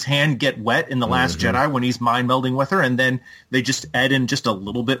see his hand get wet in The Last Jedi when he's mind melding with her, and then they just add in just a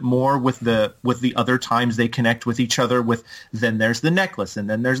little bit more with the other times they connect with each other. With then there's the necklace, and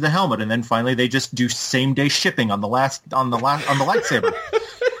then there's the helmet, and then finally they just do same day shipping on the lightsaber.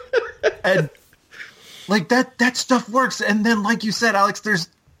 And like that stuff works. And then, like you said, Alex,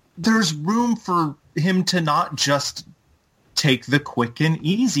 there's room for him to not just take the quick and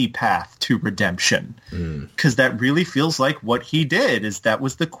easy path to redemption, because that really feels like what he did. That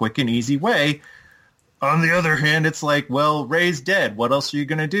was the quick and easy way. On the other hand, it's like, well, Rey's dead. What else are you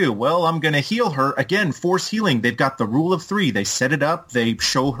going to do? Well, I'm going to heal her. Again, Force healing. They've got the rule of 3. They set it up. They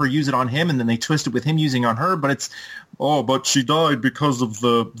show her use it on him, and then they twist it with him using on her. But it's, but she died because of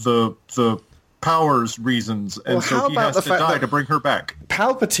the powers reasons, and so he has to die to bring her back.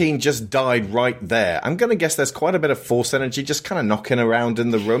 Palpatine just died right there. I'm going to guess there's quite a bit of Force energy just kind of knocking around in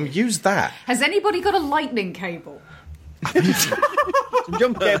the room. Use that. Has anybody got a lightning cable? Some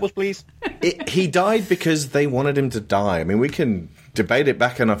jump cables, please. He died because they wanted him to die. I mean, we can debate it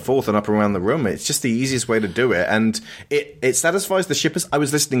back and forth and up around the room. It's just the easiest way to do it, and it satisfies the shippers. I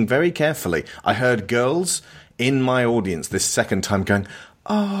was listening very carefully. I heard girls in my audience this second time going,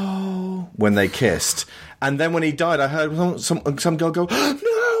 oh, when they kissed. And then when he died, I heard some girl go,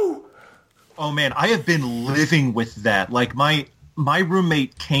 no! Oh, man, I have been living with that. Like, my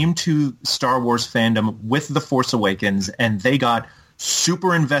roommate came to Star Wars fandom with The Force Awakens, and they got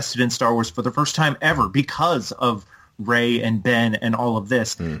super invested in Star Wars for the first time ever because of Rey and Ben and all of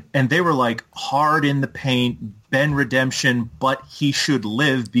this. And they were like, hard in the paint, Ben redemption, but he should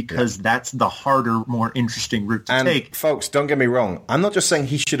live because that's the harder, more interesting route to take. Folks, don't get me wrong. I'm not just saying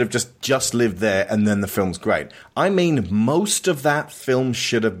he should have just lived there and then the film's great. I mean, most of that film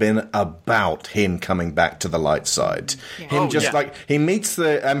should have been about him coming back to the light side. He meets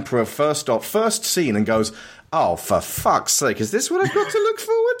the Emperor first scene and goes, oh, for fuck's sake, is this what I've got to look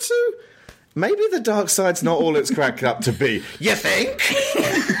forward to? Maybe the dark side's not all it's cracked up to be. You think?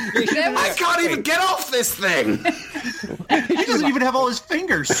 I can't even get off this thing. He doesn't even have all his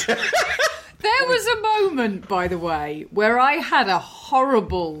fingers. There was a moment, by the way, where I had a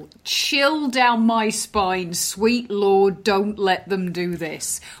horrible chill down my spine, sweet Lord, don't let them do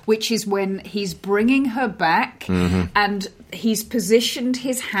this, which is when he's bringing her back and he's positioned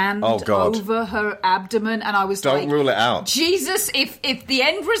his hand over her abdomen, and I was Don't rule it out. Jesus, if the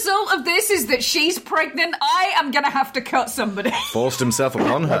end result of this is that she's pregnant, I am going to have to cut somebody. Forced himself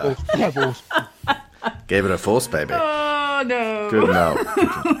upon her. Gave it a force, baby. Oh, no. Good no.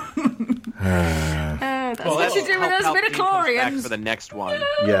 That's what you do with those midichlorians. For the next one.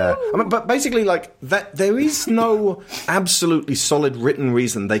 Yeah. I mean, but basically, like, that, there is no absolutely solid written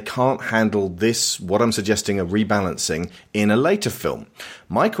reason they can't handle this, what I'm suggesting, a rebalancing, in a later film.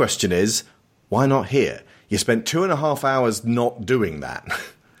 My question is, why not here? You spent 2.5 hours not doing that.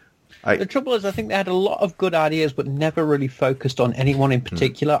 The trouble is, I think they had a lot of good ideas, but never really focused on anyone in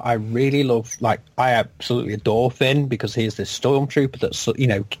particular. I really love, I absolutely adore Finn, because he is this stormtrooper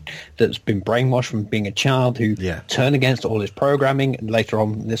that's been brainwashed from being a child who turned against all his programming. And later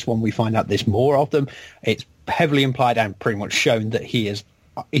on in this one, we find out there's more of them. It's heavily implied and pretty much shown that he's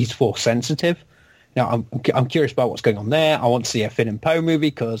Force sensitive. Now, I'm curious about what's going on there. I want to see a Finn and Poe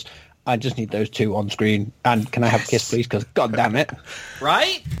movie, because I just need those two on screen. And can I have a kiss, please? Because, God damn it.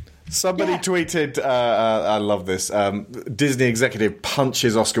 Right? Somebody tweeted, I love this, Disney executive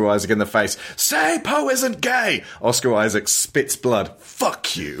punches Oscar Isaac in the face. Say Poe isn't gay! Oscar Isaac spits blood.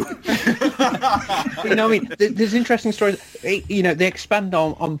 Fuck you. There's interesting stories. They expand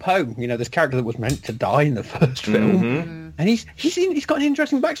on Poe, this character that was meant to die in the first film. And he's got an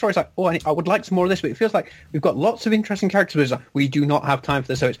interesting backstory. It's like, I would like some more of this, but it feels like we've got lots of interesting characters, but it's like, we do not have time for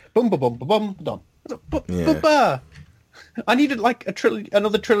this, so it's boom, boom, boom, boom, boom, done. I needed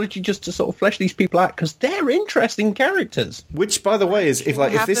another trilogy just to sort of flesh these people out, because they're interesting characters. Which, by the way, is if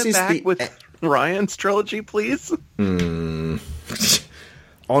this is with Ryan's trilogy, please.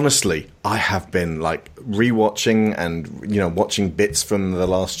 honestly, I have been like rewatching and watching bits from The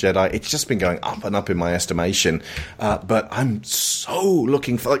Last Jedi. It's just been going up and up in my estimation. But I'm so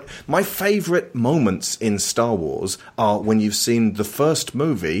looking for my favorite moments in Star Wars are when you've seen the first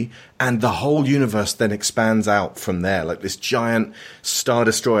movie and the whole universe then expands out from there, like this giant Star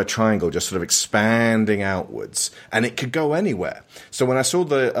Destroyer triangle just sort of expanding outwards, and it could go anywhere. So when I saw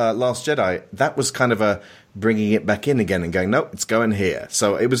The Last Jedi, that was kind of a bringing it back in again and going, nope, it's going here.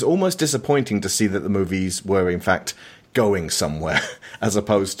 So it was almost disappointing to see that the movies were, in fact, going somewhere as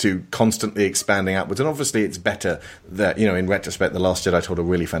opposed to constantly expanding outwards. And obviously it's better that, in retrospect, The Last Jedi told a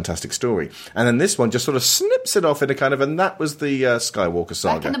really fantastic story. And then this one just sort of snips it off in a kind of, and that was the Skywalker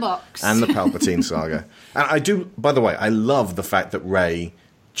saga. Back in the box. And the Palpatine saga. And I do, by the way, I love the fact that Rey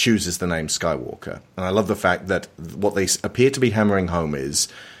chooses the name Skywalker. And I love the fact that what they appear to be hammering home is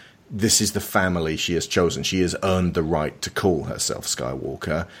this is the family she has chosen. She has earned the right to call herself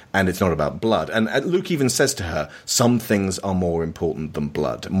Skywalker, and it's not about blood. And Luke even says to her, some things are more important than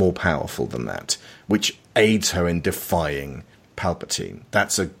blood, more powerful than that, which aids her in defying Palpatine.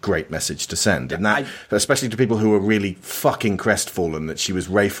 That's a great message to send. And that, especially to people who are really fucking crestfallen that she was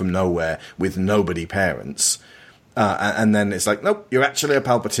Rey from nowhere with nobody parents. And then it's like, nope, you're actually a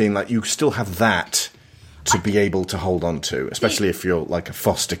Palpatine. Like, you still have that to be able to hold on to, especially if you're like a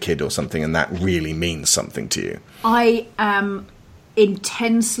foster kid or something and that really means something to you. I am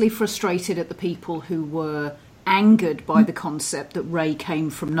intensely frustrated at the people who were angered by the concept that Rey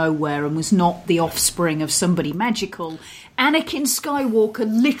came from nowhere and was not the offspring of somebody magical. Anakin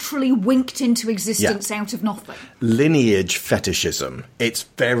Skywalker literally winked into existence out of nothing. Lineage fetishism. It's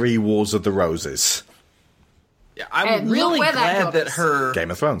very Wars of the Roses. Yeah, I'm really glad that her Game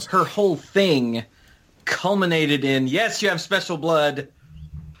of Thrones, her whole thing culminated in, yes, you have special blood,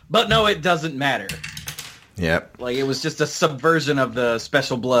 but no, it doesn't matter. Yep. Like, it was just a subversion of the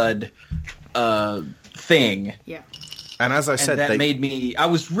special blood thing. Yeah. And as I said, that made me, I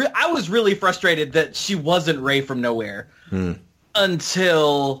was really frustrated that she wasn't Rey from nowhere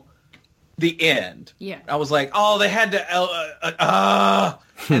until the end. Yeah. I was like, oh, they had to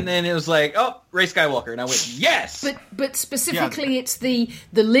and then it was like, oh, Rey Skywalker, and I went, yes. But specifically, it's the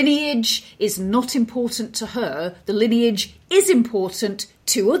lineage is not important to her. The lineage is important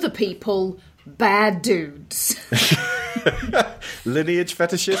to other people. Bad dudes. Lineage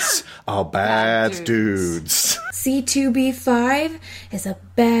fetishists are bad dudes. C2B5 is a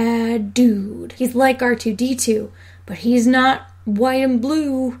bad dude. He's like R2-D2, but he's not white and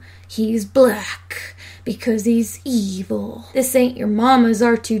blue. He's black. Because he's evil. This ain't your mama's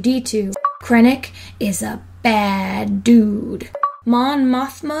R2-D2. Krennic is a bad dude. Mon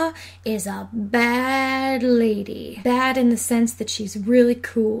Mothma is a bad lady. Bad in the sense that she's really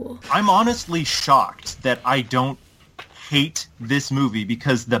cool. I'm honestly shocked that I don't hate this movie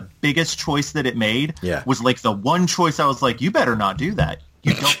because the biggest choice that it made was like the one choice I was like, you better not do that.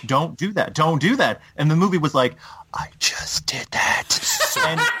 You don't do that. Don't do that. And the movie was like, I just did that.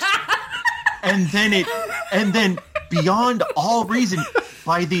 And then beyond all reason,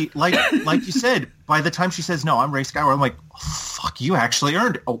 by the like you said, by the time she says no, I'm Rey Skywalker, I'm like, oh, fuck, you actually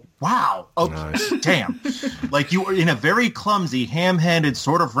earned it. Oh wow. Oh nice. Damn. Like, you were in a very clumsy, ham-handed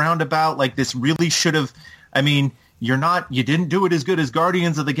sort of roundabout, like this really should have, I mean, you didn't do it as good as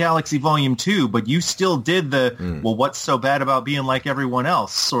Guardians of the Galaxy Volume 2, but you still did the well, what's so bad about being like everyone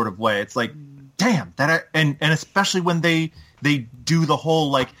else sort of way. It's like, damn, and especially when they do the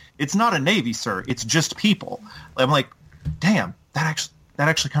whole, like, it's not a Navy, sir, it's just people. I'm like, damn, that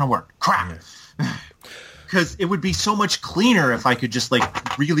actually kind of worked. Crap. Because it would be so much cleaner if I could just,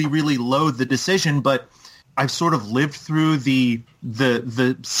 like, really, really load the decision, but I've sort of lived through the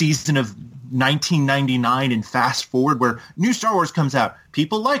season of 1999 and fast forward where new Star Wars comes out.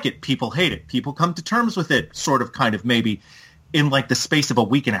 People like it. People hate it. People come to terms with it, sort of, kind of, maybe, in, like, the space of a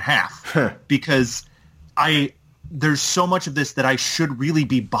week and a half. Because there's so much of this that I should really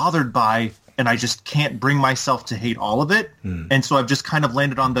be bothered by, and I just can't bring myself to hate all of it. And so I've just kind of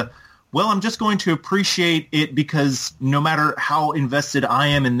landed on I'm just going to appreciate it because no matter how invested I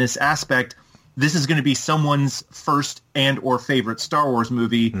am in this aspect, this is going to be someone's first and or favorite Star Wars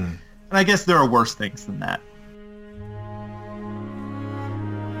movie. And I guess there are worse things than that.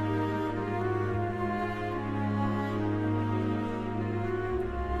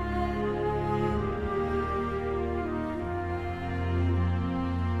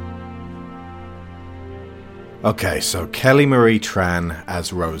 Okay, so Kelly Marie Tran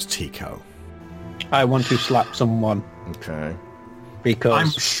as Rose Tico. I want to slap someone. Okay.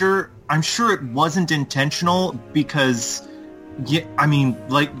 Because I'm sure it wasn't intentional because, I mean,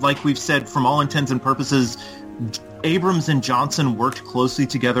 like we've said, from all intents and purposes, Abrams and Johnson worked closely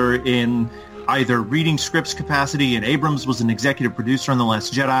together in either reading scripts capacity, and Abrams was an executive producer on The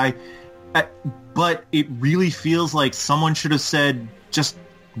Last Jedi. But it really feels like someone should have said, just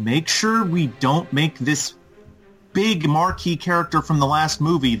make sure we don't make this big marquee character from the last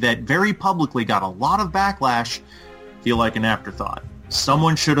movie that very publicly got a lot of backlash feel like an afterthought.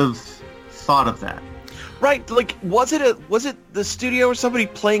 Someone should have thought of that. Right, like, was it the studio or somebody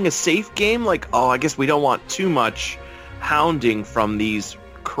playing a safe game? Like, oh, I guess we don't want too much hounding from these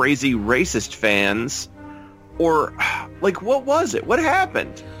crazy racist fans. Or, like, what was it? What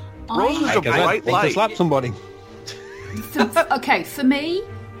happened? Rose was a bright light. Slap somebody. Okay, for me,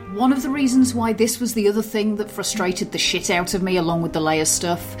 one of the reasons why this was the other thing that frustrated the shit out of me, along with the Leia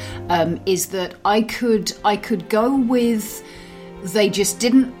stuff, is that I could go with they just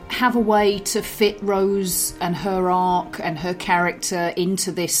didn't have a way to fit Rose and her arc and her character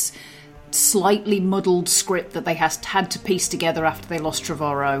into this slightly muddled script that they had to piece together after they lost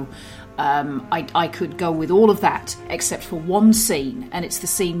Trevorrow. I could go with all of that, except for one scene, and it's the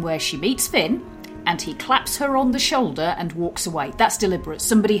scene where she meets Finn, and he claps her on the shoulder and walks away. That's deliberate.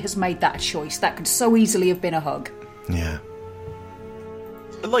 Somebody has made that a choice. That could so easily have been a hug. Yeah.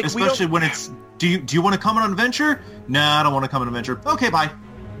 Like, especially when it's, do you want to come on an adventure? No, I don't want to come on an adventure. Okay, bye.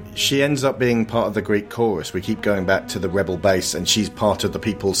 She ends up being part of the Greek chorus. We keep going back to the rebel base, and she's part of the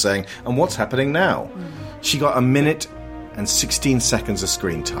people saying, and what's happening now? She got 1 minute and 16 seconds of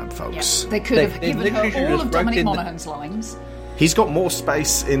screen time, folks. Yeah, they could have given her all of Dominic Monaghan's lines. He's got more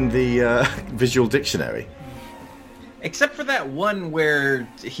space in the visual dictionary. Except for that one where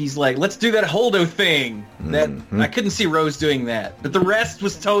he's like, let's do that Holdo thing. That I couldn't see Rose doing that. But the rest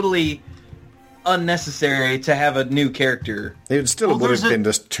was totally unnecessary to have a new character. It still would have been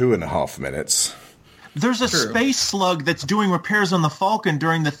just 2.5 minutes. There's a space slug that's doing repairs on the Falcon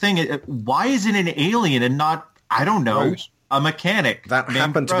during the thing. Why is it an alien and not, I don't know, Rose? A mechanic? That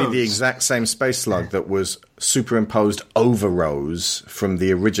happened to be the exact same space slug that was superimposed over Rose from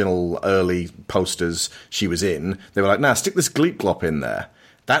the original early posters she was in. They were like, nah, stick this Gleep Glop in there.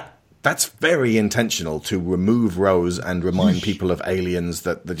 That's very intentional to remove Rose and remind people of aliens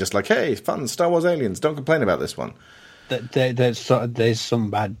that they're just like, hey, fun, Star Wars aliens, don't complain about this one. There's some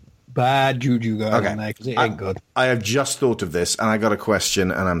bad juju going on there, because it ain't good. I have just thought of this, and I got a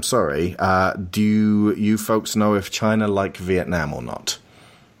question, and I'm sorry. Do you folks know if China like Vietnam or not?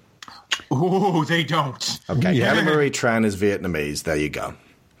 Oh, they don't. Okay, yeah. Ellen Marie Tran is Vietnamese. There you go.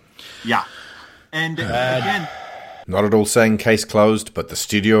 Yeah. And again... Not at all saying case closed, but the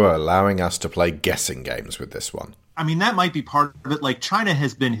studio are allowing us to play guessing games with this one. I mean, that might be part of it. Like, China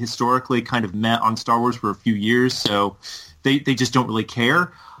has been historically kind of met on Star Wars for a few years, so they just don't really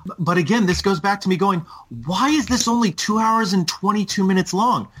care. But again, this goes back to me going, why is this only 2 hours and 22 minutes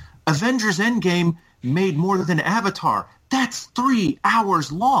long? Avengers Endgame made more than Avatar. That's 3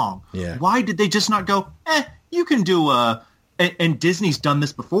 hours long. Yeah. Why did they just not go, you can do and Disney's done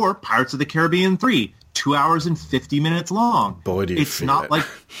this before, Pirates of the Caribbean 3, 2 hours and 50 minutes long. Boy, do you it's not like,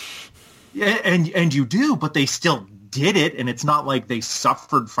 and you do, but they still did it, and it's not like they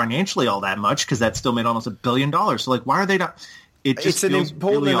suffered financially all that much, because that still made almost $1 billion. So like, why are they not? It's an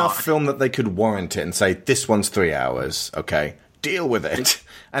important enough film that they could warrant it and say, this one's 3 hours, okay, deal with it.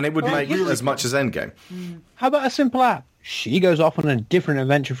 And it would make as much as Endgame. How about a simple app? She goes off on a different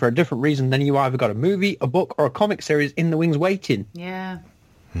adventure for a different reason, then you either got a movie, a book, or a comic series in the wings waiting. Yeah.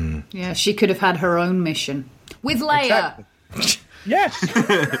 Yeah, she could have had her own mission. With Leia! Exactly. Yes!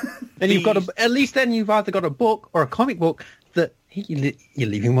 Then you've got at least then you've either got a book or a comic book that you're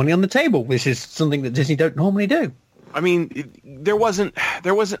leaving money on the table. This is something that Disney don't normally do. I mean, there wasn't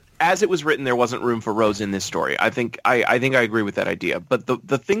as it was written. There wasn't room for Rose in this story. I think I agree with that idea. But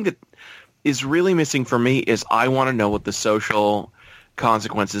the thing that is really missing for me is I want to know what the social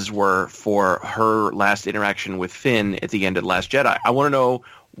consequences were for her last interaction with Finn at the end of The Last Jedi. I want to know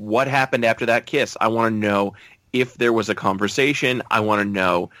what happened after that kiss. I want to know if there was a conversation. I want to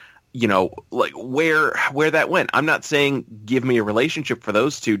know, like where that went. I'm not saying give me a relationship for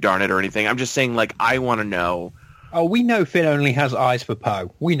those two, darn it, or anything. I'm just saying, like, I want to know. Oh, we know Finn only has eyes for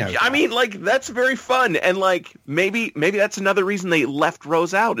Poe. We know. I mean, like, that's very fun. And, like, maybe that's another reason they left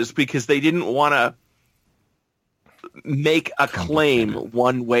Rose out, is because they didn't want to make a claim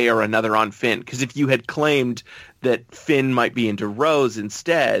one way or another on Finn. Because if you had claimed that Finn might be into Rose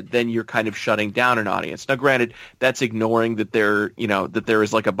instead, then you're kind of shutting down an audience. Now, granted, that's ignoring that there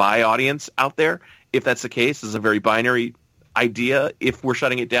is like a bi audience out there. If that's the case, it's a very binary idea if we're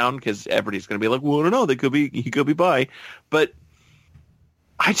shutting it down, because everybody's going to be like, well, I don't know, he could be bi. But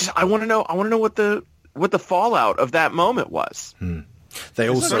I want to know what the fallout of that moment was. They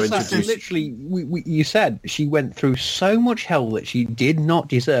also introduced... Literally, you said she went through so much hell that she did not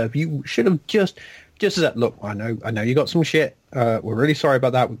deserve. You should have just said, look, I know you got some shit. We're really sorry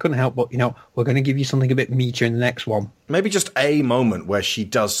about that. We couldn't help, but, we're going to give you something a bit meatier in the next one. Maybe just a moment where she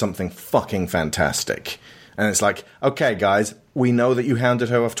does something fucking fantastic. And it's like, okay, guys, we know that you hounded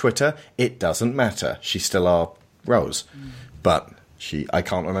her off Twitter. It doesn't matter. She's still our Rose. But I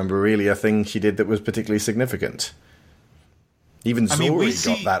can't remember really a thing she did that was particularly significant. Even Zori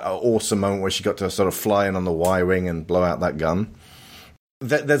got that awesome moment where she got to sort of fly in on the Y-Wing and blow out that gun.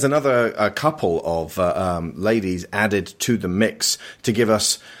 There's another couple of ladies added to the mix to give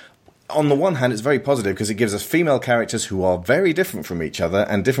us... On the one hand, it's very positive because it gives us female characters who are very different from each other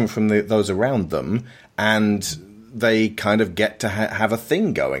and different from those around them, and they kind of get to have a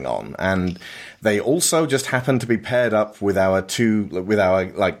thing going on. And they also just happen to be paired up with our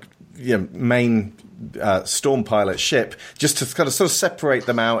main storm pilot ship, just to kind of sort of separate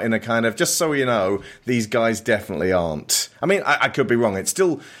them out in a kind of, just so you know, these guys definitely aren't. I mean, I could be wrong. It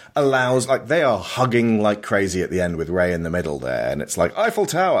still allows, like, they are hugging like crazy at the end with Rey in the middle there, and it's like Eiffel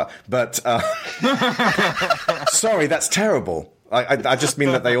Tower. But sorry, that's terrible. I just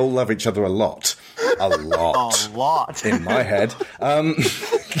mean that they all love each other a lot. A lot in my head.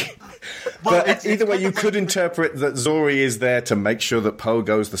 But either way, you could interpret that Zori is there to make sure that Poe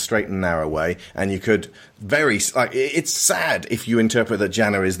goes the straight and narrow way, and you could it's sad if you interpret that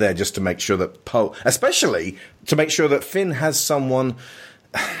Janna is there just to make sure that Poe, especially to make sure that Finn has someone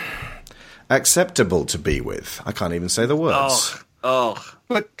acceptable to be with. I can't even say the words.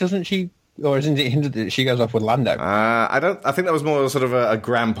 But doesn't she... Or isn't it hinted that she goes off with Lando? I think that was more sort of a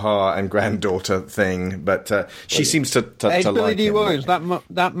grandpa and granddaughter thing, but she seems to Billy like D. him. Williams,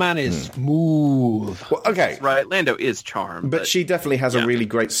 that man is smooth. Well, okay. Right, Lando is charmed. But she definitely has a really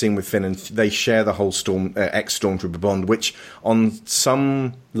great scene with Finn, and they share the whole ex-Stormtrooper bond, which on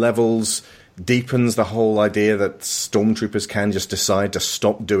some levels deepens the whole idea that Stormtroopers can just decide to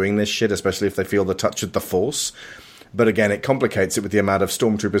stop doing this shit, especially if they feel the touch of the Force. But again, it complicates it with the amount of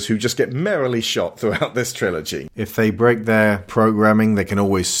Stormtroopers who just get merrily shot throughout this trilogy. If they break their programming, they can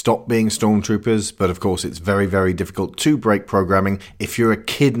always stop being Stormtroopers, but of course it's very, very difficult to break programming if you're a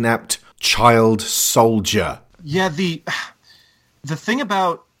kidnapped child soldier. Yeah, the thing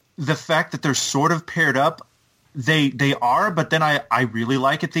about the fact that they're sort of paired up, they are, but then I really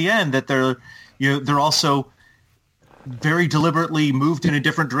like at the end that they're also very deliberately moved in a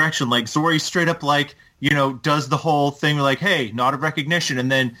different direction. Like Zori straight up does the whole thing like, hey, nod of recognition.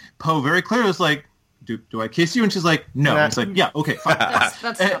 And then Poe very clearly was like, do I kiss you? And she's like, no. And it's like, yeah, okay, fine.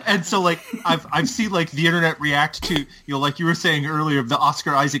 And so I've seen the internet react to, like you were saying earlier, the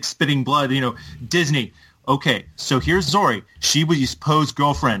Oscar Isaac spitting blood, Disney. Okay, so here's Zori. She was Poe's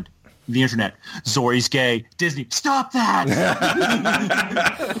girlfriend. The internet. Zori's gay. Disney. Stop that!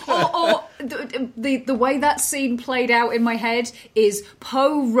 or the way that scene played out in my head is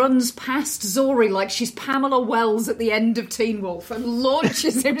Poe runs past Zori like she's Pamela Wells at the end of Teen Wolf and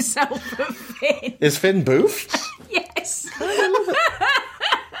launches himself at Finn. Is Finn Boof? Yes.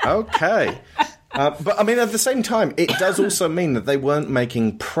 Okay. But, I mean, at the same time, it does also mean that they weren't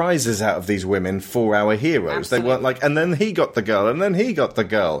making prizes out of these women for our heroes. Absolutely. They weren't like, and then he got the girl, and then he got the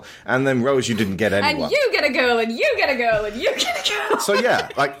girl, and then Rose, you didn't get anyone. And you get a girl, and you get a girl, and you get a girl. So, yeah,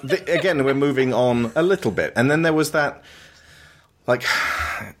 again, we're moving on a little bit. And then there was that...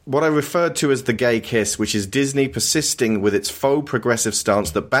 what I referred to as the gay kiss, which is Disney persisting with its faux progressive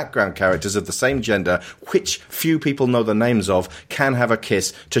stance that background characters of the same gender, which few people know the names of, can have a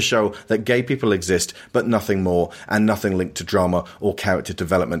kiss to show that gay people exist, but nothing more, and nothing linked to drama or character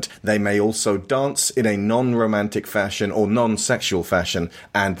development. They may also dance in a non-romantic fashion or non-sexual fashion,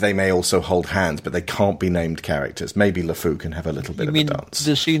 and they may also hold hands, but they can't be named characters. Maybe LeFou can have a little bit of a dance.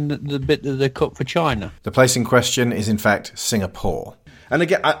 The scene, the bit that they cut for China? The place in question is, in fact, Singapore. And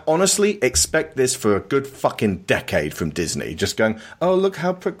again, I honestly expect this for a good fucking decade from Disney. Just going, oh, look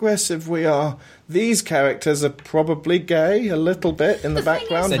how progressive we are. These characters are probably gay a little bit in the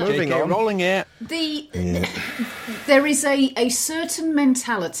background. Moving on. Rolling it. There is a certain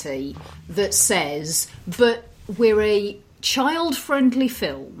mentality that says, but we're a child-friendly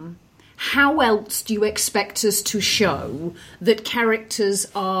film. How else do you expect us to show that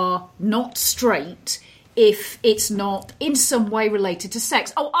characters are not straight if it's not in some way related to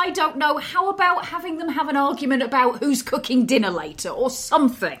sex? Oh, I don't know. How about having them have an argument about who's cooking dinner later or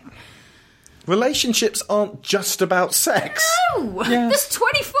something? Relationships aren't just about sex. No! Yeah. There's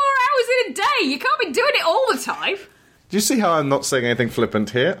 24 hours in a day. You can't be doing it all the time. Do you see how I'm not saying anything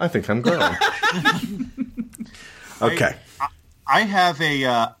flippant here? I think I'm growing. Okay. I have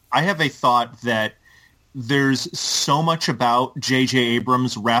a thought that there's so much about J.J.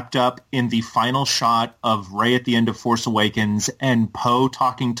 Abrams wrapped up in the final shot of Rey at the end of Force Awakens and Poe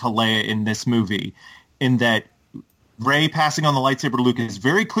talking to Leia in this movie, in that Rey passing on the lightsaber to Luke is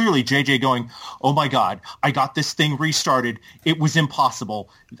very clearly J.J. going, oh my God, I got this thing restarted. It was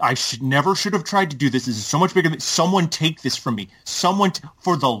impossible. I never should have tried to do this. This is so much bigger than someone take this from me.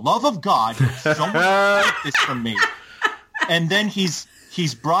 For the love of God, someone take this from me. And then he's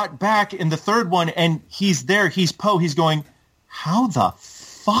brought back in the third one, and he's there. He's Poe. He's going, how the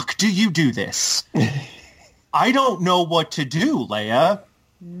fuck do you do this? I don't know what to do, Leia.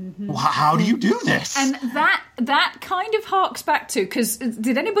 Mm-hmm. How do you do this? And that kind of harks back to, because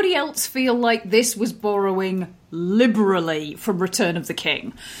did anybody else feel like this was borrowing liberally from Return of the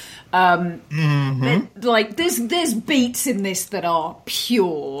King? Like there's beats in this that are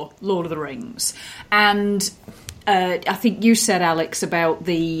pure Lord of the Rings, and I think you said, Alex, about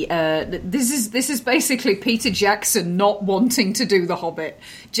the this is basically Peter Jackson not wanting to do The Hobbit.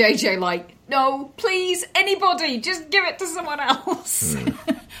 JJ like, no, please, anybody, just give it to someone else.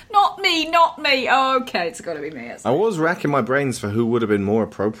 Not me. Oh, okay, it's got to be me. I was racking my brains for who would have been more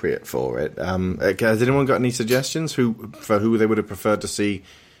appropriate for it. Has anyone got any suggestions for who they would have preferred to see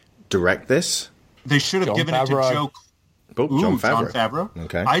direct this? They should have given it to Joe. John Favreau. John Favreau.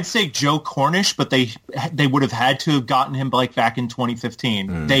 Okay. I'd say Joe Cornish, but they would have had to have gotten him like back in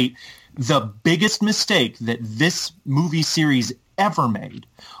 2015. The biggest mistake that this movie series ever made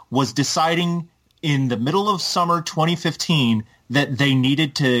was deciding in the middle of summer 2015 that they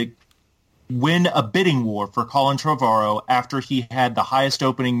needed to win a bidding war for Colin Trevorrow after he had the highest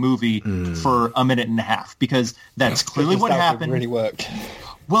opening movie for a minute and a half, because that's clearly what happened. Really worked.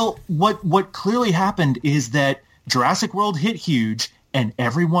 Well, what clearly happened is that Jurassic World hit huge, and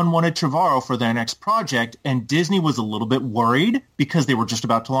everyone wanted Trevorrow for their next project, and Disney was a little bit worried because they were just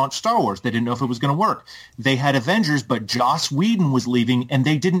about to launch Star Wars. They didn't know if it was going to work. They had Avengers, but Joss Whedon was leaving, and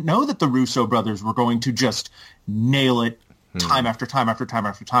they didn't know that the Russo brothers were going to just nail it time after time after time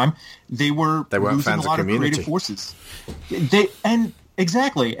after time. They were losing a lot of creative forces.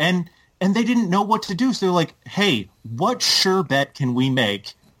 Exactly. And they didn't know what to do, so they're like, hey, what sure bet can we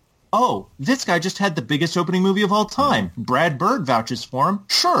make? Oh, this guy just had the biggest opening movie of all time. Brad Bird vouches for him.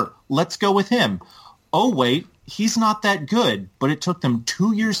 Sure, let's go with him. Oh, wait, he's not that good. But it took them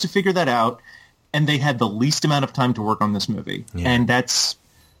 2 years to figure that out, and they had the least amount of time to work on this movie. Yeah. And that's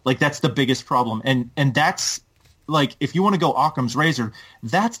the biggest problem. And that's, like, if you want to go Occam's razor,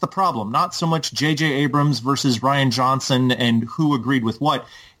 that's the problem. Not so much J.J. Abrams versus Rian Johnson and who agreed with what.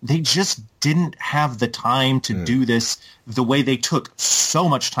 They just didn't have the time to do this the way they took so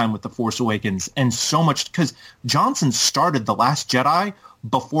much time with The Force Awakens, and so much, because Johnson started The Last Jedi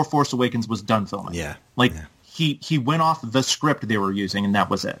before Force Awakens was done filming. Yeah. He went off the script they were using, and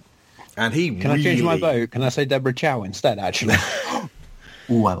that was it. And Can I change my vote? Can I say Deborah Chow instead, actually?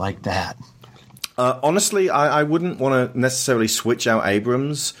 Ooh, I like that. Honestly, I wouldn't want to necessarily switch out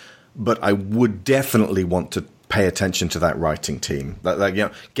Abrams, but I would definitely want to pay attention to that writing team.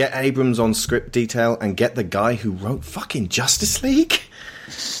 Get Abrams on script detail and get the guy who wrote fucking Justice League.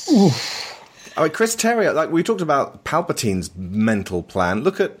 Chris Terrio, like we talked about Palpatine's mental plan.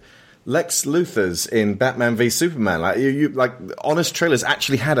 Look at Lex Luthor's in Batman v Superman. Like Honest Trailers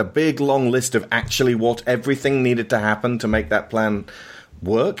actually had a big long list of actually what everything needed to happen to make that plan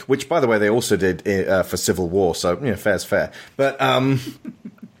work, which by the way they also did for Civil War, so fair's fair. But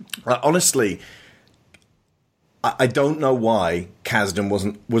honestly, I don't know why Kasdan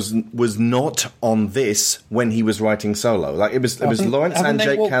was not on this when he was writing Solo. Like it was Lawrence and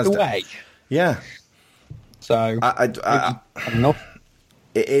Jake Kasdan. Away? Yeah. So I don't know.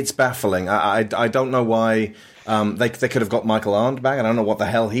 It's baffling. I don't know why they could have got Michael Arndt back. I don't know what the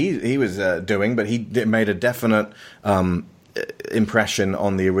hell he was doing, but he made a definite impression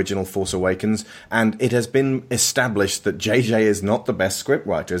on the original Force Awakens, and it has been established that JJ is not the best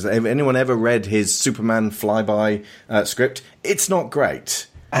scriptwriter. Has anyone ever read his Superman flyby script? It's not great,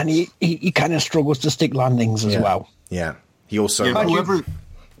 and he kind of struggles to stick landings as well. Yeah, he also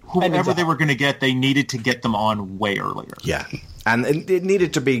whoever they were going to get, they needed to get them on way earlier. Yeah, and it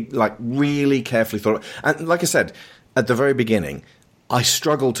needed to be like really carefully thought. And like I said at the very beginning, I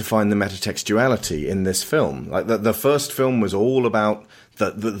struggled to find the metatextuality in this film. Like the first film was all about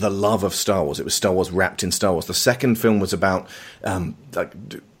the love of Star Wars. It was Star Wars wrapped in Star Wars. The second film was about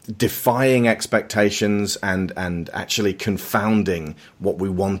defying expectations and actually confounding what we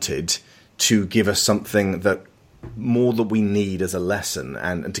wanted to give us something that more that we need as a lesson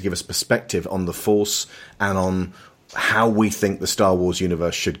and to give us perspective on the Force and on how we think the Star Wars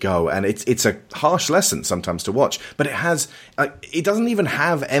universe should go. And it's a harsh lesson sometimes to watch, but it doesn't even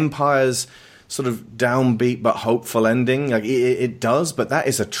have Empire's sort of downbeat but hopeful ending. Like it does, but that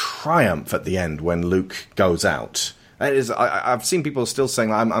is a triumph at the end when Luke goes out. It is. I've seen people still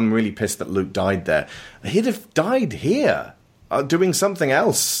saying, I'm really pissed that Luke died there. He'd have died here, doing something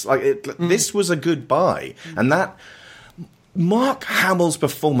else. This was a goodbye. And that Mark Hamill's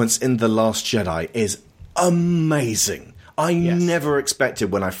performance in The Last Jedi is amazing. I never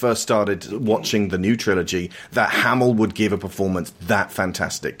expected when I first started watching the new trilogy that Hamill would give a performance that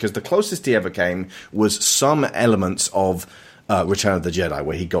fantastic. Because the closest he ever came was some elements of Return of the Jedi,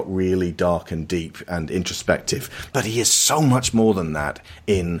 where he got really dark and deep and introspective. But he is so much more than that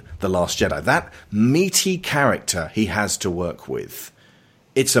in The Last Jedi. That meaty character he has to work with,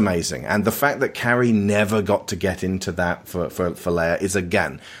 it's amazing. And the fact that Carrie never got to get into that for Leia is,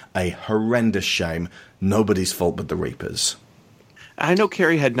 again, a horrendous shame. Nobody's fault but the Reapers. I know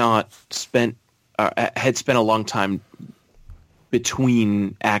Carrie had spent a long time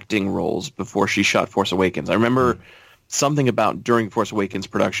between acting roles before she shot Force Awakens. I remember something about during Force Awakens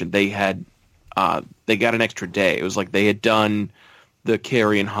production, they got an extra day. It was like they had done the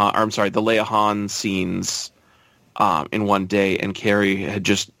Leia Han scenes in one day, and Carrie had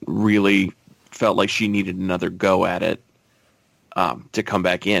just really felt like she needed another go at it to come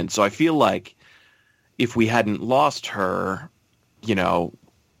back in. So I feel like if we hadn't lost her,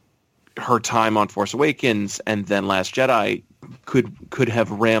 her time on Force Awakens and then Last Jedi could have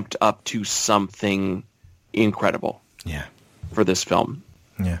ramped up to something incredible. Yeah. For this film.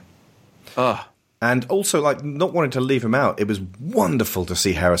 Yeah. And also, not wanting to leave him out, it was wonderful to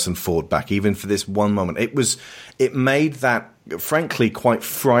see Harrison Ford back, even for this one moment. It made that, frankly, quite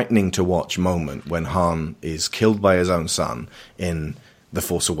frightening to watch moment when Han is killed by his own son in The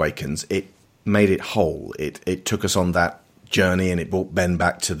Force Awakens. It made it whole. It took us on that journey, and it brought Ben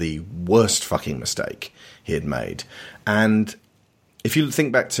back to the worst fucking mistake he had made. And if you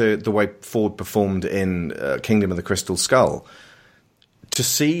think back to the way Ford performed in Kingdom of the Crystal Skull, to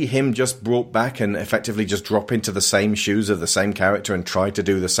see him just brought back and effectively just drop into the same shoes of the same character and try to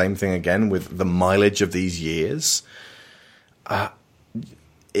do the same thing again with the mileage of these years,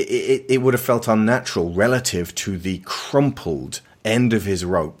 it would have felt unnatural relative to the crumpled end of his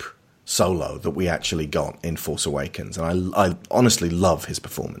rope solo that we actually got in Force Awakens. And I honestly love his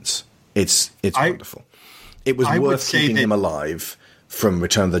performance. It's wonderful. It was worth keeping him alive from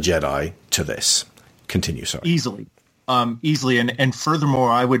Return of the Jedi to this. Continue, sorry. Easily. And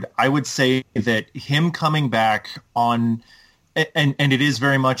furthermore, I would say that him coming back on, and it is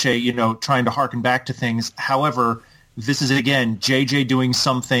very much trying to harken back to things. However, this is, again, JJ doing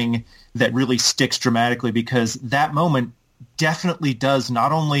something that really sticks dramatically, because that moment definitely does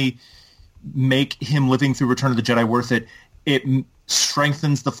not only make him living through Return of the Jedi worth it, it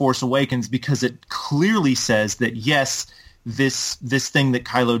strengthens The Force Awakens, because it clearly says that, yes, this thing that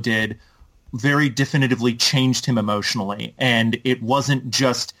Kylo did very definitively changed him emotionally. And it wasn't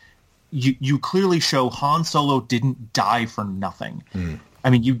just, you clearly show Han Solo didn't die for nothing. I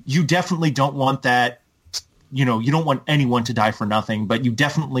mean, you definitely don't want that, you don't want anyone to die for nothing, but you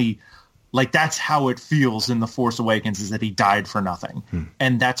definitely, that's how it feels in The Force Awakens, is that he died for nothing.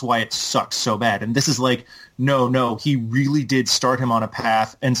 And that's why it sucks so bad. And this is no, he really did start him on a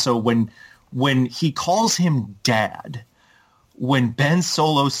path. And so when he calls him Dad, when Ben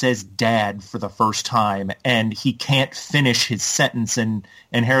Solo says Dad for the first time and he can't finish his sentence, and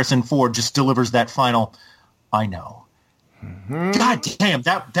Harrison Ford just delivers that final, I know. God damn,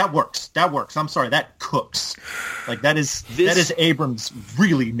 that works. That works. I'm sorry, that cooks. That is Abrams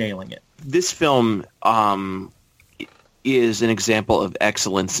really nailing it. This film is an example of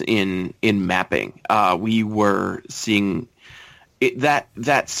excellence in mapping. We were seeing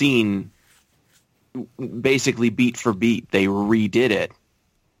that scene basically beat for beat. They redid it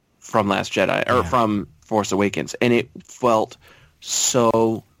from Last Jedi or from Force Awakens, and it felt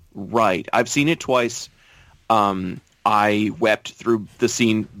so right. I've seen it twice. I wept through the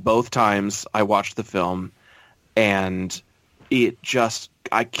scene both times I watched the film, and it just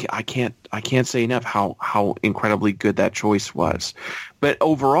I can't say enough how incredibly good that choice was. But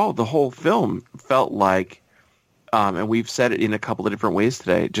overall, the whole film felt like, and we've said it in a couple of different ways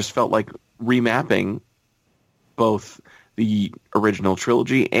today, it just felt like remapping both the original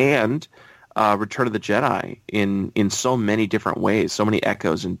trilogy and Return of the Jedi in so many different ways, so many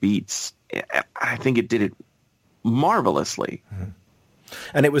echoes and beats. I think it did it marvelously.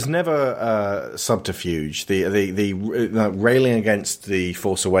 And it was never subterfuge. The railing against The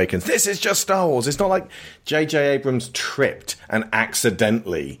Force Awakens, this is just Star Wars. It's not like J.J. Abrams tripped and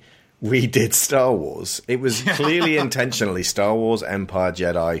accidentally redid Star Wars. It was clearly intentionally Star Wars, Empire,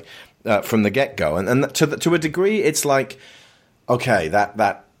 Jedi from the get-go. And to a degree, it's like, okay,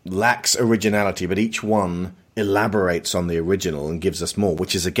 that lacks originality, but each one elaborates on the original and gives us more,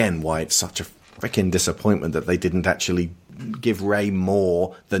 which is, again, why it's such a freaking disappointment that they didn't actually give Rey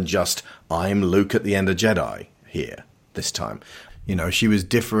more than just, I'm Luke at the end of Jedi here this time. You know, she was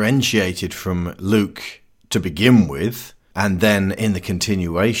differentiated from Luke to begin with, and then in the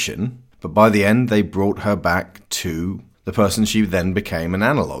continuation, but by the end they brought her back to the person she then became an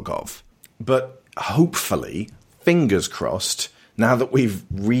analogue of. But hopefully, fingers crossed, now that we've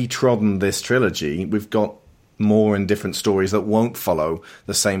retrodden this trilogy, we've got more and different stories that won't follow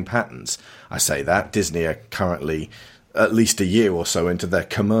the same patterns. I say that, Disney are currently at least a year or so into their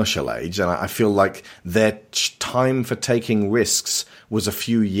commercial age, and I feel like their time for taking risks was a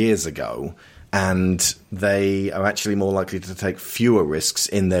few years ago, and they are actually more likely to take fewer risks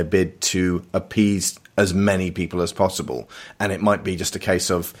in their bid to appease as many people as possible. And it might be just a case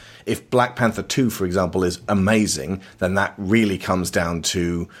of, if Black Panther 2, for example, is amazing, then that really comes down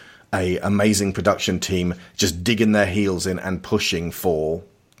to a amazing production team just digging their heels in and pushing for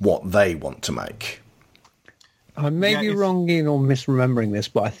what they want to make. I may be wrong in or misremembering this,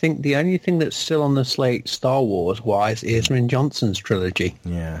 but I think the only thing that's still on the slate Star Wars-wise is Rian Johnson's trilogy.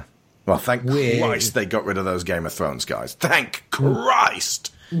 Yeah. Well, thank Christ they got rid of those Game of Thrones guys. Thank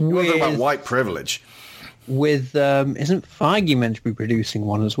Christ! You want to talk about white privilege. With, isn't Feige meant to be producing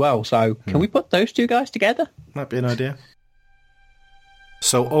one as well? So can we put those two guys together? Might be an idea.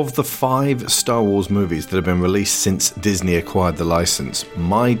 So of the 5 Star Wars movies that have been released since Disney acquired the license,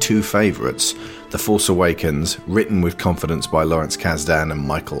 my 2 favourites, The Force Awakens, written with confidence by Lawrence Kasdan and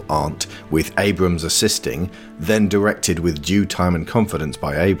Michael Arndt, with Abrams assisting, then directed with due time and confidence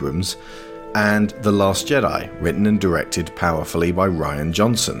by Abrams, and The Last Jedi, written and directed powerfully by Rian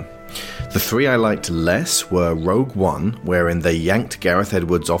Johnson. The 3 I liked less were Rogue One, wherein they yanked Gareth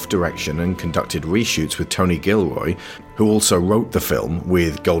Edwards off direction and conducted reshoots with Tony Gilroy, who also wrote the film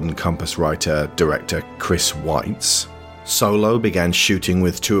with Golden Compass writer-director Chris Weitz. Solo began shooting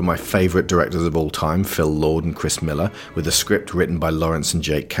with 2 of my favourite directors of all time, Phil Lord and Chris Miller, with a script written by Lawrence and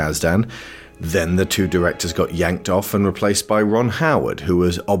Jake Kasdan. Then the 2 directors got yanked off and replaced by Ron Howard, who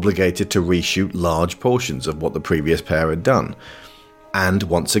was obligated to reshoot large portions of what the previous pair had done. And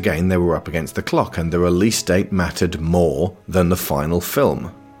once again they were up against the clock, and the release date mattered more than the final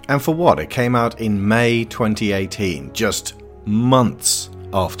film. And for what? It came out in May 2018, just months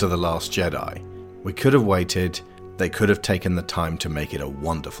after The Last Jedi. We could have waited, they could have taken the time to make it a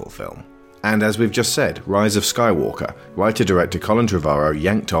wonderful film. And as we've just said, Rise of Skywalker, writer-director Colin Trevorrow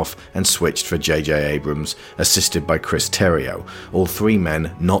yanked off and switched for J.J. Abrams, assisted by Chris Terrio, all 3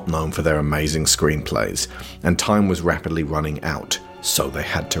 men not known for their amazing screenplays, and time was rapidly running out, so they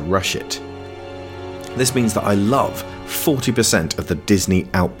had to rush it. This means that I love 40% of the Disney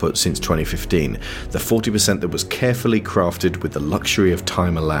output since 2015, the 40% that was carefully crafted with the luxury of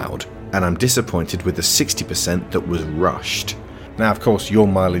time allowed, and I'm disappointed with the 60% that was rushed. Now, of course, your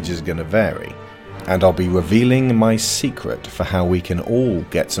mileage is going to vary, and I'll be revealing my secret for how we can all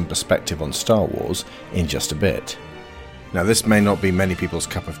get some perspective on Star Wars in just a bit. Now, this may not be many people's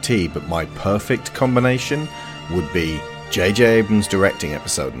cup of tea, but my perfect combination would be J.J. Abrams directing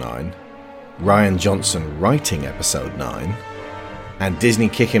Episode 9, Rian Johnson writing Episode 9, and Disney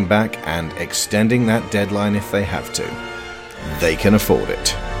kicking back and extending that deadline if they have to. They can afford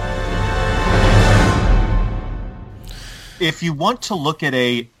it. If you want to look at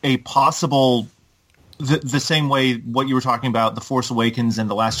a possible, the same way what you were talking about, The Force Awakens and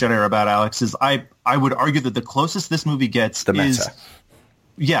The Last Jedi are about, Alex, is I would argue that the closest this movie gets the meta. Is,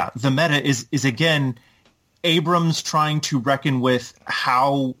 yeah, the meta is again, Abrams trying to reckon with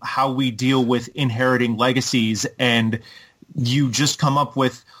how we deal with inheriting legacies, and you just come up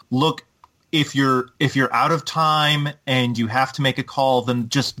with, look, if you're out of time and you have to make a call, then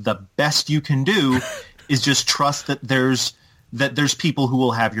just the best you can do is just trust that there's people who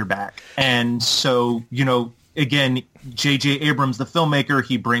will have your back. And so, you know, again, J.J. Abrams, the filmmaker,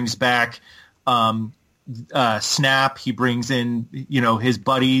 he brings back Snap. He brings in, you know, his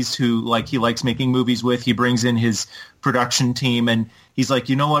buddies who he likes making movies with. He brings in his production team, and he's like,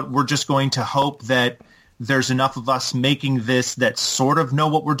 you know what? We're just going to hope that there's enough of us making this that sort of know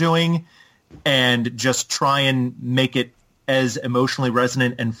what we're doing, and just try and make it as emotionally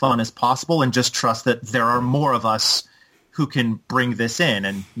resonant and fun as possible, and just trust that there are more of us who can bring this in,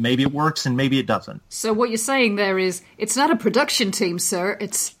 and maybe it works and maybe it doesn't. So what you're saying there is, it's not a production team, sir,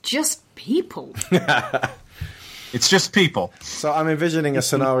 it's just people. It's just people. So I'm envisioning a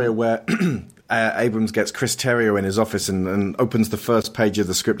scenario where Abrams gets Chris Terrio in his office and opens the first page of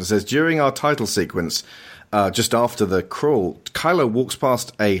the script and says, during our title sequence, just after the crawl, Kylo walks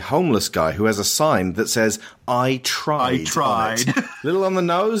past a homeless guy who has a sign that says, I tried. On it. Little on the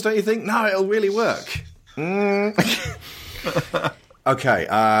nose, don't you think? No, it'll really work.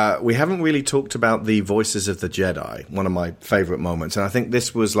 Okay, we haven't really talked about the voices of the Jedi, one of my favourite moments, and I think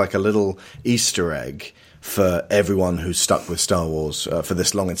this was like a little Easter egg for everyone who's stuck with Star Wars for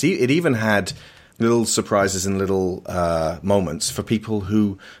this long. It even had little surprises and little moments for people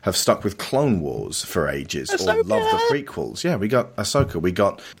who have stuck with Clone Wars for ages or love the prequels. Yeah, we got Ahsoka, we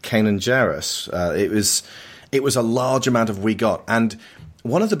got Kanan Jarrus. It was a large amount of we got, and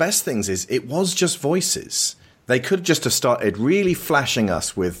one of the best things is it was just voices. They could just have started really flashing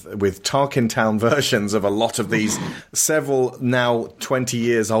us with Tarkin Town versions of a lot of these, several now 20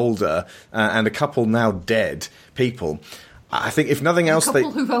 years older and a couple now dead people. I think if nothing else, a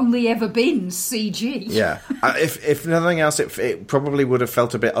couple who've only ever been CG. Yeah, if nothing else, it probably would have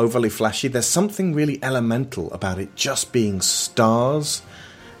felt a bit overly flashy. There's something really elemental about it just being stars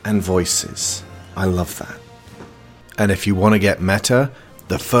and voices. I love that. And if you want to get meta,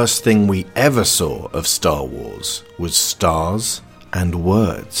 the first thing we ever saw of Star Wars was stars and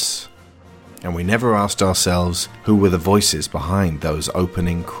words. And we never asked ourselves who were the voices behind those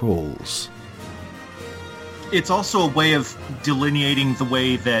opening crawls. It's also a way of delineating the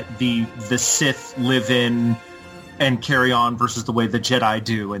way that the Sith live in and carry on versus the way the Jedi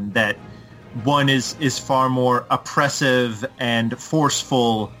do, and that one is far more oppressive and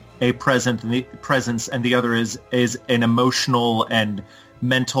forceful a presence, and the other is an emotional and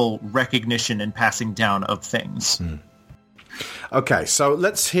mental recognition and passing down of things. Okay, so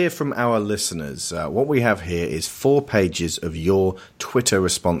let's hear from our listeners. What we have here is 4 pages of your Twitter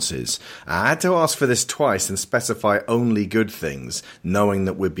responses. I had to ask for this twice and specify only good things, knowing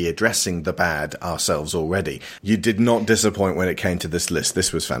that we'd be addressing the bad ourselves already. You did not disappoint when it came to this list.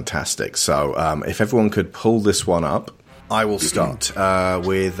 This was fantastic. So if everyone could pull this one up. I will start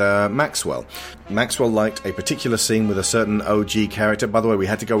with Maxwell. Maxwell liked a particular scene with a certain OG character. By the way, we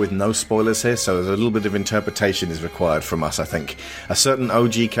had to go with no spoilers here, so there's a little bit of interpretation is required from us, I think. A certain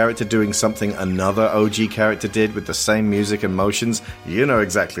OG character doing something another OG character did with the same music and motions. You know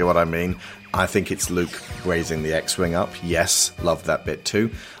exactly what I mean. I think it's Luke raising the X-Wing up. Yes, loved that bit too.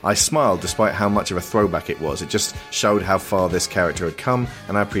 I smiled despite how much of a throwback it was. It just showed how far this character had come,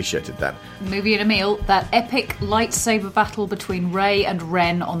 and I appreciated that. Movie and a meal, that epic lightsaber battle between Rey and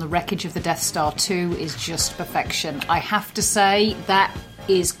Ren on the wreckage of the Death Star 2 is just perfection. I have to say, that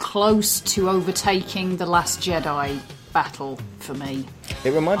is close to overtaking The Last Jedi battle for me.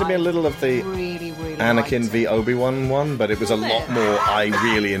 It reminded me a little of the really Anakin v Obi-Wan one, but it was a lot more I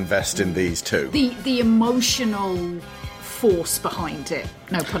really invest in these two. The emotional force behind it,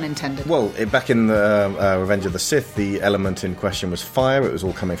 no pun intended. Well, back in the Revenge of the Sith, the element in question was fire. It was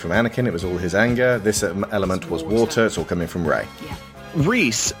all coming from Anakin. It was all his anger. This element was water. It's all coming from Rey. Yeah.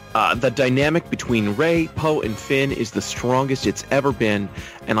 Reese, the dynamic between Rey, Poe, and Finn is the strongest it's ever been,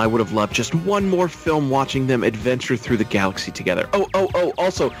 and I would have loved just one more film watching them adventure through the galaxy together. Oh,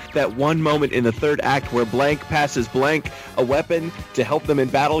 also, that one moment in the third act where Blank passes Blank a weapon to help them in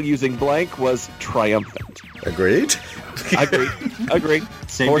battle using Blank was triumphant. Agreed? Agreed.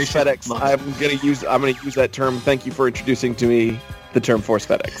 Force FedEx. I'm gonna use that term. Thank you for introducing to me the term Force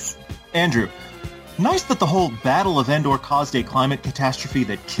FedEx. Andrew, nice that the whole Battle of Endor caused a climate catastrophe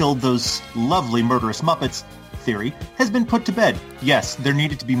that killed those lovely murderous Muppets theory has been put to bed. Yes, there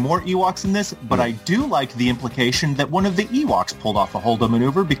needed to be more Ewoks in this, but I do like the implication that one of the Ewoks pulled off a Holdo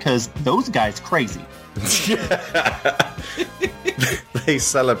maneuver because those guys crazy. They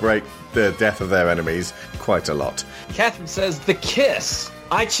celebrate the death of their enemies quite a lot. Catherine says, the kiss.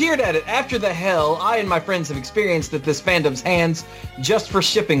 I cheered at it. After the hell I and my friends have experienced at this fandom's hands just for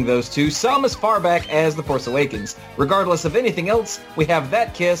shipping those two, some as far back as The Force Awakens. Regardless of anything else, we have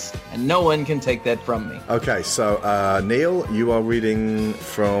that kiss, and no one can take that from me. Okay, so Neil, you are reading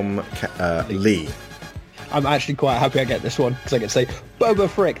from Lee. I'm actually quite happy I get this one, because I get to say, Boba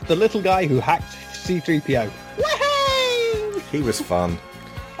Frick, the little guy who hacked C-3PO. Woohoo! He was fun.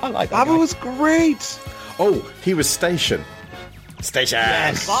 I like that Boba was great. Oh, he was Station.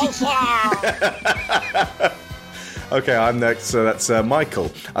 Yes. Okay, I'm next, so that's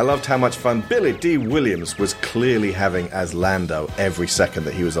Michael. I loved how much fun Billy D. Williams was clearly having as Lando every second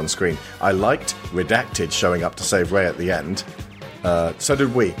that he was on screen. I liked Redacted showing up to save Rey at the end. So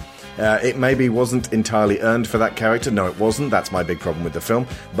did we. It maybe wasn't entirely earned for that character. No, it wasn't. That's my big problem with the film.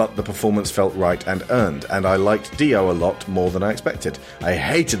 But the performance felt right and earned, and I liked Dio a lot more than I expected. I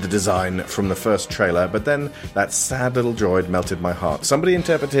hated the design from the first trailer, but then that sad little droid melted my heart. Somebody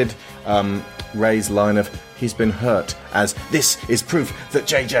interpreted Rey's line of "he's been hurt" as "this is proof that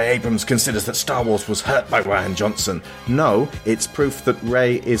J.J. Abrams considers that Star Wars was hurt by Rian Johnson." No, it's proof that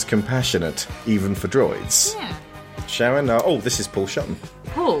Rey is compassionate, even for droids. Yeah. Sharon? This is Paul Shotton.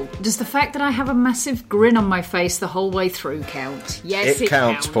 Paul, does the fact that I have a massive grin on my face the whole way through count? Yes, it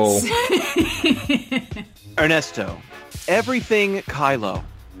counts, Paul. Ernesto, everything Kylo,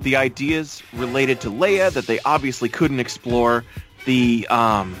 the ideas related to Leia that they obviously couldn't explore, the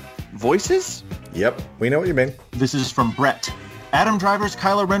voices? Yep, we know what you mean. This is from Brett. Adam Driver's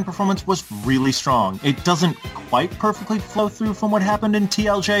Kylo Ren performance was really strong. It doesn't quite perfectly flow through from what happened in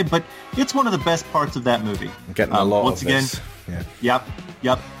TLJ, but it's one of the best parts of that movie. I'm getting a lot once of again, this. Yeah.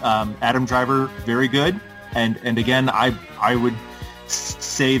 Yep. Adam Driver, very good. And again, I would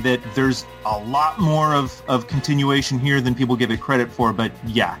say that there's a lot more of continuation here than people give it credit for. But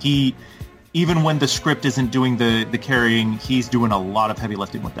yeah, even when the script isn't doing the carrying, he's doing a lot of heavy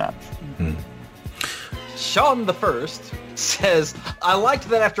lifting with that. Mm. Sean the First says, I liked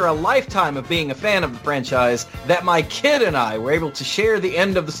that after a lifetime of being a fan of the franchise, that my kid and I were able to share the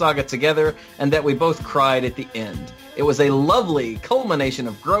end of the saga together, and that we both cried at the end. It was a lovely culmination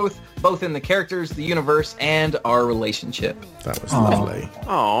of growth, both in the characters, the universe, and our relationship. That was lovely.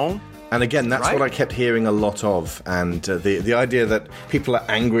 Oh. And again, that's what I kept hearing a lot of. And the idea that people are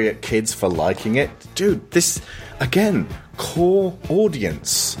angry at kids for liking it. Dude, this, again, core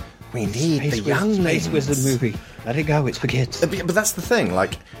audience. We need the younglings. Space Wizard movie. Let it go, it's for kids. But that's the thing,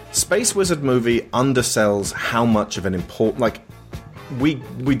 like, Space Wizard movie undersells how much of an important... Like, we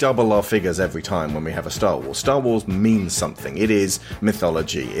double our figures every time when we have a Star Wars. Star Wars means something. It is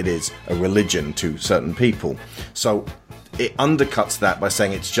mythology. It is a religion to certain people. So it undercuts that by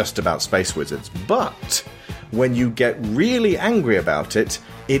saying it's just about Space Wizards. But when you get really angry about it,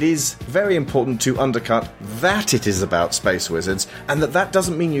 it is very important to undercut that it is about Space Wizards, and that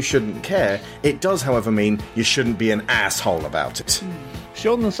doesn't mean you shouldn't care. It does, however, mean you shouldn't be an asshole about it.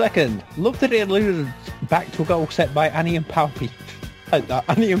 Sean the Second, love that it alluded back to a goal set by Annie and Palpy.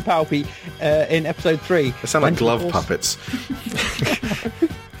 Annie and Palpy in episode 3. They sound like glove puppets.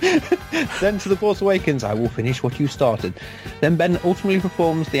 Then to The Force Awakens, I will finish what you started. Then Ben ultimately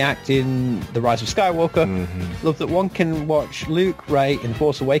performs the act in The Rise of Skywalker. Mm-hmm. Love that one can watch Luke, Rey in The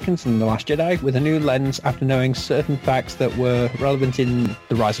Force Awakens and The Last Jedi with a new lens after knowing certain facts that were relevant in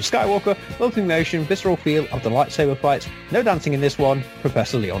The Rise of Skywalker. Love the emotion, visceral feel of the lightsaber fights. No dancing in this one.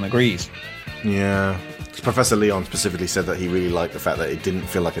 Professor Leon agrees. Yeah. Professor Leon specifically said that he really liked the fact that it didn't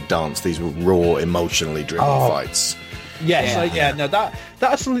feel like a dance. These were raw, emotionally driven fights. Yes,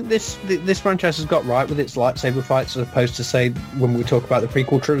 that's something this franchise has got right with its lightsaber fights, as opposed to, say, when we talk about the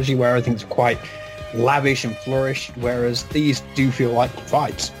prequel trilogy, where everything's quite lavish and flourished, whereas these do feel like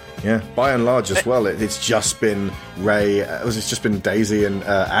fights. Yeah, by and large as well, it's just been Rey, it's just been Daisy and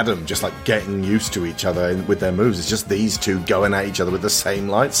Adam just like getting used to each other with their moves. It's just these two going at each other with the same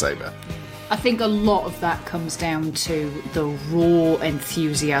lightsaber. I think a lot of that comes down to the raw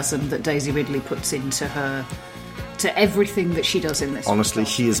enthusiasm that Daisy Ridley puts into everything that she does in this. Honestly,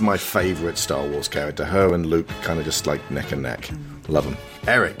 she is my favourite Star Wars character. Her and Luke kind of just like neck and neck. Love them.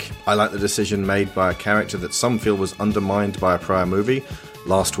 Eric, I like the decision made by a character that some feel was undermined by a prior movie.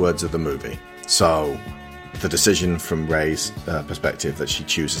 Last words of the movie. So, the decision from Rey's perspective that she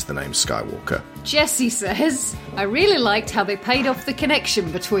chooses the name Skywalker. Jesse says, I really liked how they paid off the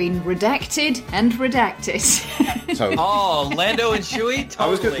connection between Redacted and Redacted. So, Lando and Chewie? Totally. I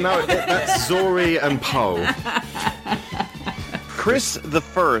was good. No, that's Zori and Poe. Chris the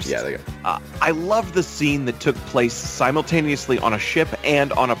First. Yeah, there you go. I loved the scene that took place simultaneously on a ship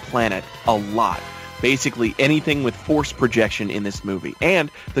and on a planet a lot. Basically anything with force projection in this movie.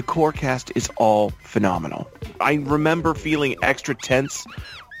 And the core cast is all phenomenal. I remember feeling extra tense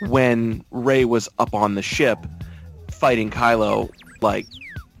when Rey was up on the ship fighting Kylo, like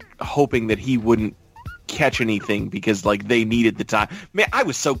hoping that he wouldn't catch anything because like they needed the time. Man, I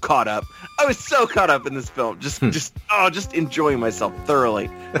was so caught up. I was so caught up in this film. Just enjoying myself thoroughly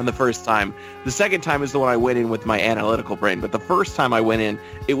on the first time. The second time is the one I went in with my analytical brain, but the first time I went in,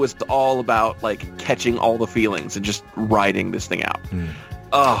 it was all about like catching all the feelings and just riding this thing out.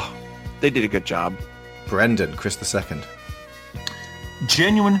 Oh, they did a good job. Brendan, Chris the Second.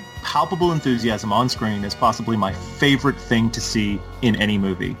 Genuine, palpable enthusiasm on screen is possibly my favorite thing to see in any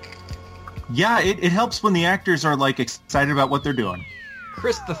movie. Yeah, it helps when the actors are like excited about what they're doing.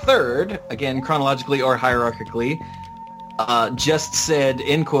 Chris the Third, again chronologically or hierarchically, just said,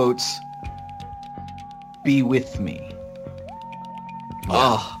 in quotes, "Be with me."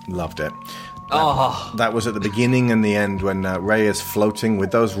 Oh, loved it. Oh, that was at the beginning and the end when Rey is floating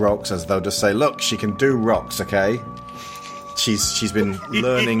with those rocks as though to say, "Look, she can do rocks, okay?" She's been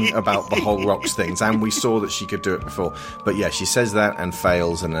learning about the whole rocks things, and we saw that she could do it before. But yeah, she says that and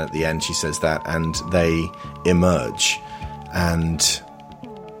fails, and at the end she says that, and they emerge. And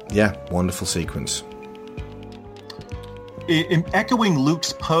yeah, wonderful sequence. Echoing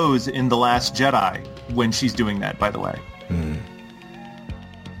Luke's pose in The Last Jedi when she's doing that, by the way.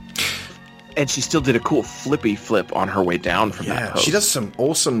 And she still did a cool flippy flip on her way down from that pose. She does some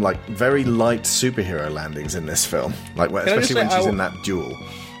awesome, like, very light superhero landings in this film. Like, especially when she's in that duel.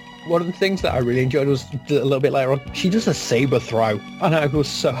 One of the things that I really enjoyed was a little bit later on, she does a saber throw. And I was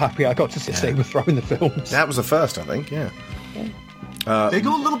so happy I got to see saber throw in the films. That was the first, I think, yeah. They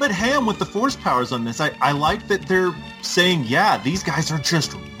go a little bit ham with the force powers on this. I like that they're saying, yeah, these guys are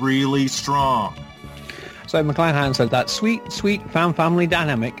just really strong. So McClanahan said that sweet fan-family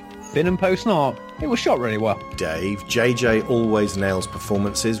dynamic, Finn and Poe Snart, it was shot really well. Dave, JJ always nails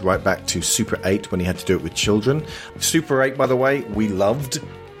performances, right back to Super 8 when he had to do it with children. Super 8, by the way, we loved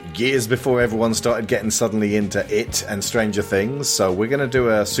years before everyone started getting suddenly into It and Stranger Things. So we're going to do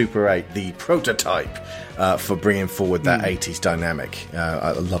a Super 8, the prototype for bringing forward that 80s dynamic.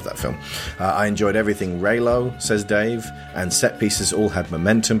 I love that film. I enjoyed everything Reylo, says Dave, and set pieces all had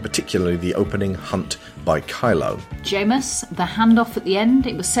momentum, particularly the opening hunt by Kylo. Jameis, the handoff at the end,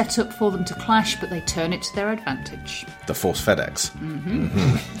 it was set up for them to clash, but they turn it to their advantage. The Force FedEx.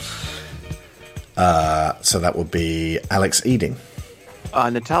 So that would be Alex Eading.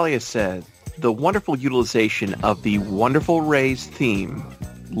 Natalia said, the wonderful utilization of the Wonderful Rey's theme,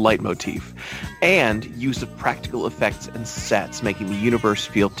 leitmotif, and use of practical effects and sets, making the universe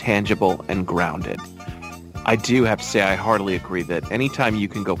feel tangible and grounded. I do have to say I heartily agree that anytime you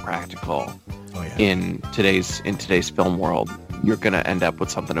can go practical in today's film world, you're going to end up with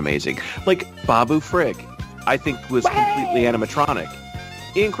something amazing. Like Babu Frick, I think was completely animatronic.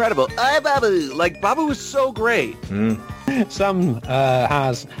 Incredible. Hi, Babu. Like, Babu was so great. Sam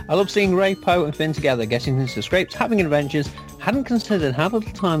has, I love seeing Rey, Poe and Finn together, getting into scrapes, having adventures. Hadn't considered how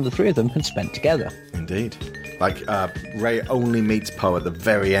little time the three of them had spent together. Indeed. Like, Rey only meets Poe at the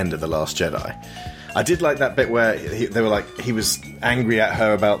very end of The Last Jedi. I did like that bit where they were like, he was angry at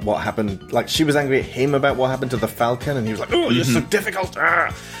her about what happened. Like, she was angry at him about what happened to the Falcon, and he was like, "Oh, you're so difficult."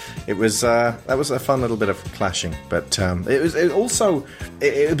 It was that was a fun little bit of clashing, but it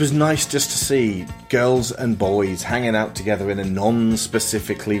was nice just to see girls and boys hanging out together in a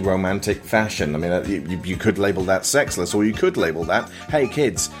non-specifically romantic fashion. I mean, you could label that sexless, or you could label that, hey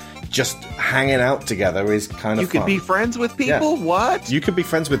kids, just hanging out together is kind of fun. You could be friends with people? Yeah. What? You could be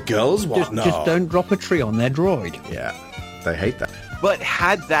friends with girls? What? Just don't drop a tree on their droid. Yeah, they hate that. But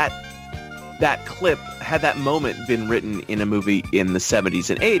had that clip, had that moment been written in a movie in the 70s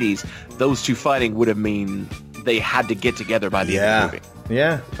and 80s, those two fighting would have mean they had to get together by the end of the movie.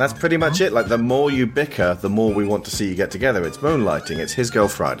 Yeah, that's pretty much it. Like, the more you bicker, the more we want to see you get together. It's moonlighting. It's His Girl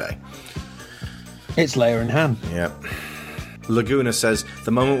Friday. It's Leia and Han. Yeah. Laguna says,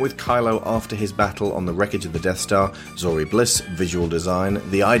 the moment with Kylo after his battle on the wreckage of the Death Star, Zori Bliss, visual design,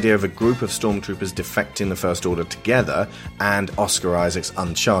 the idea of a group of stormtroopers defecting the First Order together, and Oscar Isaac's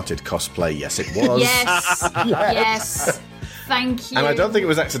Uncharted cosplay. Yes, it was. Yes. Thank you. And I don't think it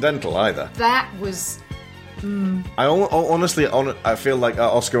was accidental either. That was... I honestly feel like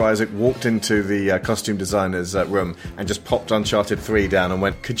Oscar Isaac walked into the costume designer's room and just popped Uncharted 3 down and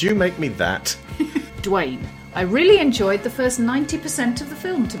went, could you make me that? Dwayne, I really enjoyed the first 90% of the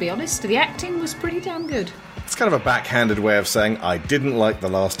film, to be honest. The acting was pretty damn good. It's kind of a backhanded way of saying I didn't like the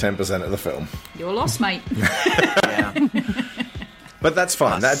last 10% of the film. You're lost, mate. Yeah. But that's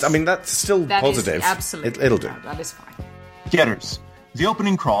fine. That's still positive. Absolutely. It'll do. That is fine. Getters. The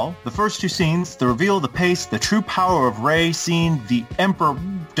opening crawl, the first two scenes, the reveal of the pace, the true power of Rey scene, the Emperor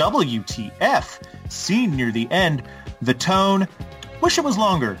WTF scene near the end, the tone. Wish it was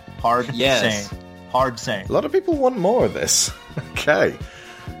longer. Hard saying. Hard saying. A lot of people want more of this. Okay.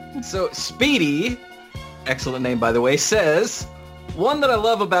 So Speedy, excellent name by the way, says, one that I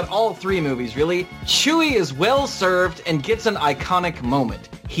love about all three movies, really, Chewie is well served and gets an iconic moment.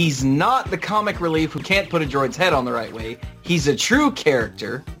 He's not the comic relief who can't put a droid's head on the right way. He's a true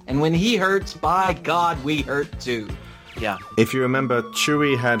character, and when he hurts, by God, we hurt too. Yeah. If you remember,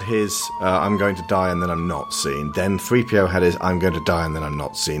 Chewie had his I'm going to die and then I'm not scene. Then 3PO had his I'm going to die and then I'm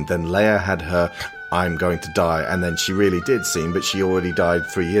not scene. Then Leia had her I'm going to die, and then she really did scene, but she already died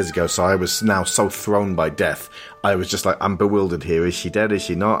 3 years ago, so I was now so thrown by death. I was just like, I'm bewildered here. Is she dead? Is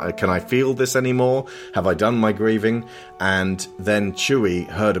she not? Can I feel this anymore? Have I done my grieving? And then Chewie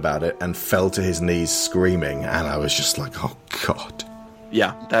heard about it and fell to his knees screaming, and I was just like, oh God.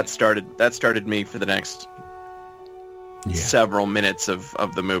 Yeah, that started me for the next several minutes of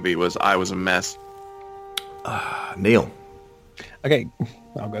the movie. I was a mess. Neil. Okay,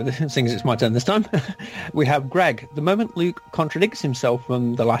 I'll go. Seeing as it's my turn this time. We have Greg. The moment Luke contradicts himself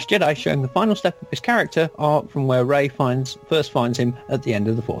from The Last Jedi, showing the final step of his character arc from where Rey first finds him at the end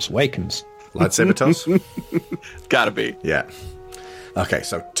of The Force Awakens. Lightsaber toss? Gotta be. Yeah. Okay,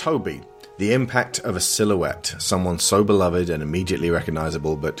 so Toby. The impact of a silhouette, someone so beloved and immediately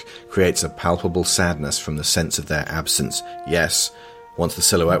recognizable, but creates a palpable sadness from the sense of their absence. Yes, once the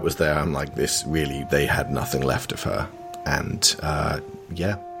silhouette was there, I'm like, this really, they had nothing left of her. And,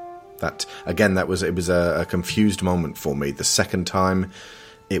 that, again, it was a confused moment for me. The second time,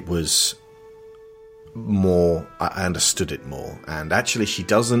 it was more, I understood it more. And actually, she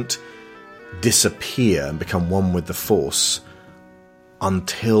doesn't disappear and become one with the Force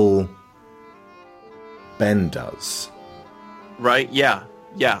until Ben does. Right? Yeah.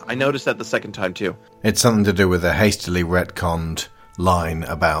 Yeah, I noticed that the second time, too. It's something to do with a hastily retconned line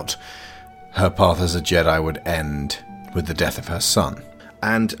about her path as a Jedi would end with the death of her son.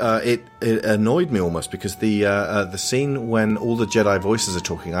 And it annoyed me almost, because the scene when all the Jedi voices are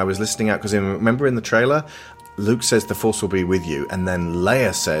talking, I was listening out, because remember in the trailer, Luke says the Force will be with you, and then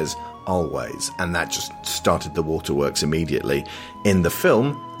Leia says, always, and that just started the waterworks immediately. In the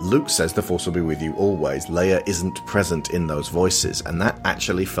film, Luke says the Force will be with you always. Leia isn't present in those voices, and that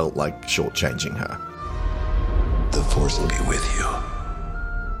actually felt like shortchanging her. The Force will be with you.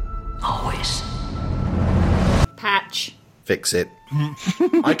 Always. Patch. Fix it.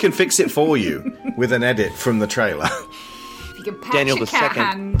 I can fix it for you with an edit from the trailer. If you can patch Daniel a cat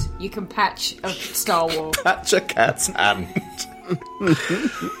hand, you can patch a Star Wars. Patch a cat's hand.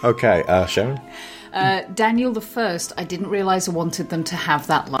 Okay, Sharon? Daniel the First, I didn't realise I wanted them to have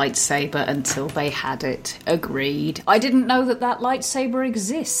that lightsaber until they had it. Agreed. I didn't know that lightsaber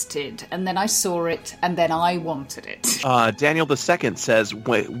existed, and then I saw it, and then I wanted it. Daniel the Second says,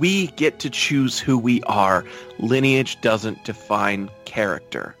 we get to choose who we are. Lineage doesn't define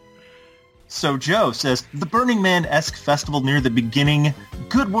character. So Joe says, the Burning Man-esque festival near the beginning,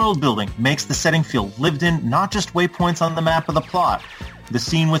 good world building, makes the setting feel lived in, not just waypoints on the map of the plot. The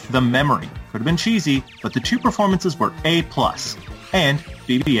scene with the memory could have been cheesy, but the two performances were A+, and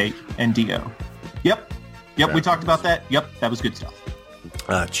BB-8 and D-O. Yep, we talked about that. Yep, that was good stuff.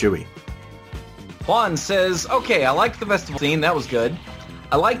 Chewie. Juan says, okay, I liked the festival scene, that was good.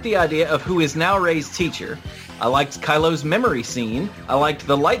 I liked the idea of who is now Rey's teacher. I liked Kylo's memory scene. I liked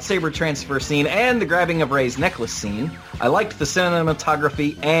the lightsaber transfer scene and the grabbing of Rey's necklace scene. I liked the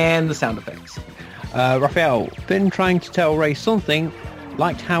cinematography and the sound effects. Raphael, Finn trying to tell Rey something,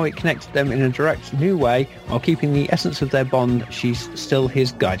 liked how it connected them in a direct new way while keeping the essence of their bond. She's still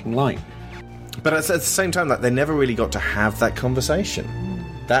his guiding light. But at the same time, like, they never really got to have that conversation.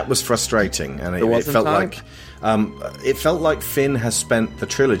 That was frustrating, and it felt like Finn has spent the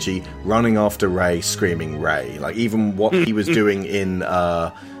trilogy running after Rey, screaming Rey. Like, even what he was doing in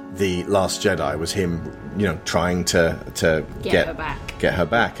The Last Jedi was him, trying to get her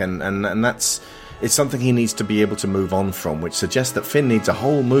back, and that's, it's something he needs to be able to move on from, which suggests that Finn needs a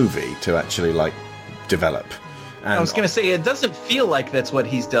whole movie to actually develop. And I was going to say, it doesn't feel like that's what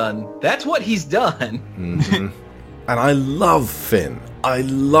he's done. That's what he's done. Mm-hmm. And I love Finn. I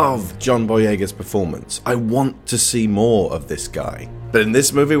love John Boyega's performance. I want to see more of this guy. But in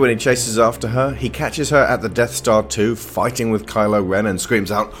this movie, when he chases after her, he catches her at the Death Star 2, fighting with Kylo Ren, and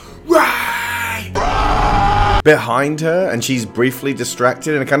screams out, Rey! Behind her, and she's briefly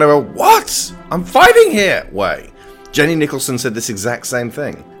distracted in a kind of a, what? I'm fighting here way. Jenny Nicholson said this exact same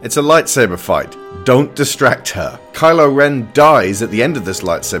thing. It's a lightsaber fight. Don't distract her. Kylo Ren dies at the end of this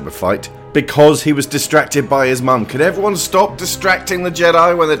lightsaber fight because he was distracted by his mum. Could everyone stop distracting the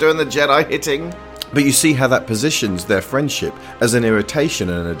Jedi when they're doing the Jedi hitting? But you see how that positions their friendship as an irritation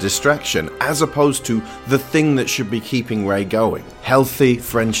and a distraction, as opposed to the thing that should be keeping Rey going. Healthy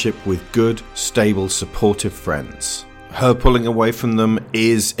friendship with good, stable, supportive friends. Her pulling away from them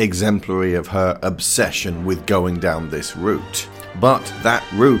is exemplary of her obsession with going down this route. But that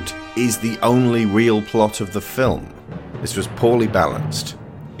route is the only real plot of the film. This was poorly balanced.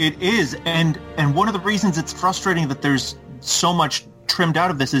 It is, and one of the reasons it's frustrating that there's so much trimmed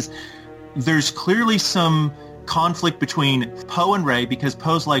out of this is there's clearly some conflict between Poe and Rey, because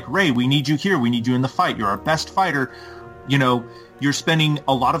Poe's like, Rey, we need you here, we need you in the fight, you're our best fighter, you're spending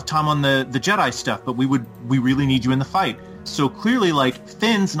a lot of time on the Jedi stuff, but we really need you in the fight. So clearly, like,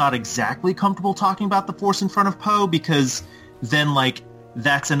 Finn's not exactly comfortable talking about the Force in front of Poe, because then, like,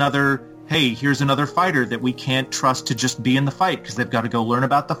 that's another, hey, here's another fighter that we can't trust to just be in the fight because they've got to go learn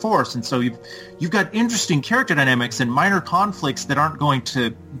about the Force. And so you've got interesting character dynamics and minor conflicts that aren't going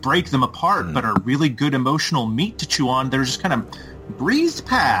to break them apart, but are really good emotional meat to chew on. They're just kind of breezed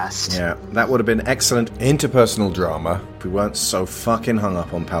past. Yeah, that would have been excellent interpersonal drama if we weren't so fucking hung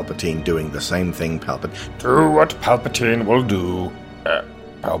up on Palpatine doing the same thing Palpatine... Do what Palpatine will do.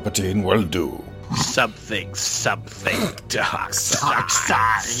 Palpatine will do. Something, dark side,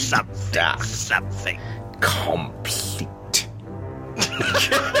 something. Complete.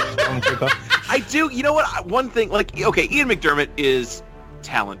 I do, you know what, one thing, like, okay, Ian McDiarmid is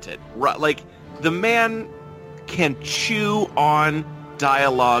talented. Like, the man can chew on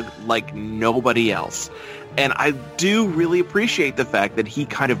dialogue like nobody else. And I do really appreciate the fact that he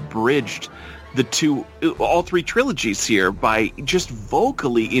kind of bridged all three trilogies here by just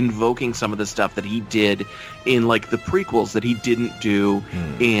vocally invoking some of the stuff that he did in, like, the prequels that he didn't do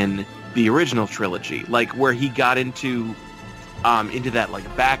in the original trilogy. Like, where he got into that,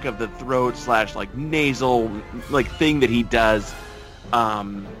 like, back of the throat / like nasal, like, thing that he does.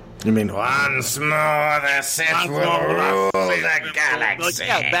 You mean once more the Sith will rule the galaxy? Like,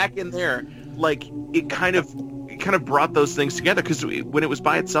 yeah, back in there, like, it kind of brought those things together, because when it was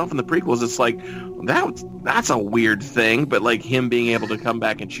by itself in the prequels, it's like, that's a weird thing, but, like, him being able to come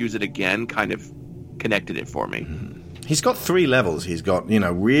back and choose it again kind of connected it for me. He's got 3 levels. He's got,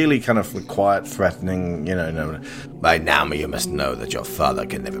 really kind of quiet, threatening, by now you must know that your father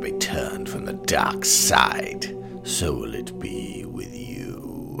can never be turned from the dark side. So will it be with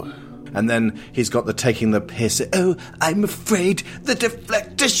you. And then he's got the taking the piss. Oh, I'm afraid the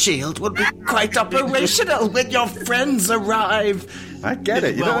deflector shield will be quite operational when your friends arrive. I get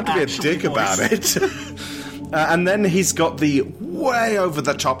it. You don't have to be a dick about it. And then he's got the way over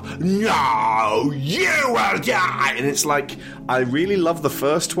the top, no, you will die. And it's like, I really love the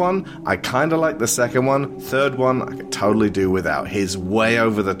first one. I kind of like the second one. Third one, I could totally do without his way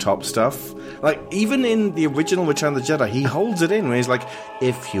over the top stuff. Like, even in the original Return of the Jedi, he holds it in where he's like,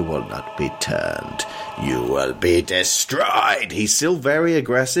 if you will not be turned, you will be destroyed. He's still very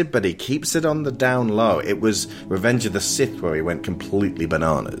aggressive, but he keeps it on the down low. It was Revenge of the Sith where he went completely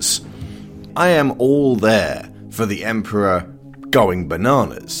bananas. I am all there for the Emperor going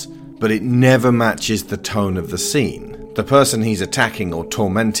bananas, but it never matches the tone of the scene. The person he's attacking or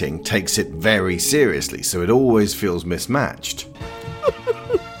tormenting takes it very seriously, so it always feels mismatched.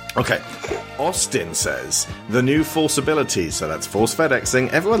 Okay, Austin says, the new Force abilities, so that's Force FedExing,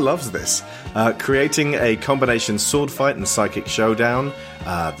 everyone loves this. Creating a combination sword fight and psychic showdown,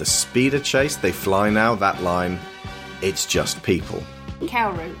 the speeder chase, they fly now, that line, it's just people.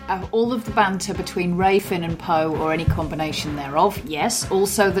 Kaoru, all of the banter between Rey, Finn and Poe, or any combination thereof, yes.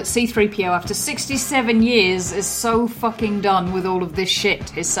 Also that C-3PO, after 67 years, is so fucking done with all of this shit.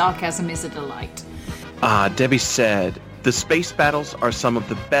 His sarcasm is a delight. Debbie said, the space battles are some of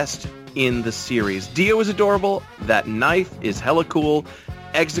the best in the series. Dio is adorable. That knife is hella cool.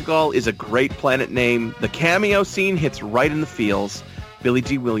 Exegol is a great planet name. The cameo scene hits right in the feels. Billy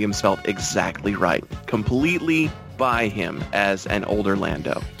D. Williams felt exactly right. Completely by him as an older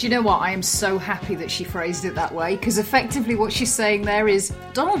Lando. Do you know what? I am so happy that she phrased it that way, because effectively what she's saying there is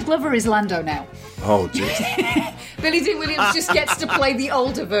Donald Glover is Lando now. Oh, jeez. Billy D. Williams just gets to play the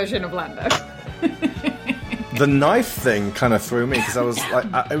older version of Lando. The knife thing kind of threw me, because I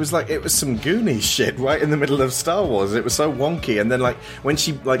was like, it was some Goonies shit right in the middle of Star Wars. It was so wonky, and then like when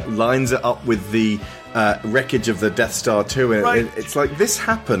she like lines it up with the wreckage of the Death Star 2, and right. It's like this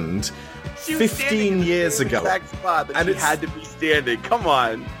happened 15 years ago, exact spot that she had to be standing. Come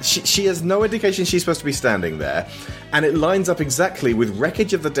on. She has no indication she's supposed to be standing there, and it lines up exactly with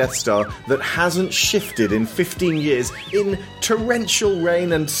wreckage of the Death Star that hasn't shifted in 15 years in torrential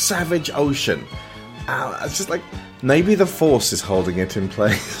rain and savage ocean. It's just like, maybe the Force is holding it in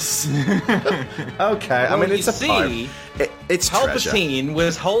place. Okay, I mean, it's a pipe. It's Palpatine treasure.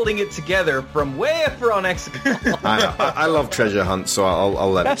 Was holding it together from way up on Exegol. I love treasure hunts, so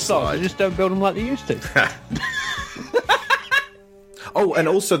I'll let it slide. They just don't build them like they used to. Oh, and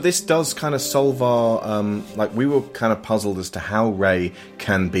also this does kind of solve our, we were kind of puzzled as to how Rey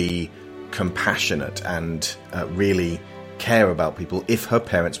can be compassionate and really care about people if her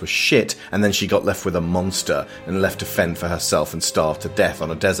parents were shit and then she got left with a monster and left to fend for herself and starve to death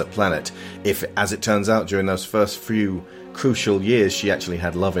on a desert planet. If, as it turns out, during those first few crucial years she actually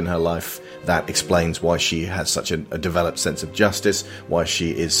had love in her life, that explains why she has such a developed sense of justice, why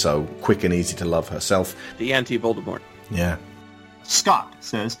she is so quick and easy to love herself. The anti-Voldemort. Yeah. Scott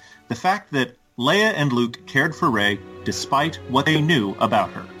says, the fact that Leia and Luke cared for Rey despite what they knew about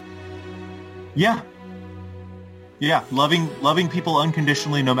her. Yeah, loving people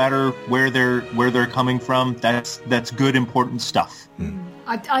unconditionally, no matter where they're coming from. That's good, important stuff.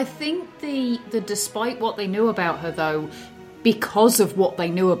 I think the despite what they knew about her, though, because of what they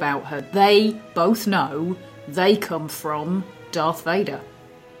knew about her, they both know they come from Darth Vader.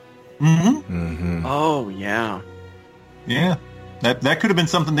 Oh, yeah. Yeah. That could have been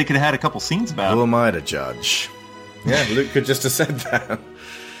something they could have had a couple scenes about. Who am I to judge? Yeah, Luke could just have said that.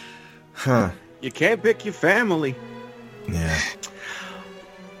 Huh. You can't pick your family. Yeah.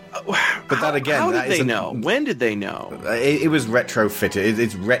 But that again... How did they know? When did they know? It was retrofitted.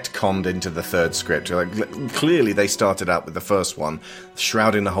 It's retconned into the third script. Like, clearly, they started out with the first one,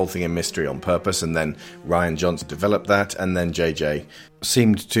 shrouding the whole thing in mystery on purpose, and then Rian Johnson developed that, and then JJ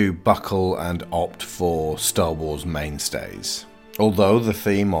seemed to buckle and opt for Star Wars mainstays. Although the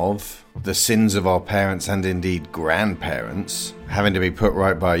theme of the sins of our parents and indeed grandparents having to be put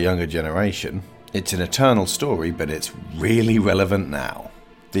right by a younger generation, it's an eternal story, but it's really relevant now.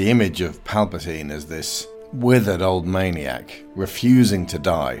 The image of Palpatine as this withered old maniac, refusing to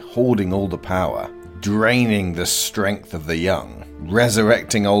die, hoarding all the power, draining the strength of the young,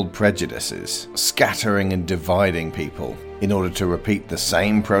 resurrecting old prejudices, scattering and dividing people in order to repeat the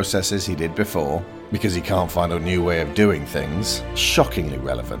same processes he did before, because he can't find a new way of doing things, shockingly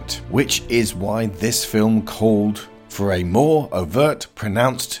relevant, which is why this film called for a more overt,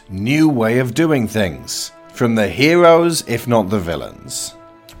 pronounced new way of doing things, from the heroes, if not the villains.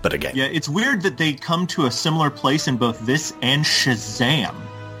 But again... Yeah, it's weird that they come to a similar place in both this and Shazam.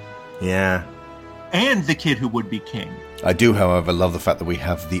 Yeah. And The Kid Who Would Be King. I do, however, love the fact that we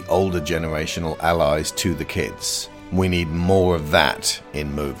have the older generational allies to the kids. We need more of that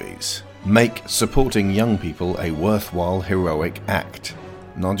in movies. Make supporting young people a worthwhile heroic act.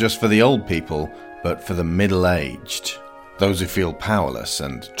 Not just for the old people, but for the middle-aged. Those who feel powerless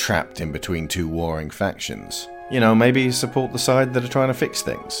and trapped in between two warring factions. You know, maybe support the side that are trying to fix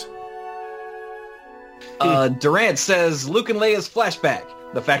things. Durant says Luke and Leia's flashback.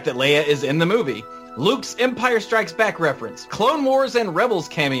 The fact that Leia is in the movie. Luke's Empire Strikes Back reference. Clone Wars and Rebels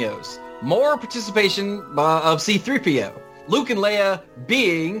cameos. More participation of C-3PO. Luke and Leia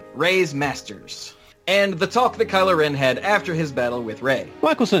being Rey's masters. And the talk that Kylo Ren had after his battle with Rey.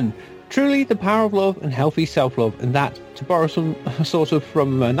 Michelson, truly the power of love and healthy self-love, and that, to borrow some sort of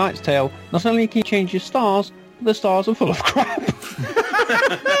from Knight's Tale, not only can you change your stars, the stars are full of crap.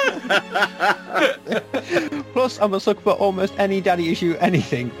 Plus, I'm a sucker for almost any daddy issue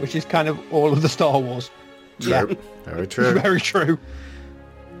anything, which is kind of all of the Star Wars. True. Yeah. Very true. Very true.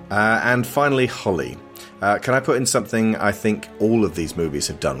 And finally, Holly. Can I put in something I think all of these movies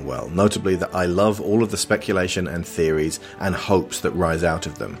have done well? Notably that I love all of the speculation and theories and hopes that rise out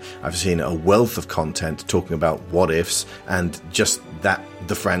of them. I've seen a wealth of content talking about what-ifs and just that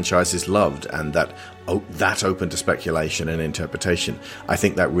the franchise is loved and that open to speculation and interpretation. I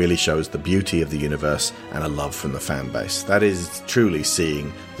think that really shows the beauty of the universe and a love from the fan base. That is truly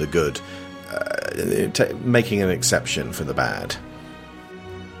seeing the good, making an exception for the bad.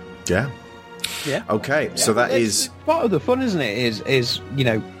 Yeah. Yeah. Okay, yeah, so that is part of the fun, isn't it? Is you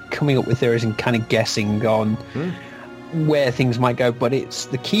know, coming up with theories and kind of guessing on where things might go. But it's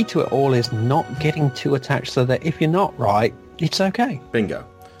the key to it all is not getting too attached, so that if you're not right, it's okay. Bingo.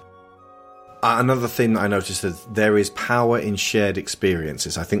 Another thing that I noticed is there is power in shared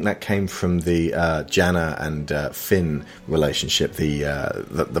experiences. I think that came from the Janna and Finn relationship.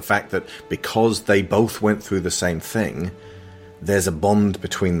 The fact that because they both went through the same thing, there's a bond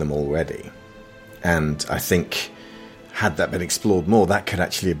between them already. And I think, had that been explored more, that could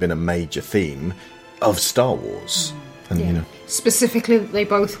actually have been a major theme of Star Wars. And, yeah. You know, specifically, that they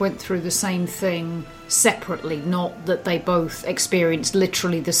both went through the same thing separately, not that they both experienced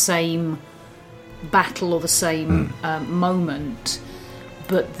literally the same battle or the same moment,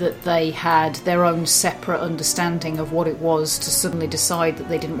 but that they had their own separate understanding of what it was to suddenly decide that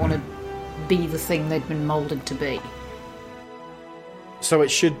they didn't want to be the thing they'd been moulded to be. So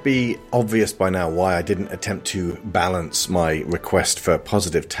it should be obvious by now why I didn't attempt to balance my request for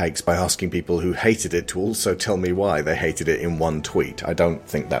positive takes by asking people who hated it to also tell me why they hated it in one tweet. I don't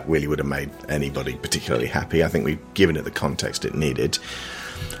think that really would have made anybody particularly happy. I think we've given it the context it needed.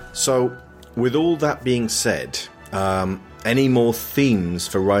 So, with all that being said, any more themes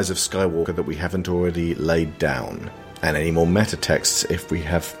for Rise of Skywalker that we haven't already laid down? And any more meta texts if we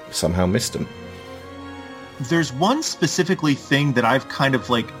have somehow missed them? There's one specifically thing that I've kind of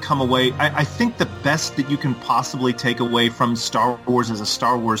like come away. I think the best that you can possibly take away from Star Wars as a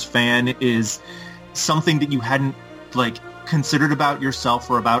Star Wars fan is something that you hadn't like considered about yourself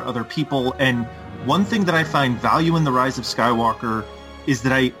or about other people. And one thing that I find value in The Rise of Skywalker is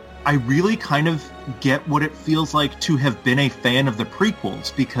that I really kind of get what it feels like to have been a fan of the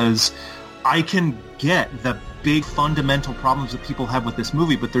prequels, because I can get the big fundamental problems that people have with this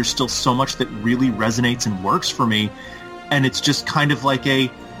movie, but there's still so much that really resonates and works for me. And it's just kind of like a,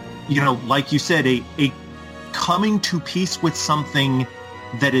 like you said, a coming to peace with something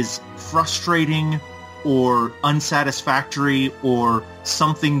that is frustrating or unsatisfactory or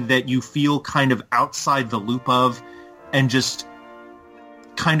something that you feel kind of outside the loop of, and just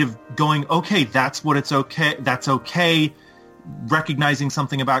kind of going, okay, that's okay, recognizing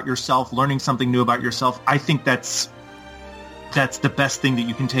something about yourself, learning something new about yourself. I think that's the best thing that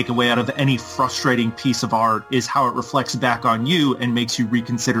you can take away out of any frustrating piece of art, is how it reflects back on you and makes you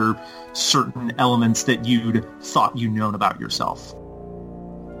reconsider certain elements that you'd thought you'd known about yourself.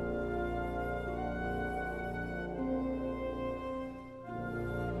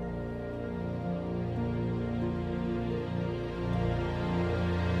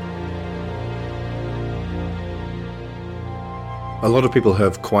 A lot of people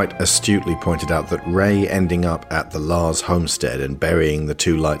have quite astutely pointed out that Rey ending up at the Lars homestead and burying the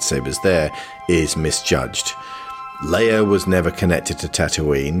 2 lightsabers there is misjudged. Leia was never connected to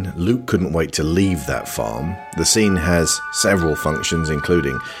Tatooine. Luke couldn't wait to leave that farm. The scene has several functions,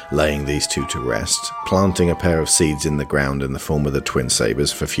 including laying these 2 to rest, planting a pair of seeds in the ground in the form of the twin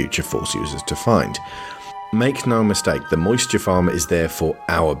sabers for future Force users to find. Make no mistake, the moisture farm is there for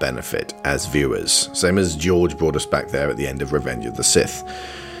our benefit as viewers, same as George brought us back there at the end of Revenge of the Sith.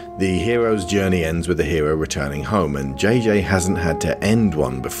 The hero's journey ends with the hero returning home, and JJ hasn't had to end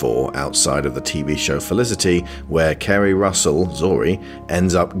one before outside of the TV show Felicity, where Kerry Russell, Zori,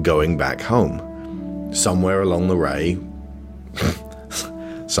 ends up going back home. Somewhere along the way,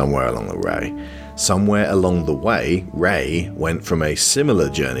 Rey went from a similar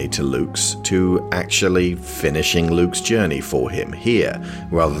journey to Luke's to actually finishing Luke's journey for him here,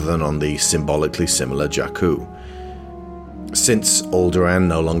 rather than on the symbolically similar Jakku. Since Alderaan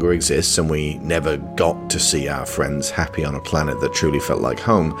no longer exists and we never got to see our friends happy on a planet that truly felt like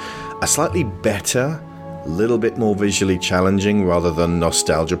home, a slightly better, little bit more visually challenging rather than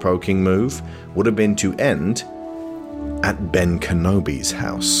nostalgia-poking move would have been to end at Ben Kenobi's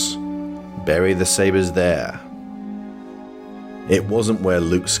house. Bury the sabers there. It wasn't where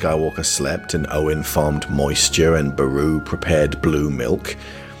Luke Skywalker slept and Owen farmed moisture and Beru prepared blue milk.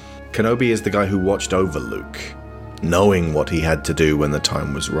 Kenobi is the guy who watched over Luke, knowing what he had to do when the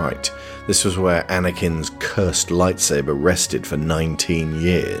time was right. This was where Anakin's cursed lightsaber rested for 19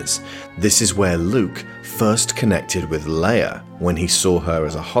 years. This is where Luke first connected with Leia when he saw her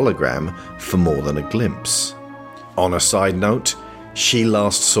as a hologram for more than a glimpse. On a side note, she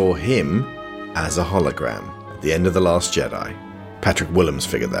last saw him as a hologram at the end of The Last Jedi. Patrick Willems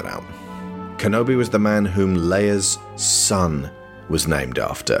figured that out. Kenobi was the man whom Leia's son was named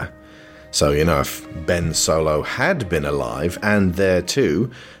after. So, if Ben Solo had been alive and there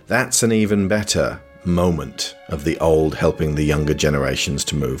too, that's an even better moment of the old helping the younger generations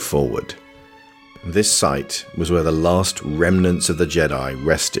to move forward. This site was where the last remnants of the Jedi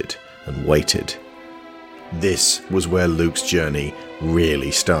rested and waited. This was where Luke's journey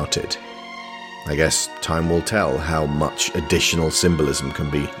really started. I guess time will tell how much additional symbolism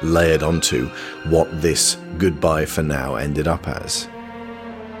can be layered onto what this goodbye for now ended up as.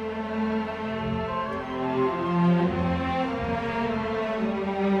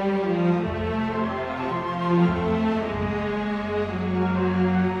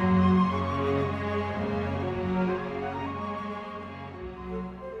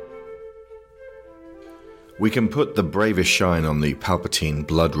 We can put the bravest shine on the Palpatine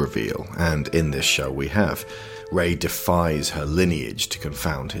blood reveal, and in this show we have. Rey defies her lineage to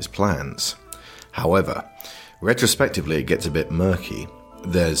confound his plans. However, retrospectively it gets a bit murky.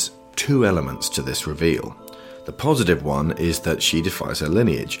 There's 2 elements to this reveal. The positive one is that she defies her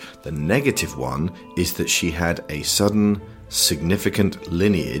lineage. The negative one is that she had a sudden, significant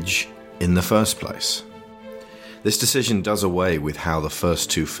lineage in the first place. This decision does away with how the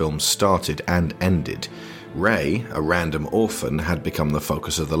first 2 films started and ended. Rey, a random orphan, had become the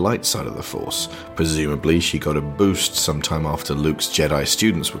focus of the light side of the Force. Presumably she got a boost sometime after Luke's Jedi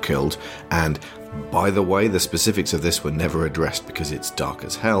students were killed, and by the way, the specifics of this were never addressed because it's dark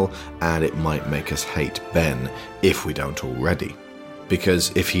as hell, and it might make us hate Ben, if we don't already.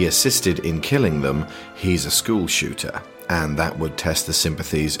 Because if he assisted in killing them, he's a school shooter, and that would test the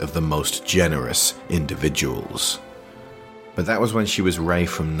sympathies of the most generous individuals. But that was when she was Rey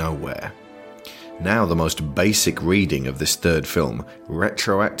from nowhere. Now the most basic reading of this third film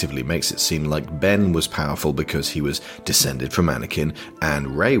retroactively makes it seem like Ben was powerful because he was descended from Anakin,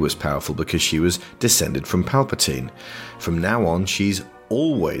 and Rey was powerful because she was descended from Palpatine. From now on, she's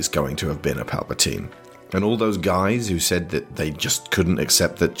always going to have been a Palpatine. And all those guys who said that they just couldn't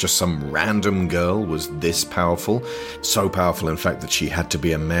accept that just some random girl was this powerful, so powerful in fact that she had to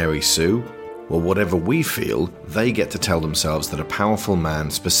be a Mary Sue, well, whatever we feel, they get to tell themselves that a powerful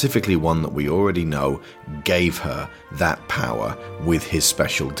man, specifically one that we already know, gave her that power with his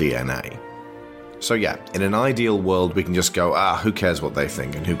special DNA. So yeah, in an ideal world we can just go, who cares what they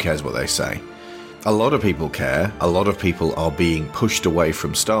think and who cares what they say. A lot of people care. A lot of people are being pushed away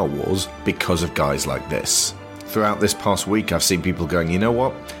from Star Wars because of guys like this. Throughout this past week, I've seen people going, you know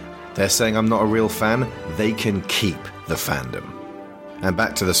what? They're saying I'm not a real fan. They can keep the fandom. And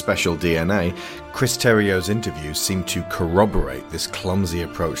back to the special DNA, Chris Terrio's interviews seem to corroborate this clumsy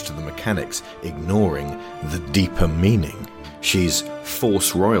approach to the mechanics, ignoring the deeper meaning. She's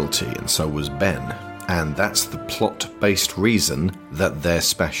Force royalty, and so was Ben. And that's the plot-based reason that they're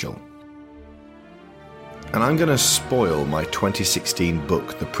special. And I'm going to spoil my 2016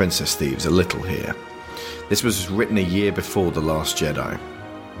 book, The Princess Thieves, a little here. This was written a year before The Last Jedi,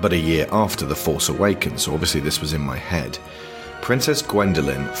 but a year after The Force Awakens, so obviously this was in my head. Princess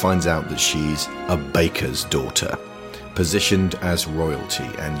Gwendolyn finds out that she's a baker's daughter, positioned as royalty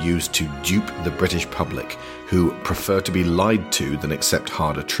and used to dupe the British public, who prefer to be lied to than accept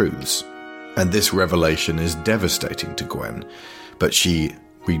harder truths. And this revelation is devastating to Gwen, but she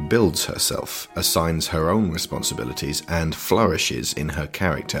rebuilds herself, assigns her own responsibilities, and flourishes in her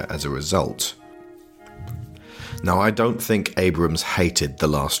character as a result. Now, I don't think Abrams hated The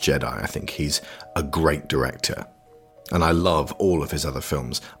Last Jedi. I think he's a great director, and I love all of his other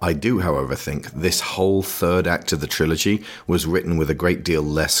films. I do, however, think this whole third act of the trilogy was written with a great deal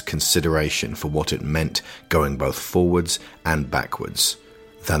less consideration for what it meant going both forwards and backwards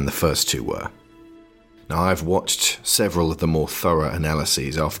than the first two were. Now, I've watched several of the more thorough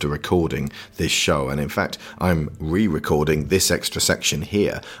analyses after recording this show, and in fact, I'm re-recording this extra section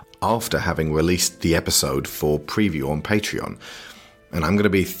here after having released the episode for preview on Patreon, and I'm going to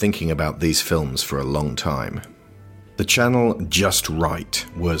be thinking about these films for a long time. The channel Just Right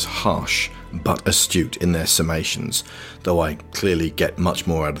was harsh but astute in their summations, though I clearly get much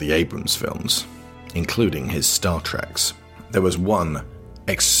more out of the Abrams films, including his Star Treks. There was one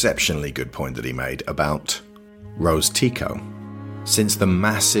exceptionally good point that he made about Rose Tico. Since the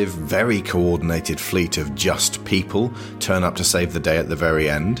massive, very coordinated fleet of just people turn up to save the day at the very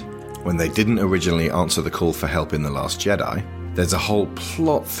end, when they didn't originally answer the call for help in The Last Jedi, there's a whole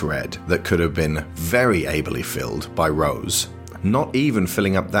plot thread that could have been very ably filled by Rose, not even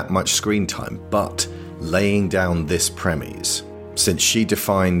filling up that much screen time, but laying down this premise. Since she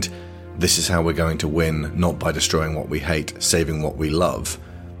defined, this is how we're going to win, not by destroying what we hate, saving what we love,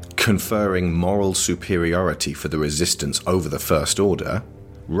 conferring moral superiority for the Resistance over the First Order,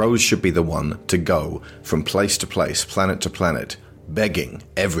 Rose should be the one to go from place to place, planet to planet, begging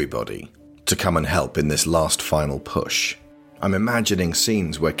everybody to come and help in this last final push. I'm imagining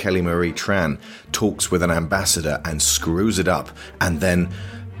scenes where Kelly Marie Tran talks with an ambassador and screws it up, and then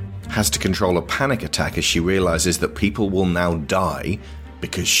has to control a panic attack as she realizes that people will now die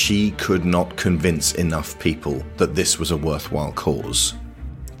because she could not convince enough people that this was a worthwhile cause.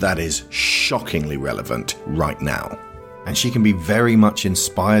 That is shockingly relevant right now. And she can be very much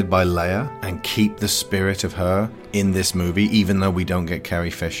inspired by Leia and keep the spirit of her in this movie, even though we don't get Carrie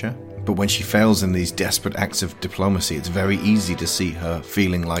Fisher. But when she fails in these desperate acts of diplomacy, it's very easy to see her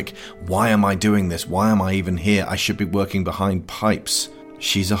feeling like, why am I doing this? Why am I even here? I should be working behind pipes.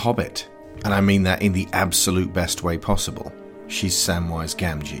 She's a hobbit. And I mean that in the absolute best way possible. She's Samwise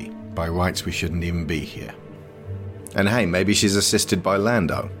Gamgee. By rights, we shouldn't even be here. And hey, maybe she's assisted by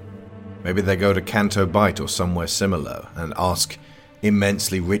Lando. Maybe they go to Canto Bight or somewhere similar and ask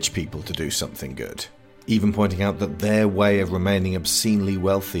immensely rich people to do something good. Even pointing out that their way of remaining obscenely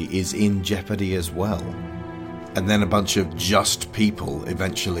wealthy is in jeopardy as well. And then a bunch of just people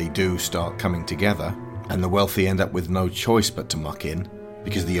eventually do start coming together, and the wealthy end up with no choice but to muck in,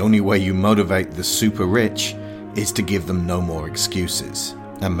 because the only way you motivate the super rich is to give them no more excuses,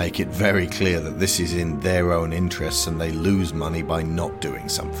 and make it very clear that this is in their own interests and they lose money by not doing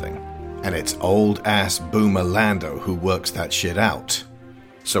something. And it's old-ass boomer Lando who works that shit out.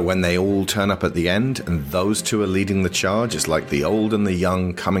 So when they all turn up at the end and those two are leading the charge, it's like the old and the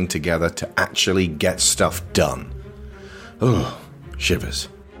young coming together to actually get stuff done. Ugh, shivers.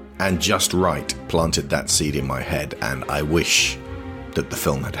 And Just Right planted that seed in my head, and I wish that the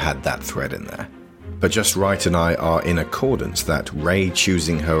film had had that thread in there. But Just Right and I are in accordance that Rey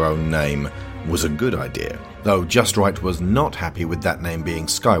choosing her own name was a good idea, though Just Right was not happy with that name being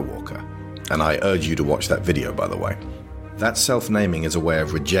Skywalker. And I urge you to watch that video, by the way. That self-naming is a way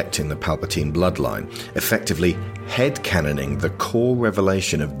of rejecting the Palpatine bloodline, effectively headcanoning the core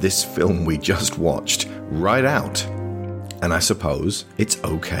revelation of this film we just watched right out. And I suppose it's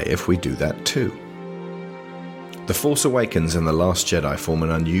okay if we do that too. The Force Awakens and The Last Jedi form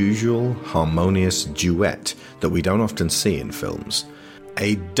an unusual, harmonious duet that we don't often see in films.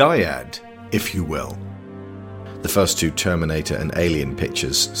 A dyad, if you will. The first two Terminator and Alien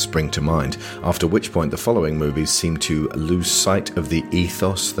pictures spring to mind, after which point the following movies seem to lose sight of the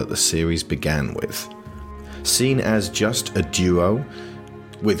ethos that the series began with. Seen as just a duo,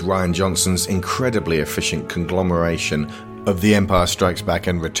 with Rian Johnson's incredibly efficient conglomeration of The Empire Strikes Back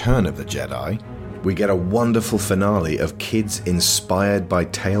and Return of the Jedi, we get a wonderful finale of kids inspired by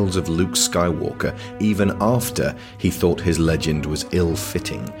tales of Luke Skywalker even after he thought his legend was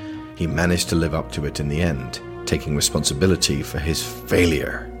ill-fitting. He managed to live up to it in the end, taking responsibility for his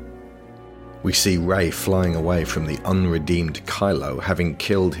failure. We see Rey flying away from the unredeemed Kylo, having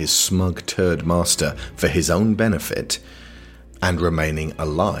killed his smug turd master for his own benefit, and remaining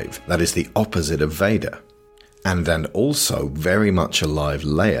alive. That is the opposite of Vader. And then also very much alive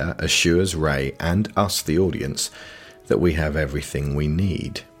Leia assures Rey and us, the audience, that we have everything we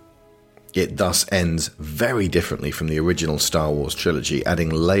need. It thus ends very differently from the original Star Wars trilogy,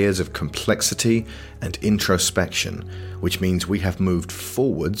 adding layers of complexity and introspection, which means we have moved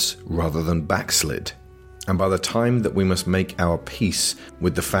forwards rather than backslid. And by the time that we must make our peace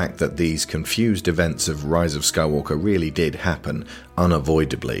with the fact that these confused events of Rise of Skywalker really did happen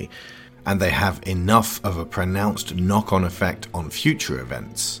unavoidably, and they have enough of a pronounced knock-on effect on future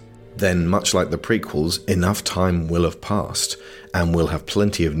events, then much like the prequels, enough time will have passed, and we'll have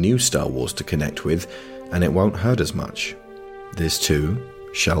plenty of new Star Wars to connect with, and it won't hurt as much. This too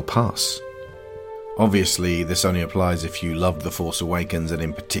shall pass. Obviously, this only applies if you loved The Force Awakens and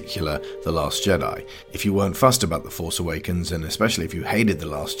in particular The Last Jedi. If you weren't fussed about The Force Awakens, and especially if you hated The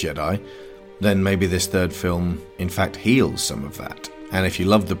Last Jedi, then maybe this third film in fact heals some of that. And if you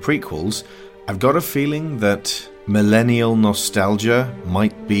love the prequels, I've got a feeling that millennial nostalgia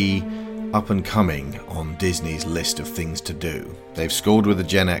might be up and coming on Disney's list of things to do. They've scored with the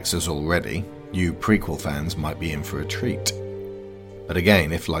Gen Xers already. You prequel fans might be in for a treat. But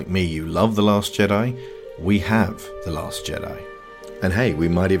again, if like me you love The Last Jedi, we have The Last Jedi. And hey, we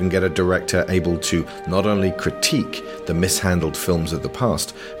might even get a director able to not only critique the mishandled films of the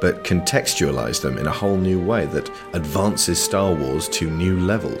past, but contextualize them in a whole new way that advances Star Wars to new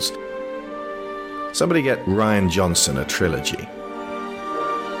levels. Somebody get Rian Johnson a trilogy.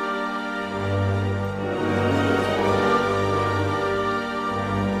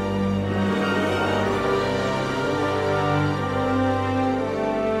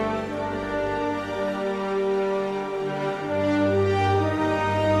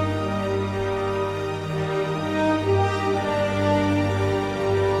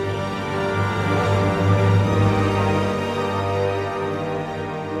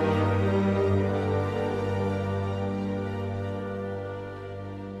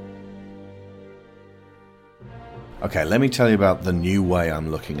 Okay, let me tell you about the new way I'm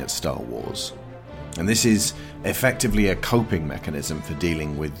looking at Star Wars. And this is effectively a coping mechanism for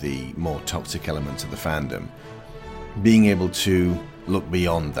dealing with the more toxic elements of the fandom. Being able to look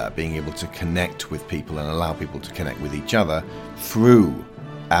beyond that, being able to connect with people and allow people to connect with each other through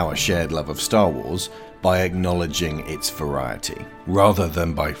our shared love of Star Wars by acknowledging its variety, rather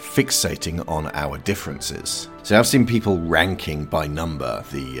than by fixating on our differences. So I've seen people ranking by number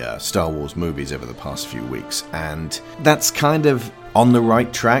the Star Wars movies over the past few weeks, and that's kind of on the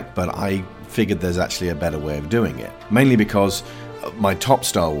right track, but I figured there's actually a better way of doing it. Mainly because my top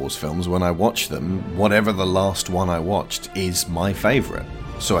Star Wars films, when I watch them, whatever the last one I watched is my favourite.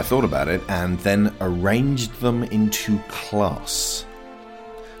 So I thought about it and then arranged them into class.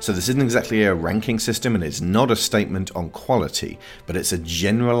 So this isn't exactly a ranking system, and it's not a statement on quality, but it's a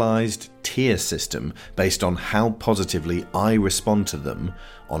generalized tier system based on how positively I respond to them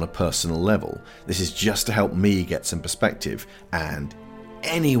on a personal level. This is just to help me get some perspective, and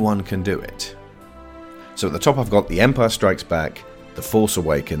anyone can do it. So at the top I've got The Empire Strikes Back, The Force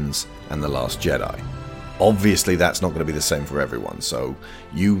Awakens, and The Last Jedi. Obviously that's not going to be the same for everyone, so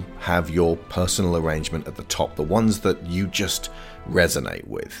you have your personal arrangement at the top, the ones that you just resonate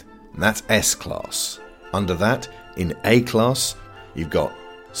with. And that's S-Class. Under that, in A-Class, you've got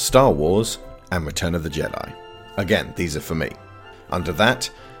Star Wars and Return of the Jedi. Again, these are for me. Under that,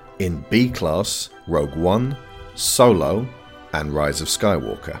 in B-Class, Rogue One, Solo, and Rise of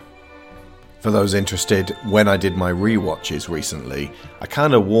Skywalker. For those interested, when I did my rewatches recently, I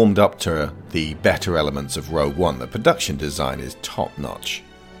kind of warmed up to the better elements of Rogue One. The production design is top-notch.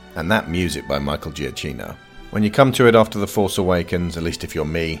 And that music by Michael Giacchino. When you come to it after The Force Awakens, at least if you're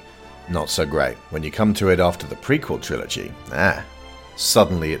me, not so great. When you come to it after the prequel trilogy,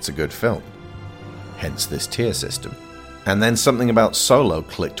 suddenly it's a good film. Hence this tier system. And then something about Solo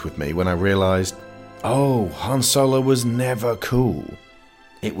clicked with me when I realised, oh, Han Solo was never cool.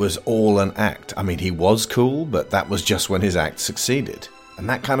 It was all an act. I mean, he was cool, but that was just when his act succeeded. And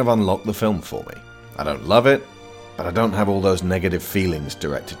that kind of unlocked the film for me. I don't love it, but I don't have all those negative feelings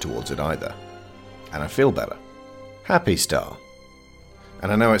directed towards it either. And I feel better. Happy Star.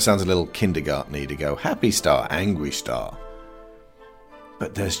 And I know it sounds a little kindergarten-y to go, happy star, angry star.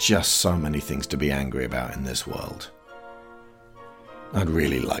 But there's just so many things to be angry about in this world. I'd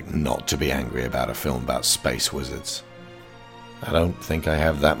really like not to be angry about a film about space wizards. I don't think I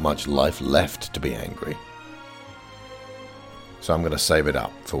have that much life left to be angry. So I'm going to save it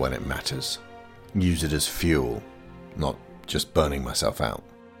up for when it matters. Use it as fuel, not just burning myself out.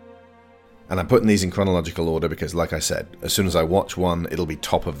 And I'm putting these in chronological order because, like I said, as soon as I watch one, it'll be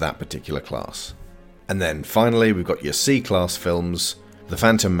top of that particular class. And then finally, we've got your C-class films, The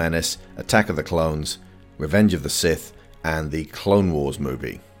Phantom Menace, Attack of the Clones, Revenge of the Sith, and the Clone Wars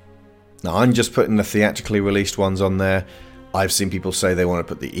movie. Now, I'm just putting the theatrically released ones on there. I've seen people say they want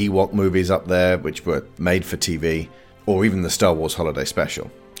to put the Ewok movies up there, which were made for TV, or even the Star Wars Holiday Special.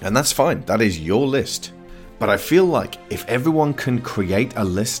 And that's fine, that is your list. But I feel like if everyone can create a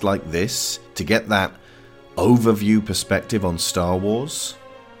list like this to get that overview perspective on Star Wars,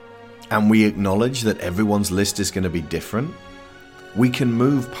 and we acknowledge that everyone's list is going to be different, we can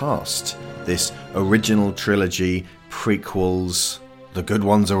move past this original trilogy, prequels, the good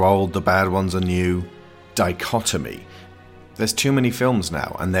ones are old, the bad ones are new, dichotomy. There's too many films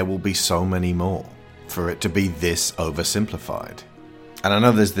now, and there will be so many more for it to be this oversimplified. And I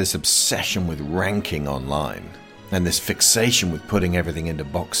know there's this obsession with ranking online, and this fixation with putting everything into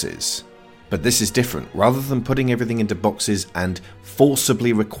boxes. But this is different. Rather than putting everything into boxes and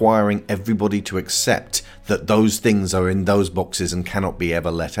forcibly requiring everybody to accept that those things are in those boxes and cannot be ever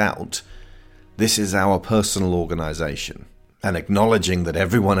let out, this is our personal organisation. And acknowledging that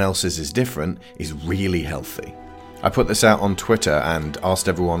everyone else's is different is really healthy. I put this out on Twitter and asked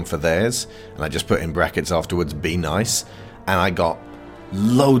everyone for theirs, and I just put in brackets afterwards, be nice, and I got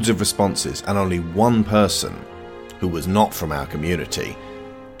loads of responses, and only one person, who was not from our community,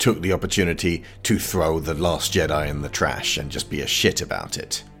 took the opportunity to throw The Last Jedi in the trash and just be a shit about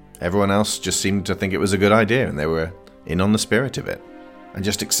it. Everyone else just seemed to think it was a good idea, and they were in on the spirit of it. And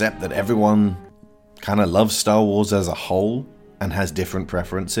just accept that everyone kind of loves Star Wars as a whole and has different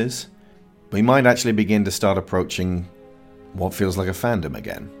preferences. We might actually begin to start approaching what feels like a fandom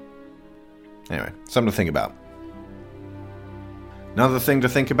again. Anyway, something to think about. Another thing to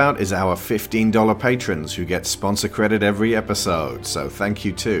think about is our $15 patrons who get sponsor credit every episode, so thank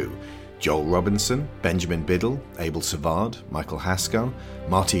you to Joel Robinson, Benjamin Biddle, Abel Savard, Michael Haskell,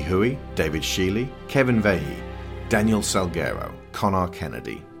 Marty Huey, David Sheely, Kevin Vahey, Daniel Salguero, Connor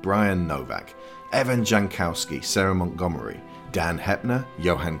Kennedy, Brian Novak, Evan Jankowski, Sarah Montgomery, Dan Hepner,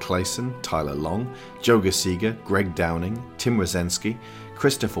 Johan Clayson, Tyler Long, Joe Gasiga, Greg Downing, Tim Rosensky,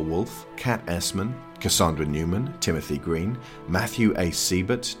 Christopher Wolfe, Kat Essman, Cassandra Newman, Timothy Green, Matthew A.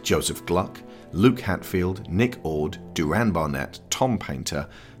 Siebert, Joseph Gluck, Luke Hatfield, Nick Ord, Duran Barnett, Tom Painter,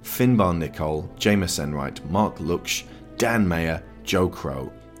 Finbar Nicole, Jameis Enright, Mark Luksch, Dan Mayer, Joe Crow,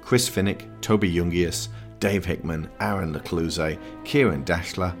 Chris Finnick, Toby Jungius, Dave Hickman, Aaron Lecluse, Kieran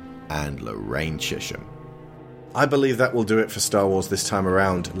Dashler, and Lorraine Chisholm. I believe that will do it for Star Wars this time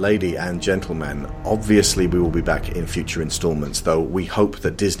around, lady and gentlemen. Obviously we will be back in future installments, though we hope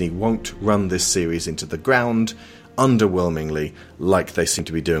that Disney won't run this series into the ground underwhelmingly like they seem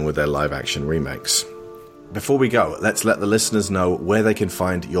to be doing with their live-action remakes. Before we go, let's let the listeners know where they can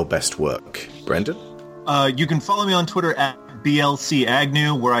find your best work. Brendan? You can follow me on Twitter at BLC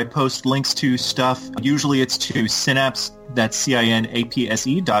Agnew, where I post links to stuff. Usually it's to Synapse, that's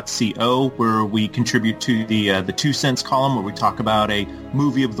CINAPSE.co, where we contribute to the 2 cents column, where we talk about a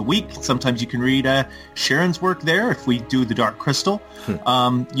movie of the week. Sometimes you can read Sharon's work there if we do The Dark Crystal.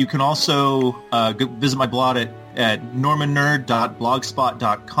 You can also visit my blog at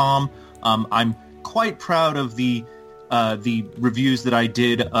normannerd.blogspot.com. I'm quite proud of the reviews that I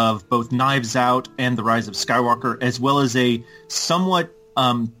did of both Knives Out and The Rise of Skywalker, as well as a somewhat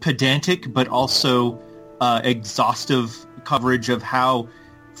pedantic but also exhaustive coverage of how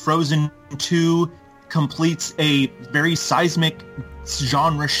Frozen 2 completes a very seismic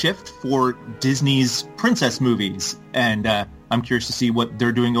genre shift for Disney's princess movies. And I'm curious to see what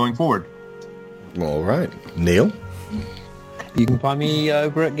they're doing going forward. All right. Neil? You can find me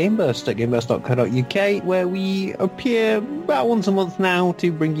over at GameBurst at gameburst.co.uk, where we appear about once a month now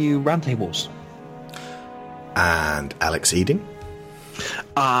to bring you roundtables. And Alex Eading?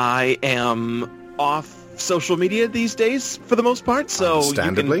 I am off social media these days for the most part, so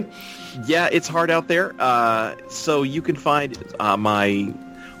understandably. Yeah, it's hard out there. So you can find my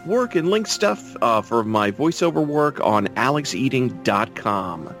work and link stuff for my voiceover work on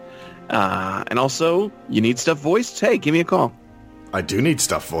alexeading.com. And also, you need stuff voiced? Hey, give me a call. I do need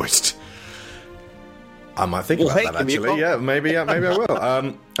stuff voiced. I might think about that, give me a actually. call. Yeah, maybe I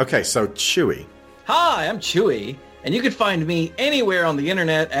will. Okay, so Chewy. Hi, I'm Chewy, and you can find me anywhere on the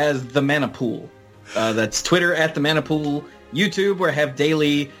internet as The Manapool. That's Twitter at The Manapool, YouTube, where I have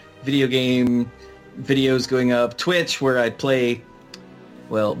daily video game videos going up, Twitch, where I play,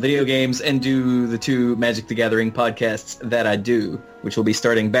 video games and do the 2 Magic the Gathering podcasts that I do, which will be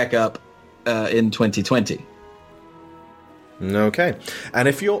starting back up in 2020. Okay. And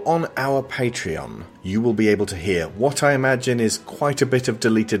if you're on our Patreon, you will be able to hear what I imagine is quite a bit of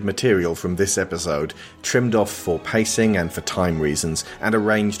deleted material from this episode, trimmed off for pacing and for time reasons, and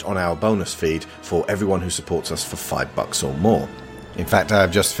arranged on our bonus feed for everyone who supports us for $5 or more. In fact, I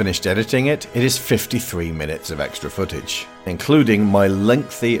have just finished editing it. It is 53 minutes of extra footage, including my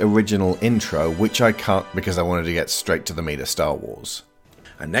lengthy original intro, which I cut because I wanted to get straight to the meat of Star Wars.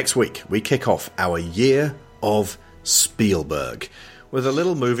 And next week, we kick off our year of Spielberg with a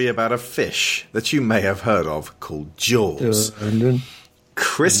little movie about a fish that you may have heard of called Jaws.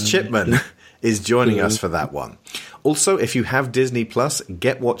 Chris Chipman is joining us for that one. Also, if you have Disney Plus,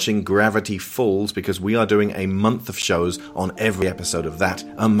 get watching Gravity Falls, because we are doing a month of shows on every episode of that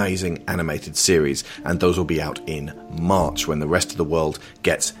amazing animated series, and those will be out in March when the rest of the world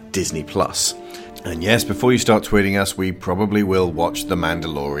gets Disney Plus. And yes, before you start tweeting us, we probably will watch The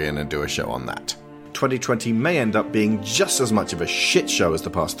Mandalorian and do a show on that. 2020 may end up being just as much of a shit show as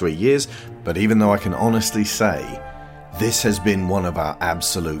the past 3 years, but even though I can honestly say this has been one of our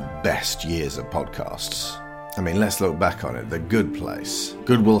absolute best years of podcasts. I mean, let's look back on it. The Good Place,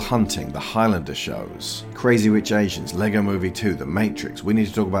 Good Will Hunting, the Highlander shows, Crazy Rich Asians, Lego Movie 2, The Matrix, We Need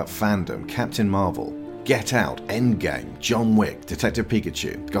to Talk About Fandom, Captain Marvel, Get Out, Endgame, John Wick, Detective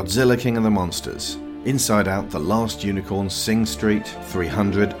Pikachu, Godzilla King of the Monsters, Inside Out, The Last Unicorn, Sing Street,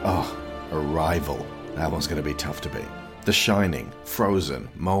 300, Arrival. That one's going to be tough to beat. The Shining, Frozen,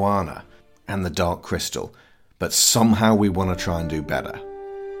 Moana, and The Dark Crystal. But somehow we want to try and do better.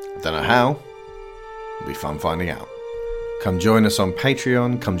 I don't know how. It'll be fun finding out. Come join us on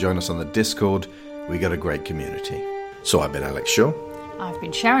Patreon. Come join us on the Discord. We got a great community. So I've been Alex Shaw. I've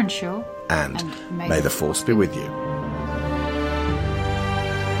been Sharon Shaw. And may the Force be with you.